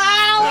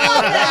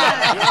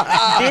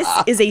 This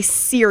is a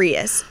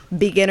serious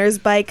beginner's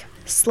bike /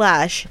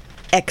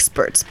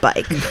 expert's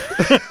bike.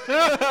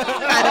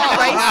 At a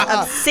price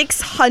of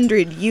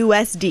 $600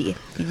 USD,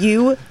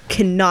 you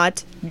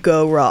cannot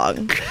go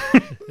wrong.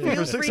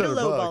 Feel free to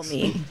lowball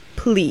me,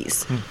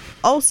 please.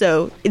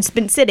 Also, it's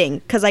been sitting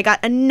because I got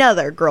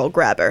another girl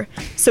grabber,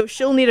 so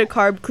she'll need a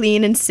carb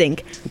clean and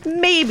sync,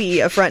 maybe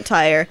a front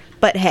tire,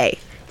 but hey,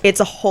 it's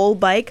a whole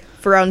bike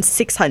for around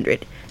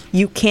 $600.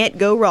 You can't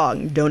go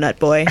wrong, Donut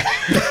Boy.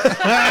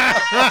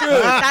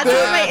 That's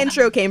where my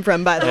intro came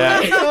from, by the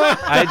way.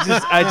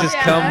 I just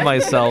come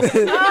myself.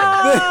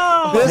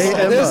 This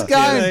Emma.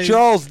 guy and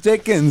Charles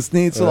Dickens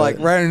needs to like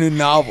write a new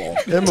novel.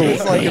 Emma,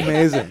 It's like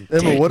amazing.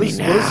 Emma, what does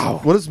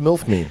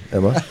MILF mean,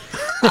 Emma?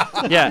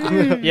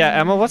 Yeah,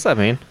 Emma, what's that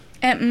mean?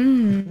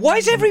 Why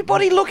is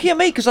everybody looking at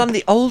me? Because I'm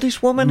the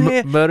oldest woman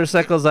here.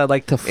 Motorcycles I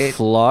like to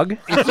flog.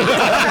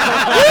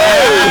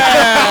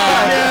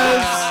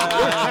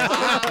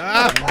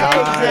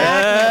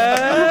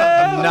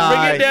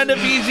 Bring it down to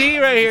PG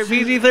right here,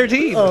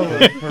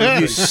 PG-13.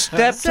 You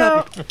stepped So-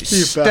 up.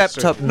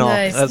 Stepped up north.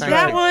 Nice. That's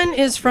That right. one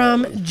is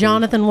from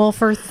Jonathan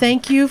Wolfer.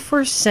 Thank you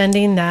for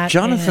sending that.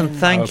 Jonathan, in.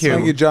 thank you.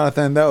 Thank you,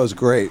 Jonathan. That was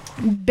great.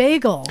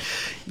 Bagel.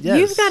 Yes.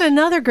 You've got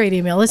another great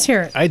email. Let's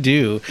hear it. I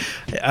do.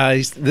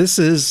 This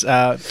is,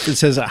 it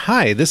says,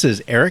 hi, this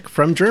is Eric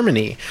from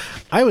Germany.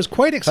 I was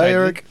quite excited.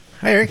 Eric.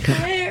 Hi,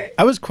 Eric.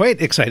 I was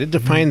quite excited to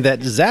find that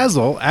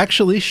Zazzle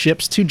actually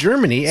ships to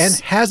Germany and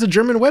has a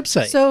German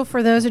website. So,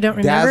 for those who don't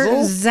remember,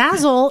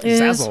 Zazzle is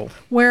Zazzle.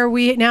 where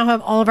we now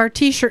have all of our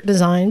T-shirt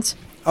designs.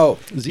 Oh,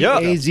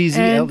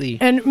 Zazzle.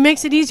 And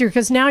makes it easier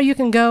because now you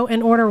can go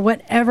and order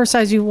whatever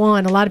size you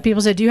want. A lot of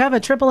people say, do you have a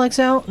triple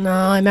XL? No,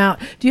 I'm out.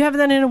 Do you have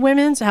that in a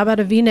women's? How about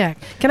a V-neck?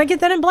 Can I get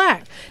that in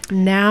black?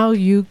 Now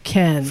you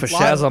can. For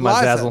Shazzle, my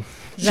Liza, Zazzle.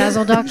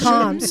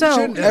 Zazzle.com. So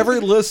Shouldn't every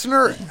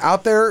listener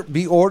out there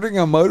be ordering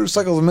a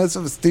Motorcycles and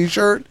Misfits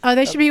t-shirt?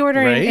 they should be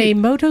ordering a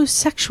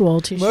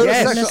motosexual t-shirt.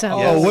 Yes.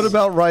 Oh, what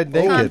about Ride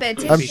Naked?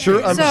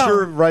 Competition. I'm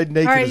sure Ride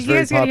Naked All right, is you very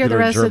guys gotta popular hear the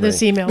rest in of this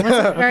Germany. email.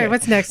 All right,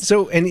 what's next?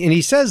 So, and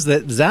he says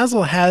that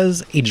Zazzle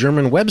has a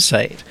German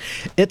website.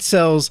 It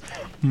sells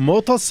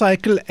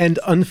motorcycle and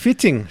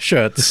unfitting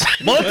shirts.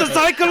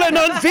 Motorcycle and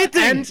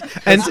unfitting.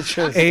 and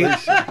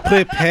a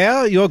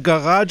prepare your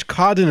garage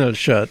cardinal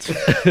shirt.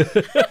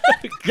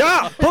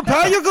 Yeah,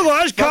 prepare your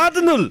garage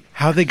cardinal.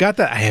 How they got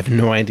that, I have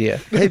no idea.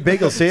 Hey,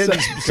 Bagel, say it in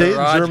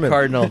Garage German.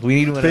 Cardinal. We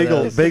need one Bagel,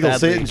 of those. Bagel,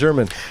 say it in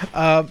German.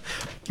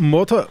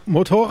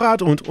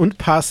 Motorrad und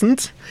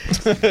unpassend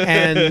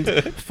and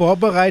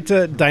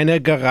vorbereite deine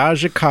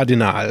Garage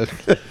Kardinal.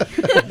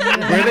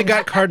 Where they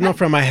got Cardinal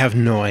from, I have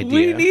no idea.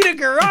 We need a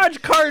garage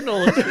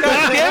cardinal. God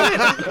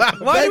damn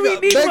it. Why do we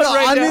need one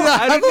right now?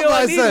 I didn't know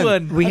I need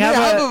one. We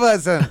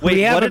have a Wait,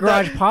 we have what a did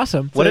that- garage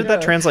possum. What did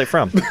that translate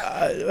from?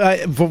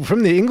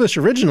 From the English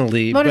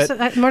originally,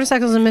 but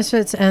Motorcycles and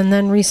Misfits and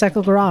then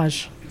Recycle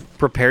Garage.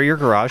 Prepare your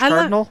garage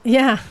cardinal?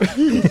 Yeah.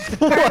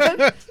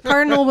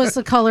 Cardinal was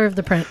the color of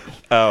the print.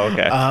 Oh,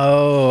 okay.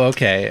 oh,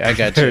 okay, I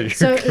got you.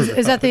 So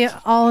is that the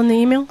all in the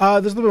email?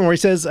 There's a little bit more. He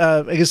says,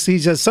 I guess he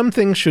says some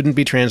things shouldn't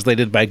be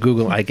translated by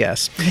Google, I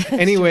guess.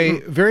 Anyway,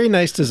 very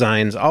nice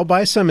designs. I'll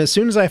buy some as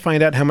soon as I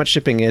find out how much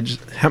shipping is.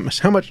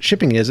 How much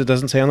shipping is? It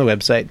doesn't say on the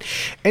website.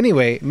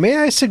 Anyway, may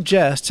I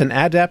suggest an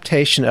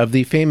adaptation of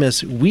the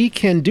famous "We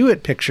Can Do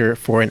It" picture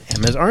for an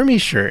Emma's Army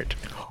shirt?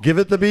 Give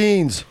it the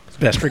beans.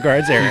 Best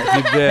regards, Eric.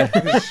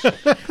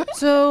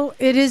 So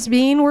it is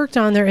being worked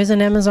on. There is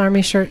an Emma's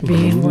Army shirt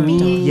being worked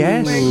on.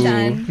 Yes. We're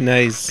done.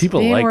 Nice. People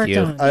Being like worked you.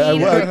 on.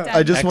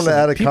 I just want to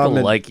add a People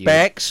comment. like you.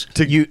 Bex,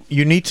 you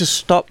need to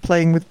stop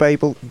playing with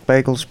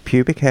Bagel's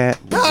pubic hair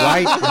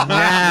right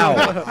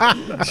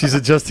now. She's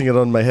adjusting it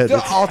on my head.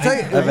 It's- I'll tell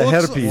you, I have a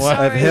hairpiece.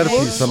 I have a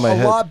hairpiece on my a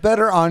head. lot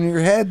better on your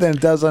head than it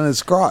does on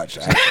his crotch.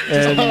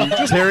 And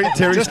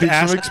Terry just speaks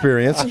ask- from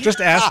experience. Just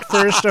ask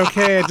first,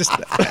 okay?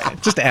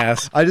 Just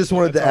ask. I just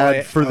wanted to That's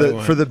all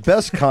add for the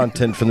best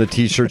content from the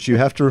t-shirts, you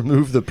have to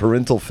remove the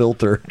parental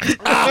filter.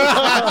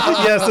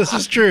 Yes, this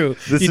is true.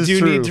 This you is do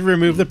true. need to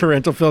remove the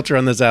parental filter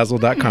on the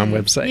Zazzle.com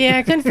website. Yeah,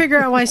 I couldn't figure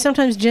out why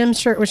sometimes Jim's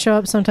shirt would show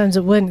up, sometimes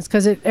it wouldn't. It's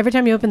because every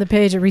time you open the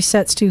page, it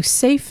resets to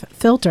safe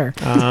filter.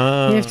 You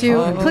have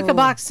to click a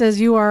box that says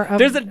you are.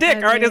 There's a dick,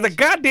 all right? There's a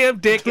goddamn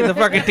dick in the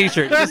fucking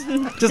t-shirt. Just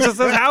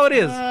that's how it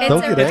is.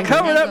 Don't get a angry.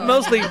 Covered up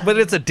mostly, but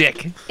it's a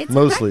dick. It's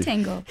Mostly. a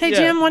rectangle. Hey,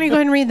 Jim, why don't you go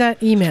ahead and read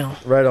that email?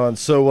 Right on.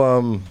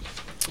 So,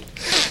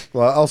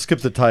 well, I'll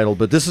skip the title,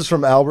 but this is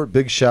from Albert.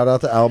 Big shout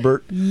out to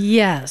Albert.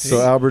 Yes. So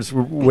Albert's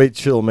wait,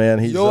 chill, man.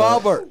 He's Yo,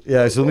 Albert.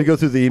 Yeah. So let me go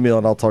through the email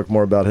and I'll talk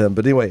more about him.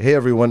 But anyway, hey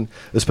everyone,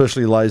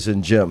 especially Liza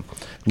and Jim.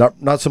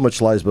 Not so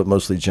much Liza, but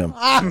mostly Jim.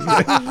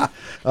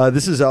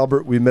 This is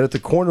Albert. We met at the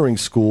cornering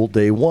school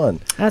day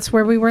one. That's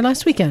where we were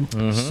last weekend.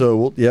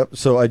 So yep.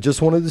 So I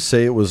just wanted to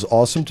say it was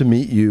awesome to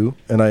meet you,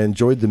 and I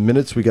enjoyed the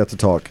minutes we got to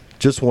talk.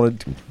 Just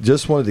wanted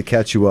to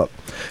catch you up.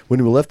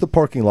 When we left the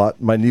parking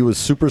lot, my knee was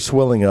super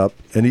swelling up,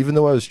 and even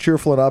though I was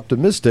cheerful and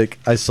optimistic,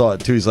 I saw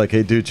it too. He's like,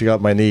 "Hey, dude, check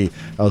out my knee."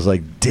 I was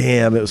like,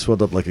 "Damn, it was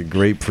swelled up like a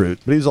grapefruit."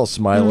 But he was all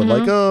smiling,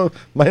 like, "Oh,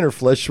 minor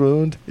flesh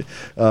wound."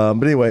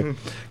 But anyway, a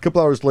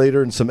couple hours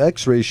later, and some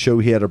X-rays show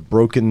he had a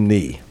broken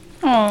knee,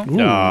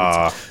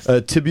 a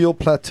tibial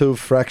plateau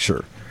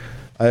fracture.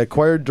 I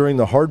acquired during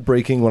the hard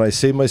braking when I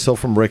saved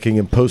myself from wrecking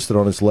and posted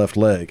on his left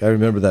leg. I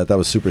remember that. That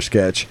was super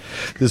sketch.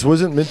 This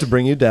wasn't meant to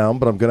bring you down,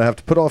 but I'm going to have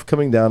to put off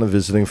coming down and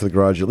visiting for the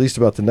garage at least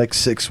about the next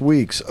 6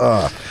 weeks.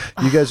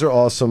 You guys are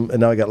awesome, and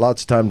now I got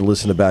lots of time to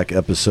listen to back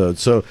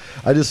episodes. So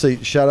I just say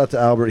shout out to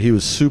Albert. He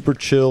was super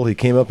chill. He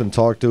came up and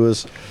talked to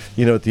us.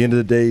 You know, at the end of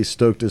the day, he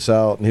stoked us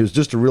out, and he was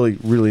just a really,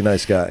 really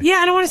nice guy. Yeah,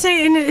 I don't want to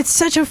say, and it's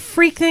such a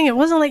freak thing. It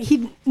wasn't like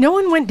no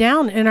one went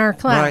down in our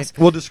class. Right.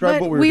 Well,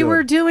 describe But what we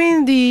were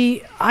doing.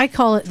 I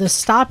call it the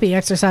stoppy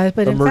exercise,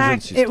 but in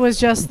fact, Emergencies. it was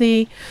just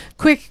the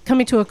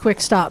coming to a quick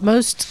stop.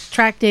 Most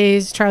track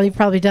days, Charlie, you've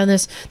probably done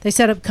this, they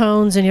set up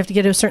cones and you have to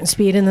get to a certain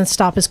speed and then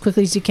stop as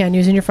quickly as you can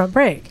using your front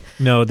brake.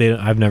 No,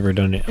 I've never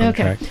done it on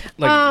Okay. track.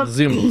 Like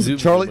Zoom.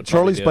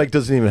 Charlie's bike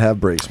doesn't even have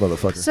brakes,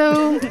 motherfucker.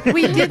 So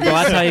we did this. Well,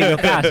 that's how you go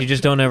fast. You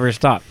just don't ever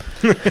stop.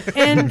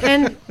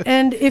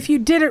 and if you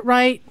did it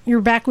right,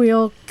 your back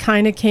wheel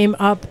kind of came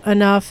up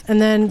enough,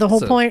 and then the whole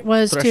So point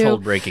was to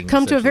threshold braking,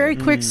 come to a very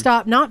quick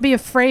stop, not be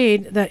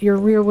afraid that your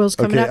rear wheel's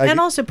coming Okay, up, and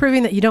also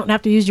proving that you don't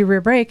have to use your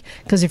rear brake,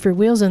 because if your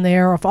wheel's in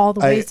there, or if all the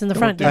weight's in the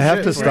front, I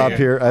have to stop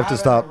here. I have to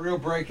stop. Real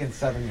break in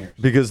 7 years.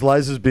 Because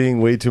Liza's being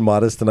way too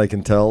modest, and I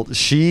can tell.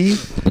 She,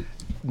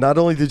 not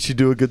only did she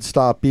do a good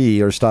stoppie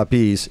or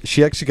stoppies,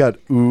 she actually got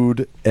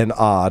oohed and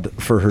awed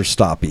for her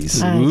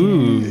stoppies.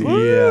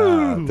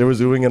 Yeah. There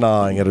was oohing and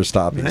awing at her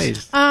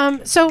stoppies.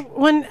 So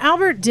when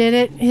Albert did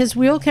it, his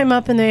wheel came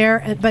up in the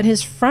air, but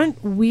his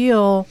front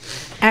wheel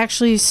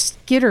actually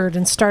skittered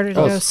and started to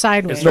go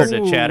sideways. It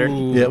started to chatter.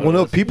 Yeah, well,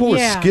 no, people were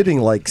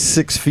skidding like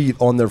 6 feet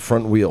on their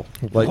front wheel.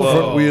 Like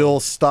front wheel,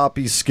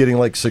 stoppy, skidding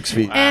like 6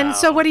 feet. And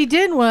so what he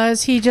did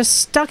was he just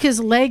stuck his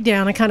leg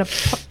down and kind of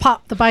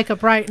popped the bike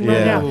upright and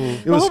rode out.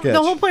 It was sketch.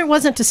 The whole point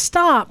wasn't to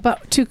stop,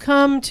 but to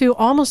come to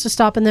almost a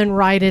stop and then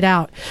ride it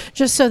out,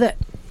 just so that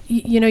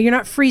you're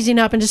not freezing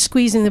up and just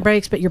squeezing the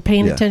brakes, but you're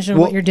paying attention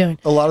to what you're doing.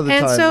 A lot of the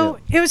time. And so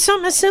it was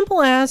something as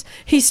simple as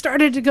he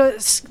started to go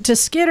to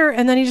skitter,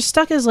 and then he just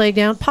stuck his leg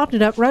down, popped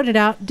it up, rode it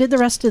out, did the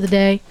rest of the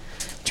day.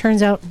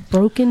 Turns out,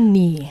 broken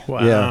knee.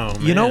 Wow. Yeah.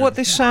 You know what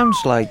this sounds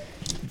like?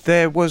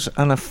 There was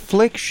an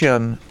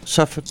affliction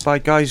suffered by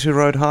guys who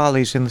rode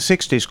Harleys in the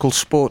 60s called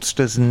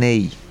Sportster's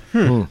knee.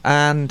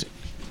 And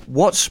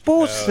what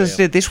Sportsters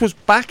did, this was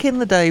back in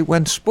the day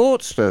when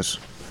Sportsters,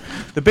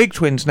 the big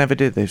twins never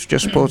did this,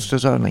 just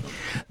Sportsters only.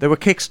 They were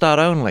kickstart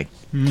only.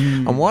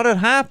 And what had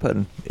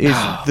happened is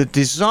the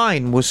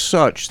design was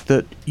such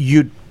that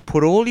you'd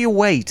put all your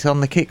weight on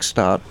the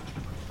kickstart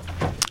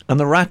and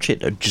the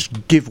ratchet would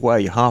just give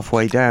way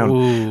halfway down.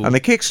 And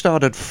the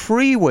kickstart would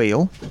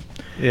freewheel.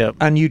 Yep.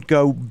 And you'd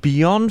go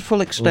beyond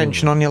full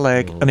extension on your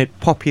leg, and it'd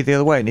pop you the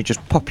other way, and it'd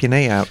just pop your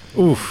knee out.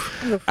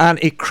 And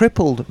it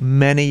crippled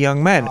many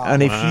young men.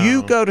 And if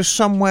you go to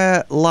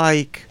somewhere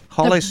like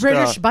Hollister, the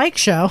British Bike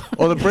Show,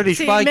 or the British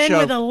see Bike men Show,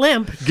 with a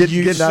limp,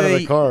 getting out of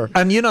the car.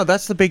 And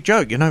that's the big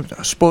joke.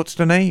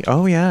 Sportster knee.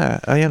 Oh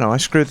yeah, I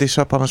screwed this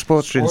up on a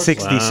Sportster in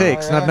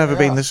 '66, and I've never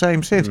been the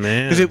same since.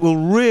 Because it will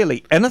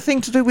really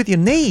anything to do with your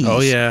knees. Oh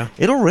yeah,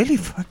 it'll really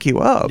fuck you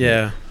up.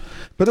 Yeah.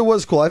 But it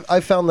was cool. I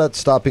found that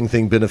stopping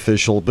thing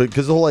beneficial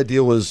because the whole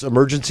idea was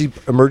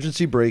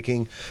emergency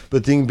braking,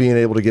 but then being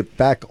able to get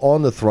back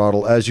on the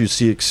throttle as you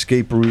see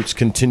escape routes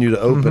continue to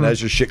open.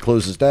 As your shit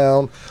closes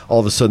down,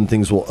 all of a sudden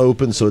things will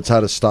open. So it's how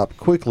to stop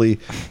quickly,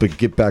 but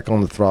get back on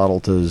the throttle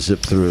to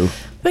zip through.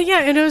 But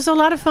yeah, and it was a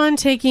lot of fun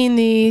taking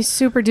the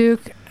Super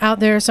Duke out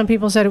there. Some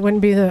people said it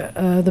wouldn't be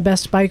the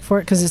best bike for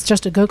it because it's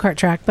just a go-kart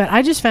track. But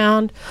I just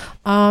found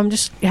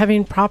just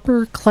having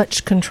proper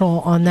clutch control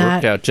on that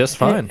worked out just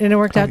fine. And it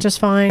worked out just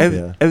fine.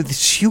 The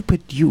Super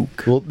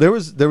Duke. Well, there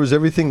was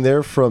everything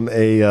there from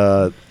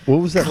a what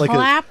was that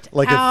Clapped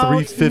like a out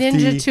 350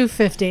 Ninja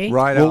 250.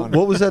 Right on.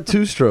 What was that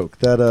two-stroke?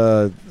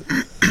 That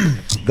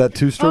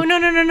two-stroke?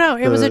 Oh no!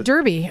 It was a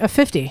Derby, a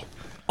 50.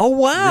 Oh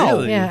wow!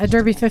 Really? Yeah, a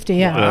Derby 50.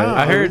 Yeah. Wow.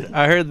 I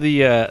heard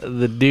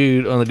the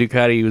dude on the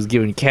Ducati who was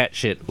giving cat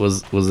shit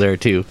was there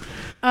too.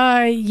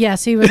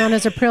 Yes, he was on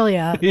his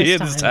Aprilia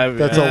this time.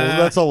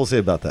 That's all we'll say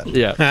about that.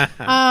 Yeah.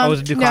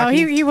 Was it Ducati? No,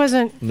 he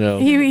wasn't. No.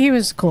 He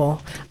was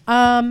cool.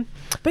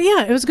 But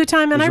yeah, it was a good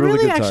time, and I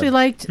really actually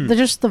liked the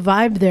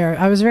vibe there.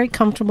 I was very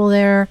comfortable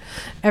there.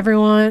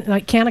 Everyone,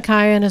 like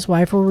Kanakaya and his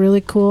wife, were really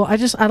cool. I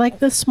like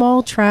the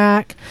small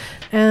track,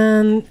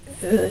 and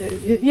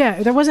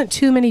there wasn't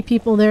too many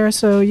people there,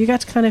 so you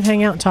got to kind of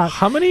hang out and talk.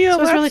 How many laps?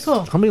 It was really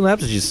cool. How many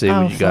laps did you say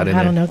when you got in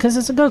there? I don't know, because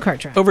it's a go-kart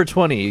track. Over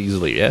 20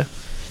 easily, yeah?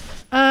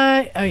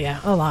 Oh yeah,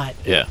 a lot.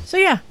 Yeah. So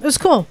yeah, it was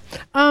cool.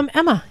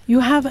 Emma,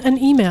 you have an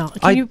email.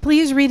 Can you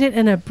please read it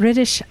in a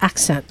British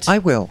accent? I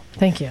will.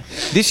 Thank you.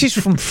 This is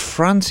from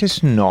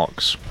Francis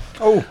Knox.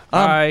 Oh,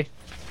 hi.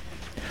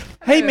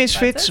 Hey,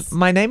 Misfits.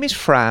 My name is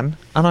Fran,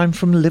 and I'm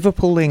from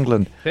Liverpool,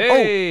 England.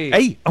 Hey. Oh,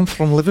 hey, I'm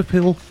from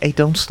Liverpool. Hey,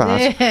 don't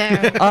start.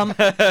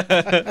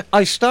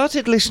 I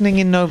started listening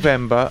in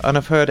November, and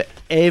I've heard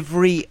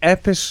every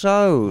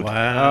episode.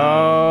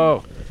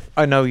 Wow.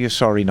 I know you're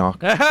sorry,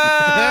 Knock.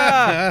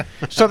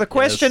 So the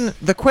question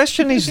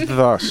is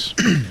thus: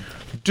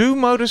 do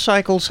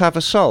motorcycles have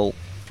a soul? ?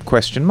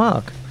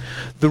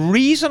 The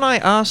reason I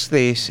ask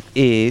this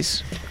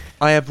is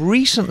I have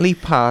recently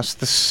passed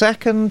the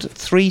second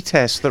 3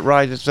 tests that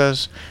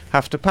riders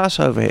have to pass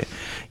over here.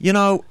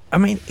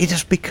 It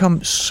has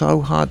become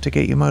so hard to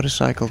get your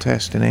motorcycle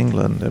test in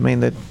England. I mean,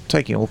 they're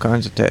taking all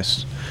kinds of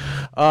tests.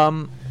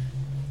 And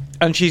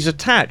she's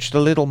attached a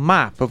little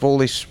map of all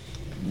this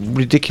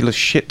ridiculous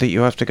shit that you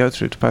have to go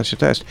through to pass your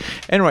test.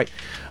 Anyway,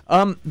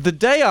 the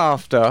day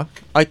after,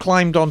 I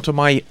climbed onto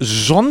my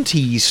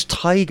Zontes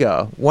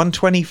Tiger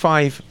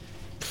 125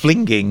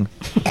 flinging.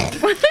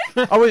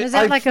 Is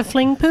that like a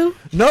fling poo?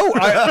 No,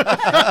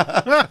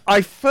 when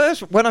I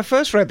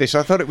first read this,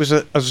 I thought it was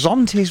a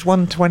Zontes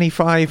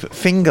 125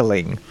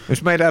 fingerling. It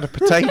was made out of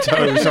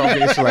potatoes,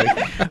 obviously.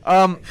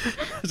 And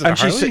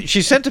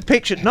she sent a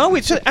picture. No,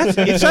 it's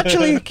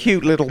actually a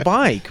cute little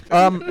bike.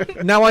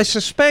 Now I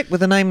suspect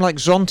with a name like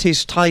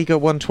Zontes Tiger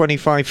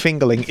 125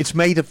 fingerling, it's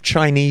made of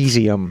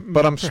Chinesium,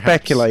 but I'm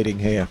speculating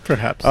here.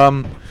 Perhaps.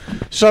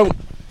 So.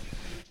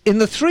 In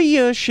the 3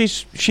 years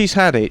she's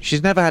had it,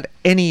 she's never had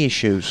any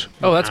issues.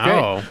 Oh, that's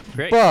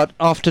great. But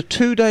after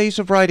 2 days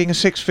of riding a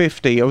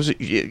 650,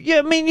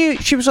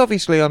 she was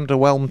obviously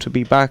underwhelmed to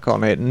be back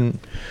on it, and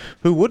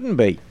who wouldn't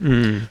be?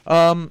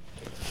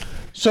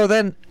 So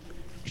then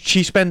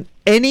she spent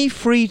any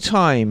free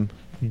time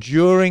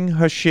during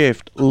her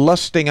shift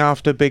lusting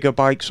after bigger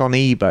bikes on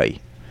eBay.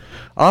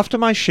 After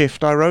my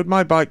shift, I rode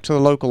my bike to the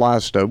local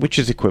Asda, which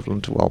is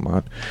equivalent to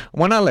Walmart.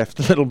 When I left,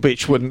 the little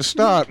bitch wouldn't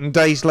start, and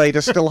days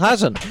later still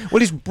hasn't.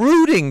 Well, it's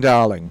brooding,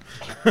 darling.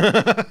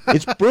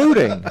 It's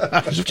brooding.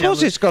 Of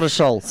course it's got a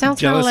soul.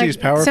 Sounds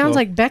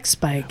like Beck's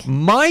bike.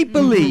 My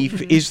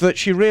belief is that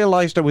she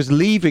realised I was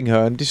leaving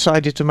her and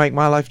decided to make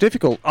my life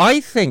difficult.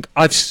 I think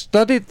I've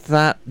studied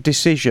that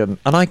decision,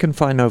 and I can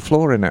find no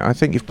flaw in it. I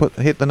think you've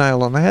hit the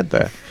nail on the head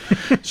there.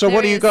 So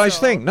what do you guys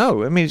think?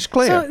 No, I mean, it's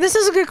clear. So this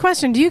is a good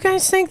question. Do you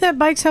guys think that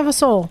bikes have a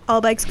soul?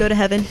 All bikes go to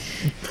heaven.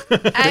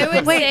 I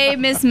would say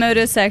Miss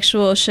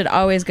Motorosexual should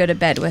always go to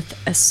bed with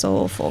a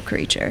soulful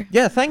creature.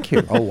 Yeah, thank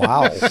you. Oh,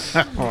 wow.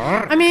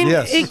 I mean,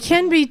 it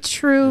can be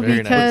true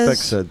Very because... Beck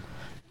said.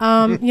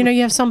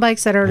 you have some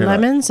bikes that are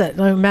lemons that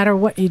no matter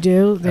what you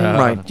do,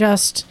 they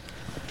just...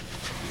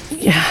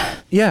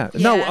 Yeah.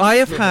 No, I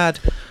have had...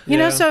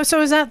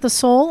 So is that the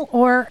soul?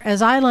 Or,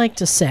 as I like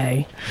to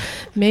say,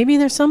 maybe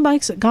there's some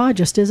bikes that God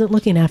just isn't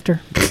looking after.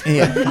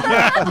 Yeah.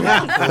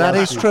 That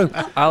is true.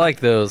 I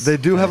like those. They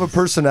do have a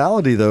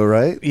personality, though,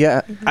 right?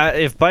 Yeah.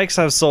 If bikes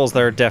have souls,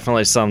 there are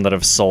definitely some that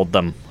have sold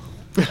them.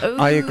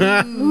 I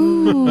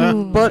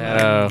agree.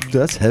 But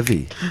that's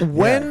heavy.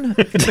 When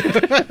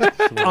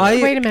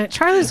wait a minute,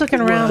 Charlie's looking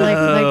around like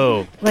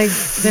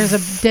there's a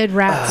dead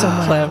rat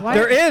somewhere.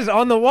 There is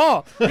on the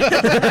wall.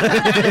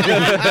 That's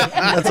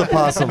a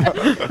possum.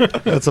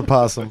 That's a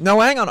possum.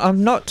 No, hang on.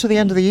 I'm not to the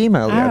end of the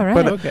email yet. All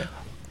right.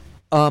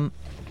 But,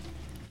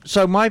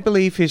 so my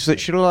belief is that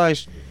she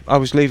realised I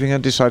was leaving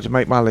and decided to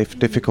make my life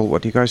difficult.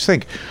 What do you guys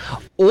think?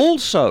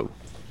 Also,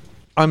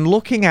 I'm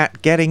looking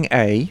at getting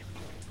a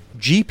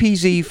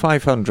GPZ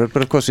 500,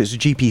 but of course it's a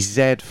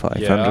GPZ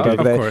 500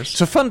 over there. Course. It's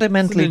a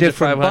fundamentally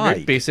different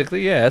bike.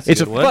 Basically, yeah, that's it's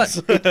a good one.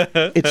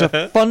 It's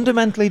a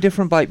fundamentally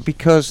different bike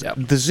because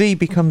the Z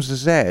becomes the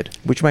Z,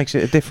 which makes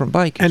it a different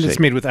bike. And it's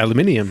made with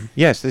aluminium.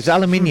 Yes, there's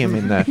aluminium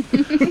in there.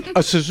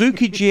 A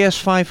Suzuki GS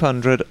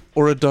 500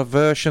 or a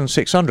Diversion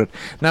 600.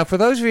 Now, for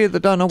those of you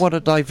that don't know what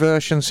a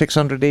Diversion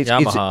 600 is,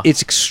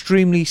 it's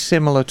extremely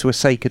similar to a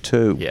Seika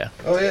 2. Yeah.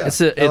 Oh, yeah. It's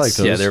their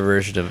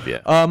version of,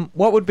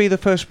 what would be the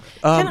first...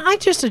 Can I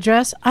just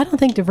address, I don't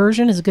think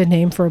Diversion is a good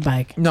name for a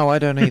bike. No, I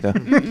don't either.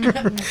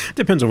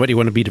 Depends on what you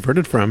want to be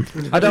diverted from.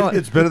 I don't.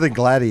 It's better than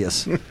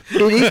Gladius. It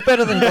is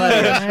better than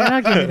Gladius.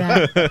 I'll give you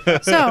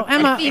that. So,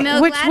 Emma,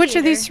 which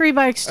of these three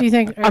bikes do you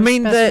think are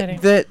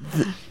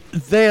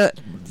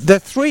they're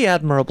three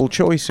admirable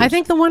choices. I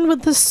think the one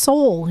with the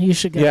soul you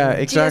should go Yeah, with.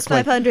 exactly.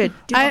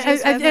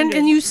 GS500.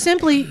 And you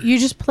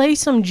just play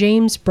some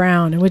James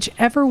Brown, and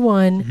whichever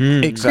one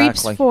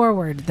creeps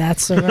forward,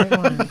 that's the right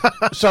one.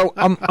 So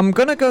I'm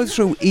going to go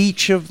through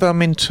each of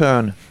them in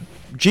turn.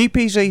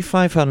 GPZ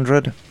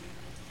 500.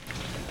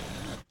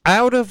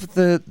 Out of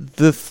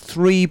the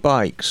three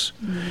bikes,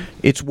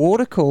 it's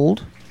water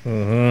cooled.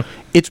 Mm-hmm.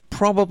 It's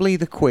probably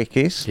the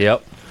quickest.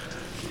 Yep.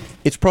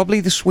 It's probably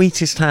the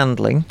sweetest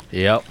handling.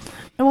 Yep.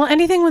 Well,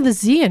 anything with a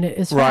Z in it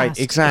is right, fast.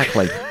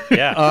 exactly.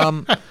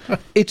 Yeah.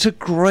 It's a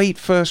great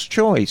first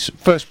choice,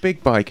 first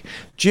big bike.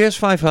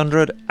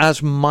 GS500,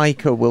 as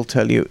Micah will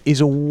tell you, is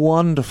a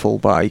wonderful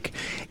bike.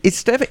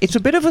 It's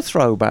a bit of a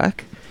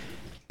throwback.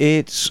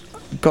 It's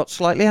got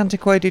slightly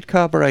antiquated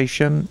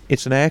carburation.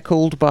 It's an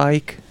air-cooled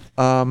bike.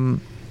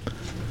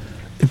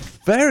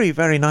 Very,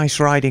 very nice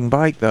riding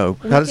bike, though.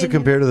 How does it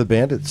compare to the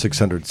Bandit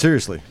 600?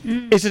 Seriously.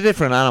 It's a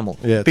different animal.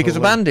 Yeah, because the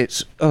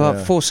Bandit's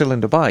a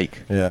four-cylinder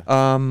bike. Yeah.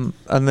 And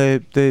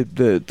the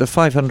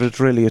 500's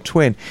really a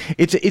twin.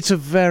 It's a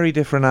very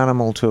different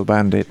animal to a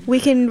Bandit. We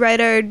can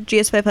ride our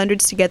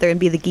GS500s together and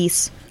be the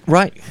geese.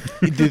 Right.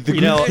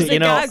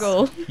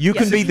 Gaggle. You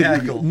can be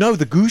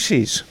the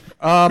gooses.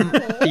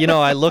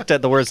 I looked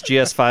at the words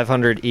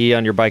GS500E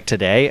on your bike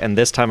today, and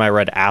this time I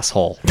read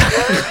asshole.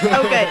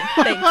 Oh, good.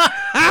 Thanks.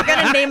 I'm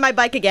going to name my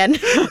bike again. Do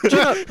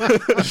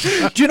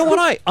you know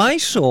what I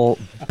saw?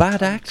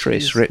 Bad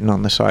actress written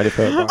on the side of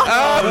her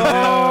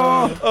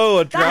bike.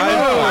 A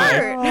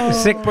drive-by.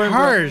 Sick burn.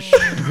 Harsh.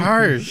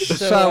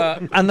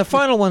 So, and the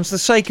final one's the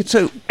Seika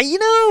 2.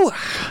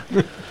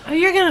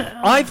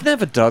 I've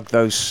never dug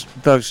those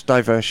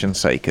diversion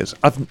Seikas.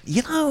 I'll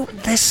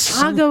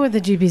go with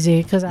the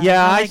GPZ because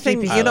I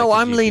think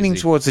I'm leaning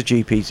towards the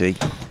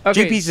GPZ.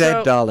 Okay, GPZ,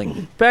 so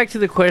darling. Back to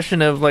the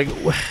question of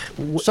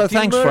So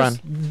thanks, Fran.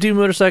 Do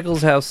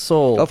motorcycles have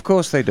soul? Of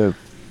course they do.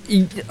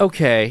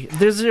 Okay,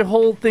 there's a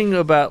whole thing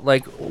about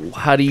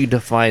how do you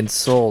define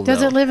soul?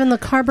 Does it live in the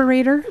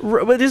carburetor?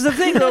 But there's the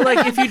thing though,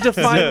 if you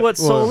define what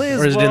soul is,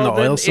 or is it in the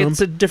oil sump?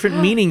 It's a different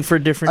meaning for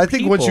different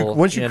people. I think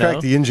once you crack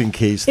the engine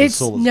case, the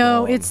soul is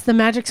gone. It's the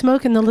magic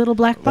smoke in the little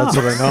black box.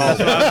 That's what I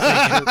know.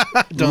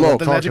 Don't let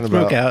the magic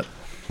smoke out.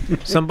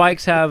 Some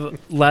bikes have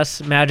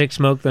less magic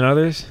smoke than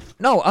others.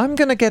 No, I'm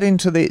going to get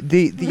into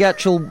the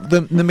actual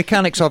the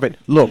mechanics of it.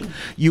 Look,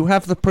 you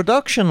have the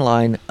production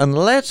line, and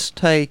let's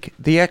take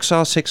the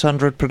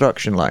XR600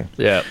 production line.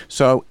 Yeah.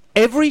 So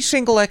every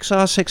single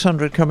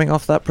XR600 coming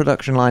off that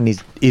production line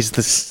is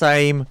the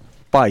same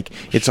bike.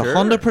 It's a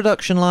Honda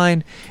production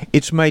line.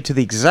 It's made to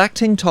the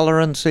exacting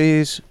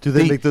tolerances. Do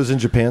they make those in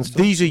Japan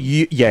still? These are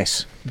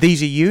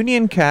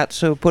Union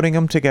Cats who are putting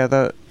them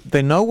together.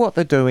 They know what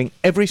they're doing.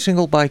 Every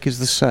single bike is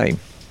the same.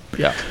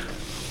 Yeah.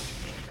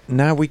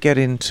 Now we get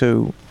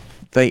into,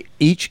 they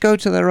each go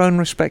to their own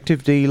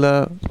respective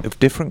dealer of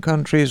different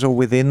countries or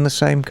within the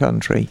same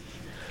country,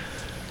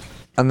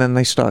 and then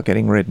they start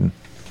getting ridden.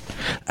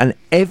 And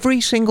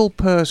every single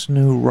person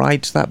who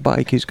rides that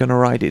bike is going to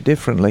ride it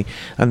differently.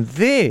 And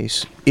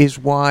this is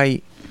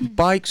why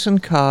bikes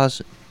and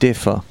cars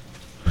differ.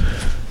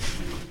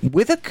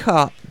 With a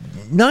car,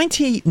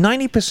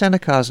 90%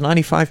 of cars,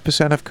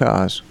 95% of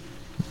cars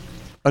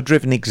are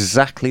driven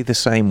exactly the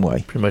same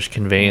way. Pretty much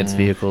conveyance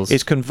vehicles.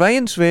 It's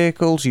conveyance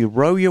vehicles. You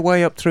row your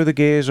way up through the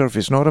gears, or if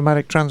it's an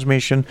automatic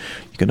transmission,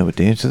 you're going to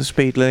adhere to the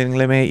speed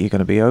limit. You're going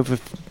to be over,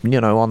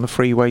 on the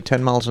freeway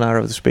 10 miles an hour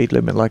over the speed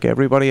limit like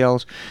everybody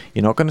else.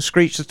 You're not going to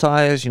screech the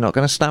tires. You're not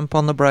going to stamp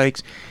on the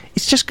brakes.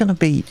 It's just going to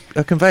be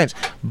a conveyance.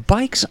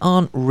 Bikes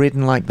aren't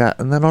ridden like that,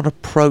 and they're not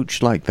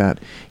approached like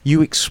that.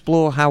 You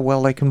explore how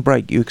well they can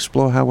brake. You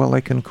explore how well they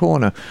can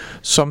corner.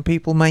 Some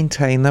people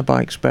maintain their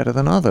bikes better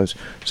than others.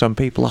 Some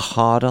people are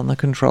hard on the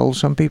controls.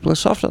 Some people are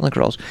soft on the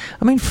controls.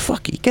 I mean,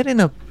 fuck, you get in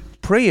a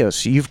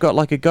Prius, you've got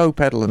like a go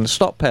pedal and a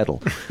stop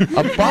pedal.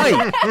 A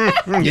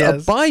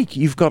bike,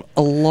 you've got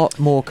a lot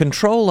more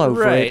control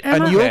over it,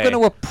 and you're going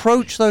to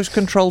approach those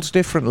controls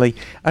differently.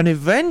 And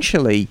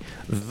eventually,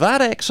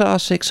 that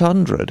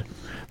XR600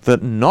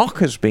 that Nock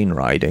has been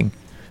riding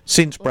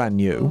since brand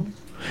new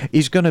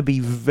is going to be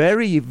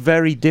very,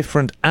 very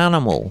different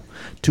animal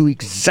to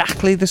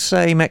exactly the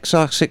same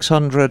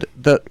XR600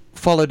 that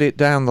followed it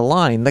down the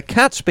line that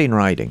Cat's been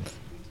riding.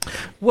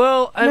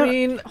 Well, I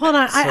mean, hold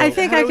on. I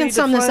think I can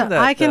sum this up.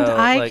 I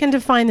can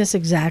define this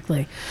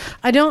exactly.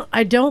 I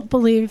don't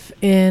believe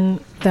in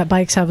that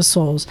bikes have a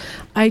souls.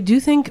 I do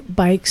think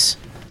bikes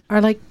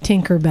are like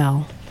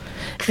Tinkerbell.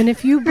 And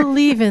if you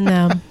believe in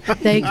them,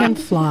 they can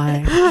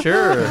fly.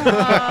 Sure.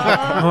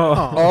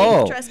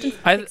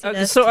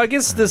 So I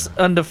guess this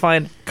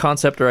undefined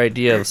concept or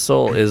idea of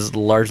soul is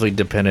largely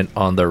dependent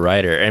on the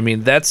rider. I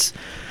mean,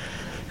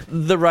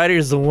 the rider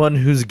is the one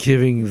who's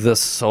giving the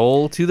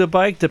soul to the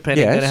bike,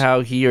 depending on how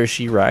he or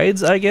she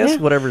rides, I guess.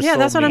 Whatever soul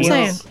that's what I'm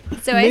saying.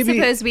 So I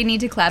suppose we need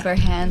to clap our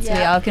hands so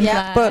we all can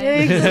fly. But,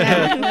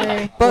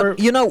 exactly.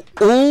 But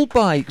all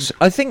bikes,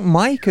 I think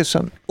Mike has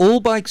some, all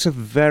bikes are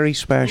very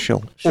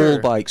special. All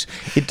bikes.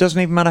 It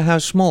doesn't even matter how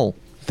small.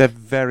 They're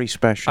very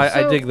special.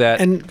 I dig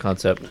that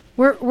concept.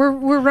 We're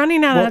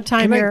running out of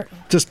time here.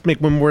 Just make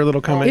one more little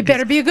comment. It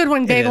better be a good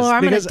one, Bagel, or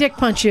I'm going to dick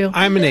punch you.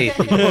 I'm an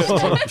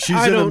atheist.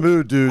 She's in a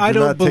mood, dude. I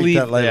don't believe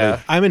that lightly.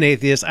 Yeah. I'm an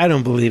atheist. I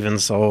don't believe in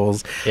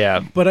souls.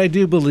 Yeah. But I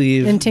do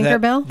believe in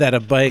Tinkerbell? that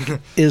a bike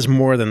is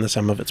more than the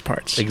sum of its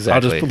parts. Exactly.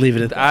 I'll just believe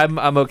it.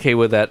 I'm okay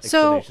with that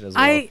explanation as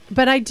well.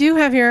 But I do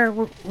have here,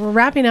 we're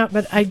wrapping up,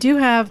 but I do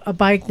have a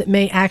bike that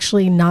may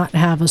actually not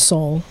have a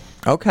soul.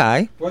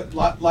 Okay.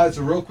 What,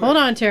 Liza, real quick. Hold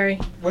on, Terry.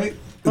 Wait.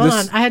 Hold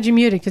on. I had you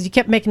muted because you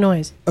kept making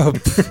noise.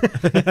 This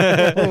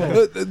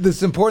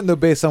is important, though,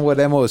 based on what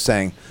Emma was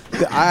saying.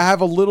 I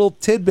have a little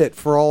tidbit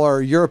for all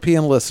our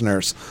European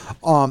listeners.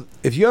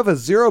 If you have a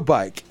Zero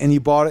bike and you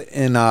bought it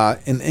in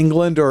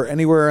England or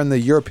anywhere in the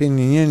European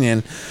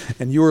Union,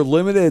 and you were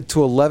limited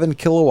to 11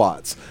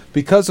 kilowatts,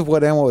 because of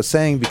what Emma was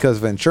saying, because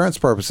of insurance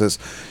purposes,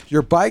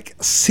 your bike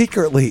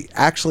secretly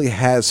actually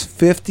has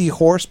 50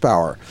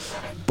 horsepower.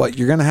 But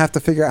you're going to have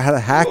to figure out how to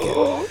hack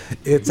it.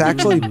 It's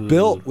actually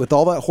built with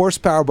all that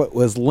horsepower, but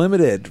was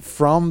limited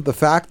from the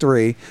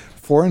factory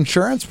for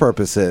insurance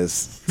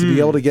purposes to be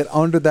able to get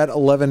under that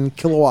 11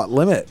 kilowatt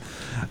limit.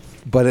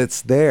 But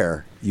it's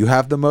there. You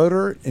have the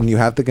motor and you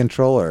have the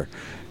controller.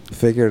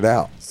 Figure it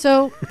out.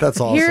 So that's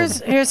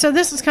awesome. So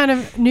this is kind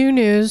of new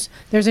news.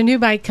 There's a new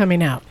bike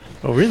coming out.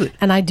 Oh, really?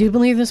 And I do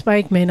believe this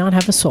bike may not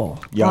have a soul.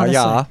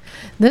 Yeah.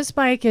 This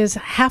bike is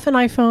half an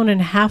iPhone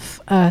and half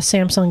a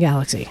Samsung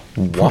Galaxy.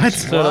 What?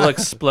 So it'll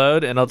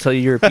explode, and I'll tell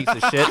you you're a piece of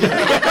shit.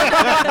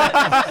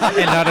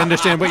 And not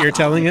understand what you're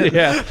telling it?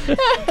 Yeah.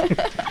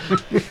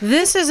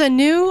 This is a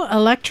new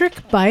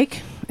electric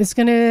bike.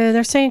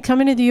 They're saying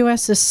coming to the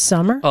U.S. this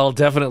summer. I'll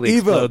definitely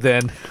explode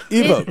then.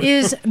 Evoque. It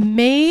is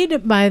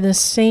made by the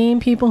same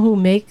people who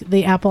make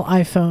the Apple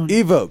iPhone.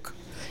 Evoque.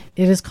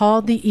 It is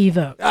called the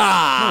Evoque.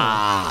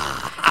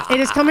 It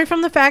is coming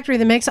from the factory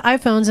that makes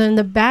iPhones, and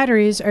the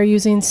batteries are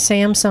using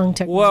Samsung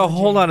technology. Well,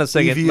 hold on a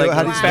second. EVO,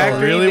 how do you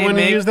spell it? Really want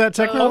to use that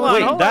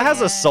technology? Wait, that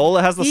has a soul.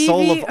 It has the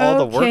soul of all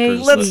the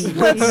workers. Let's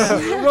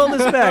roll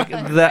this back.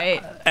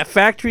 A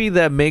factory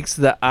that makes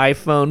the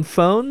iPhone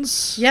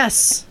phones?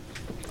 Yes.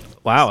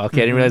 Wow. Okay,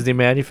 I didn't realize they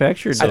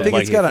manufactured. I think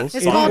it's got a.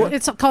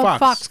 It's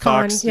called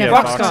Foxconn.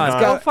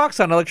 Foxconn.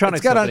 Foxconn Electronics.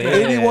 It's got an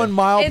 81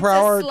 mile per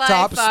hour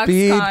top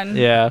speed.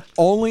 Yeah.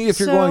 Only if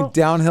you're going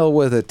downhill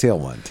with a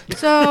tailwind.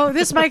 So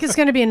this bike is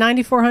going to be a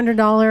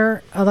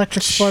 $9,400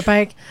 electric sport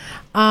bike.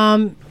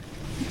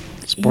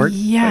 Sport?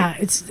 Yeah,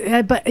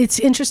 but it's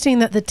interesting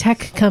that the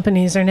tech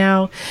companies are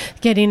now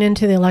getting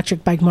into the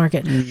electric bike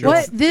market. Sure.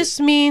 What this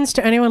means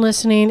to anyone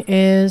listening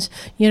is,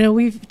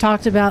 we've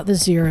talked about the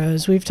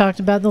Zeros, we've talked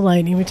about the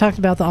Lightning, we talked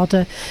about the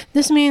Alta.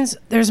 This means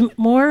there's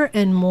more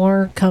and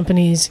more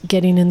companies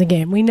getting in the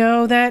game. We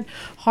know that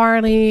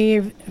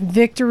Harley,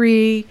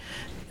 Victory,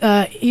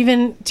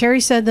 even Terry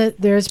said that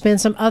there's been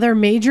some other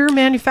major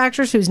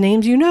manufacturers whose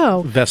names you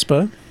know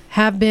Vespa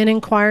have been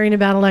inquiring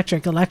about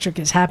electric. Electric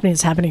is happening.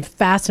 It's happening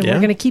fast, and we're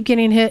going to keep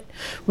getting hit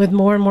with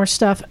more and more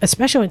stuff,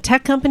 especially when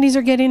tech companies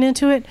are getting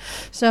into it.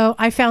 So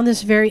I found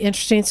this very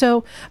interesting.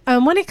 So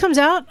when it comes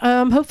out,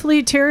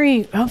 hopefully,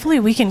 Terry,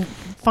 we can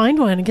find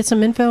one and get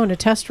some info and a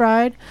test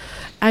ride.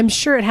 I'm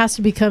sure it has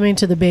to be coming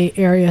to the Bay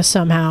Area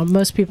somehow.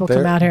 Most people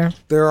come out here.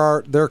 There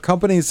are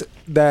companies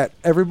that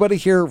everybody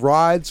here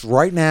rides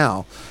right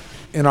now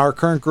in our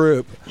current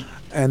group,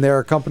 and there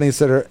are companies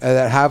that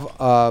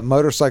have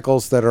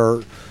motorcycles that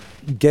are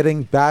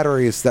getting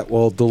batteries that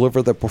will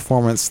deliver the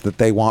performance that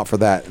they want for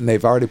that, and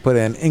they've already put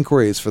in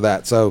inquiries for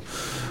that. So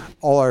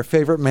all our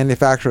favorite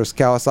manufacturers,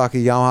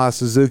 Kawasaki, Yamaha,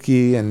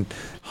 Suzuki, and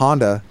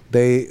Honda,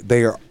 they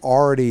are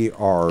already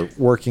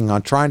working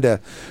on trying to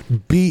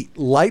beat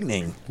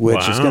Lightning,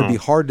 which is going to be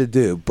hard to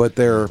do. But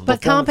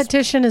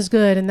competition is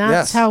good, and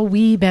that's how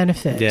we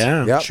benefit.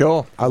 Yeah, yep.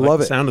 Sure. I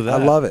love it. Sound of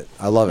that. I love it.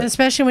 And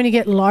especially when you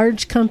get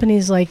large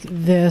companies like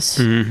this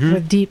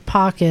with deep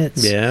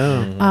pockets.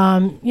 Yeah.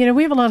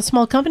 We have a lot of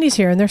small companies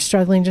here, and they're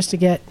struggling just to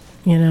get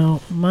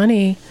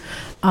money.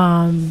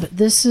 But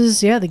this is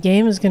the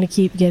game is going to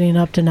keep getting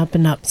up and up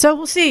and up. So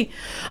we'll see.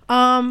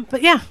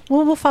 But yeah,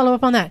 we'll follow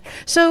up on that.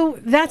 So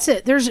that's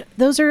it.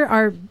 Those are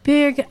our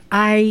big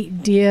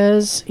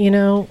ideas.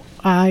 We'll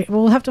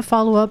have to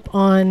follow up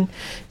on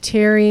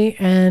Terry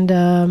and.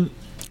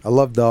 I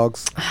love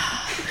dogs.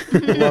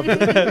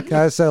 Can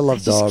I say I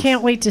love dogs? Just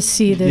can't wait to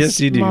see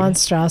this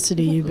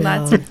monstrosity you build.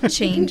 Lots of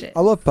changes. I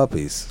love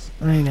puppies.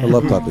 I know. I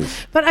love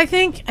puppies. But I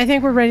think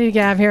we're ready to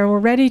get out of here, and we're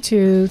ready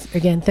to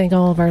again thank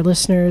all of our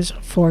listeners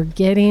for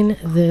getting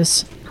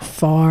this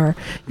far.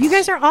 You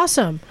guys are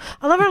awesome.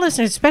 I love our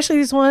listeners, especially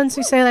these ones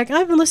who say like,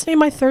 "I've been listening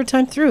my third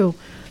time through."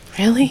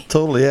 Really?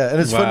 Totally, yeah.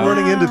 And it's fun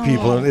running into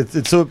people. And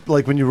it's so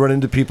like when you run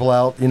into people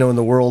out, in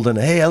the world and,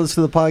 hey, I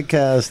listen to the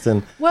podcast.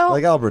 And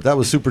like Albert, that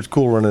was super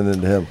cool running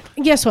into him.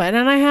 Guess what?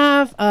 And I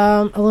have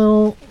a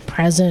little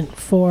present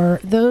for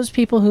those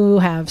people who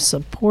have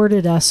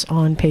supported us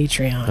on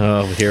Patreon.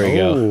 Oh, here we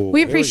go.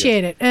 We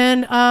appreciate it.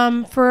 And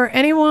for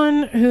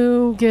anyone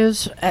who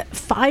gives at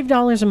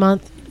 $5 a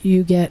month,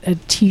 you get a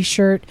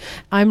t-shirt.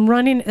 I'm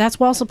running, that's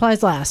while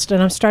supplies last,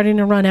 and I'm starting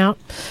to run out.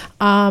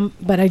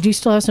 But I do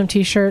still have some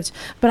t-shirts.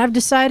 But I've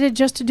decided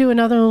just to do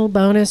another little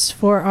bonus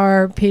for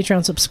our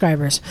Patreon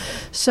subscribers.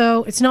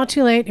 So it's not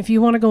too late. If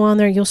you want to go on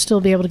there, you'll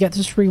still be able to get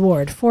this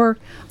reward for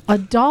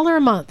 $1 a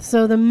month.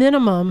 So the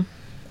minimum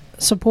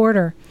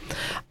supporter.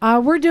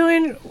 We're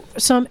doing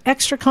some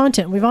extra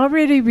content. We've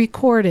already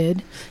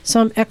recorded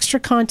some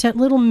extra content,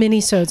 little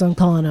mini-sodes, I'm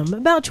calling them,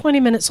 about 20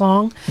 minutes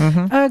long,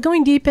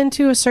 going deep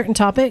into a certain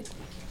topic,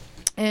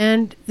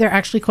 and they're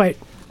actually quite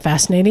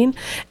fascinating,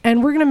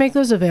 and we're going to make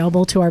those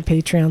available to our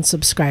Patreon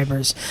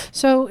subscribers.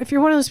 So if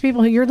you're one of those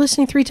people who you're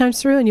listening 3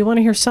 times through and you want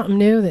to hear something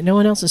new that no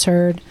one else has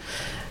heard,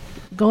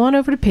 go on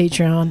over to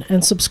Patreon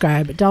and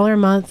subscribe, $1 a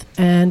month,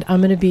 and I'm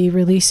going to be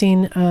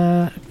releasing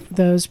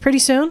those pretty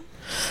soon.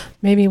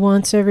 Maybe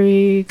once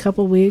every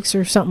couple weeks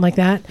or something like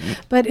that.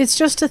 But it's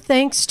just a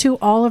thanks to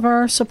all of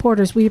our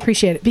supporters. We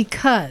appreciate it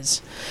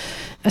because,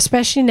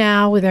 especially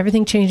now with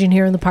everything changing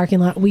here in the parking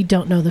lot, we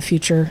don't know the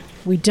future.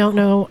 We don't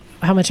know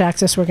how much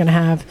access we're going to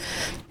have.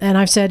 And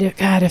I've said,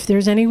 God, if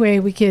there's any way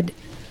we could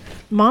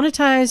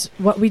monetize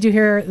what we do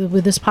here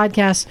with this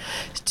podcast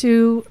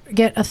to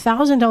get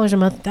 $1,000 a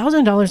month,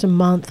 $1,000 a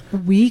month,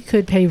 we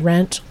could pay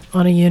rent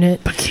on a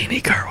unit.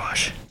 Bikini car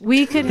wash.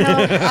 We could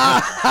help.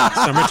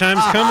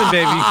 Summertime's coming,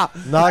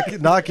 baby.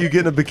 Knock you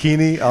get in a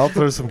bikini. I'll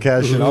throw some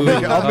cash in. I'll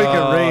make it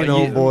rain,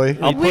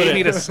 homeboy. I'll put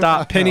me to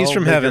stop. Pennies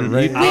from heaven.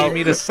 You need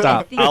me to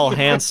stop. I'll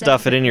hand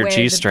stuff it in your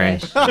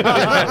G-string.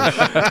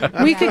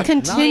 We could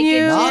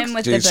continue.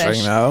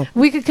 G-string, no.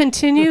 We could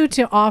continue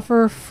to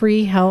offer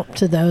free help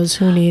to those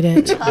who need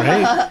it.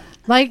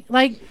 Right.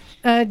 Like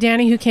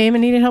Danny, who came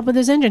and needed help with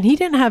his engine. He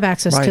didn't have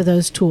access to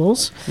those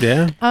tools.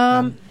 Yeah.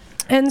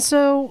 And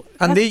so,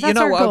 that's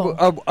our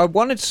goal. I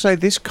wanted to say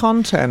this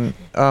content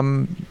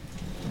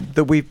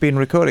that we've been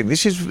recording.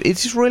 This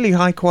is really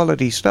high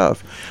quality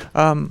stuff,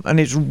 and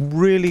it's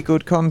really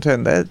good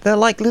content. They're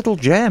like little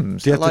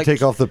gems. Do you have to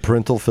take off the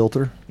parental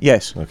filter?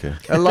 Yes. Okay.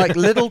 They're like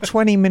little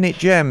 20-minute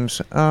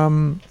gems.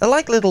 They're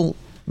like little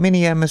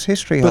mini Emma's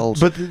history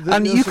holes.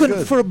 And you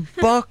can for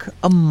 $1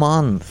 a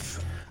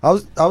month. I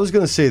was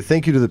going to say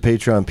thank you to the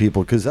Patreon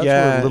people because that's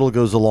where a little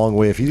goes a long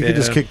way. If you could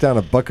just kick down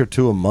 $1 or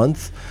 $2 a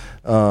month.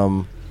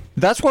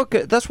 That's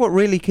what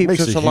really keeps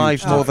us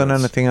alive more than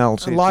anything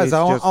else. Liza,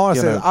 I want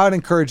to say I would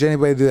encourage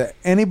anybody to do that.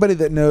 Anybody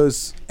that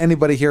knows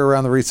anybody here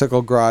around the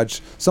Recycle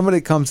Garage, somebody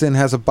that comes in,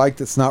 has a bike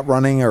that's not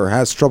running or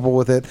has trouble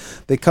with it,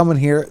 they come in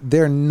here,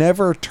 they're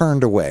never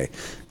turned away.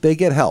 They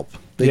get help.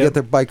 They get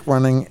their bike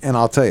running, and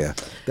I'll tell you.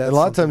 A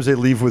lot of times they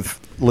leave with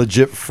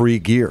legit free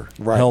gear.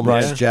 Right.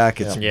 Helmets,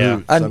 jackets,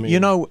 boots.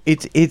 And,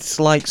 it's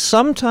like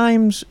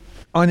sometimes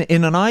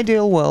in an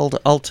ideal world,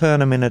 I'll turn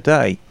them in a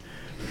day.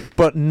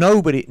 But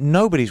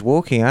nobody's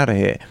walking out of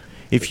here.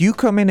 If you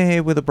come in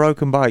here with a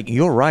broken bike,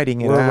 you're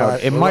riding it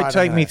out. It might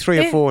take me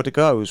 3 or 4 to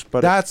goes,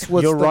 but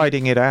you're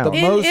riding it out.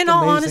 In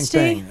all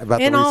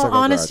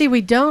honesty, we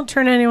don't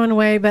turn anyone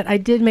away. But I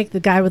did make the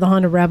guy with the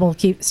Honda Rebel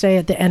stay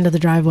at the end of the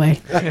driveway.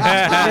 We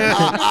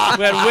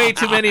had way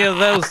too many of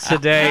those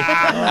today.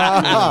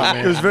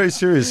 It was very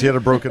serious. He had a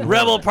broken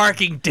Rebel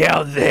parking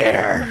down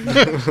there.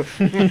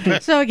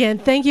 So again,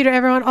 thank you to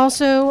everyone.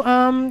 Also,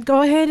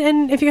 go ahead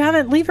and if you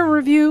haven't, leave a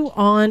review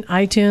on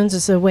iTunes.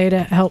 It's a way to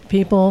help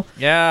people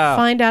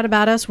find out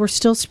about us. We're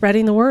still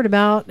spreading the word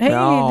about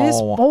this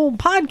old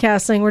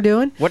podcast thing we're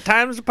doing. What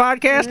time's the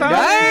podcast on?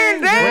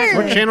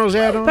 What channel's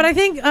that on? But I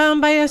think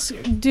by us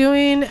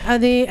doing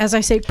as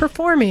I say,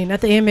 performing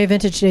at the AMA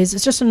Vintage Days,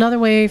 it's just another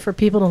way for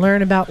people to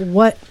learn about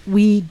what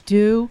we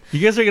do. You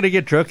guys are gonna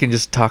get drunk and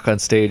just talk on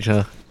stage,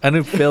 huh? I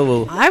know Phil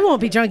will. I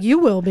won't be drunk. You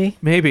will be.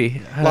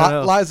 Maybe. I don't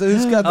know. Liza,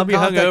 who's got I'll the be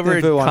contact hungover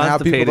info and on how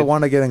people that constipated.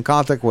 want to get in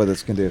contact with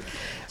us can do?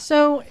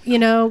 So,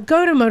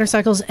 go to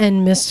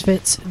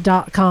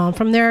motorcyclesandmisfits.com.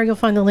 From there, you'll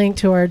find the link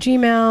to our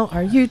Gmail,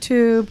 our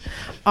YouTube,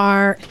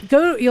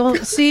 you'll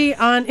see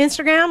on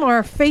Instagram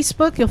or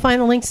Facebook, you'll find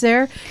the links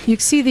there. You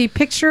can see the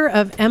picture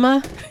of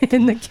Emma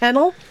in the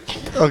kennel.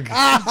 Where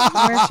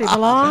she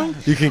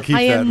belongs. You can keep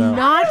I that am now.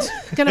 not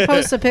going to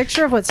post a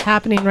picture of what's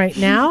happening right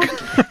now.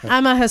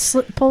 Emma has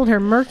pulled her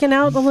merkin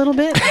out a little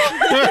bit.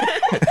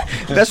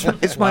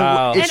 It's my.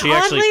 Wow. And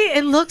oddly,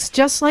 it looks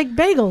just like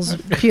Bagel's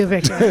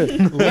pubic hair.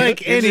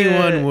 Like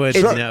anyone would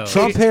know.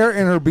 Trump hair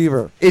in her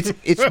beaver. It's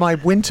my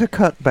winter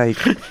cut, babe.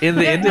 In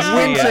the industry,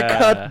 Winter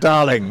cut,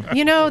 darling.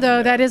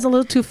 Though, that is a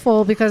little too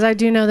full because I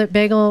do know that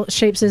Bagel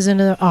shapes his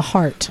into a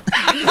heart.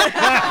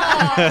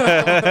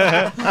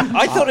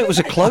 I thought it was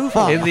a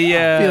clover. In the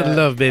Feel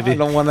love, baby. I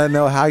don't want to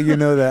know how you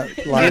know that.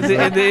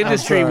 in the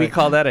industry, we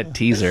call that a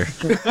teaser.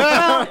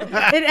 Well,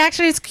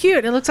 it's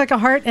cute. It looks like a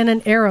heart and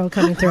an arrow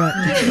coming through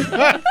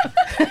it.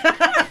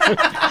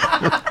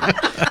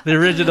 The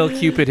original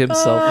Cupid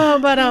himself. Oh,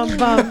 but all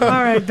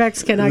right,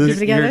 Bex cannot keep it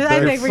together. You're I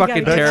think we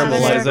fucking gotta get out of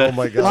terrible, here. Liza. Oh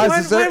my God.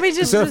 Liza, Why don't we is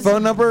just- there a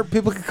phone number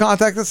people can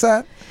contact us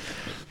at?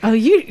 Oh,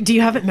 do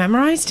you have it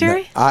memorized,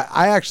 Terry?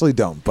 I actually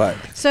don't, but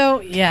So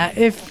yeah,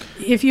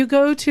 if you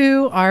go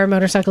to our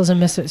Motorcycles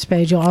and Misfits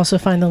page, you'll also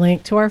find the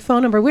link to our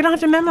phone number. We don't have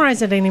to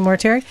memorize it anymore,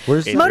 Terry.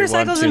 Where's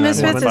Motorcycles and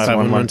Misfits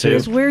 $831-291-5112.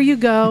 is where you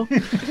go,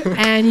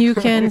 and you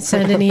can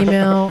send an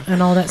email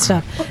and all that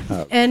stuff,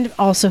 and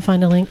also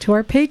find a link to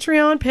our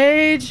Patreon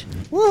page.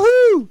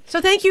 woohoo!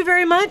 So thank you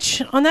very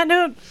much. On that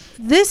note,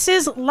 this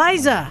is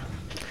Liza.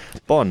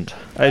 Bond.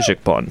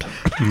 Isaac Bond.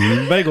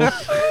 Bagel.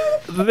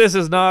 This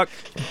is Knock.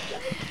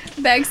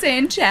 Back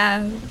saying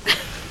ciao. You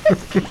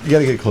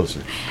gotta get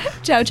closer.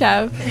 Ciao,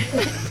 ciao.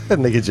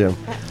 Naked Jim.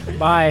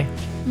 Bye.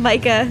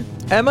 Micah.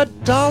 Emma,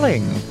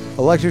 darling,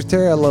 Alexis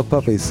Terry, I love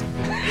puppies.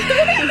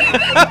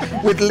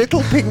 with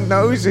little pink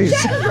noses.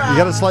 You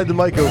gotta slide the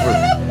mic over.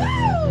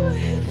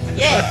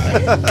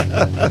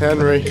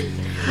 Henry.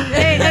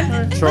 Hey,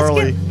 and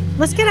Charlie.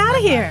 let's get out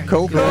of here.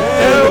 Coco.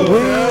 We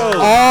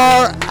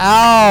are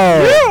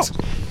out.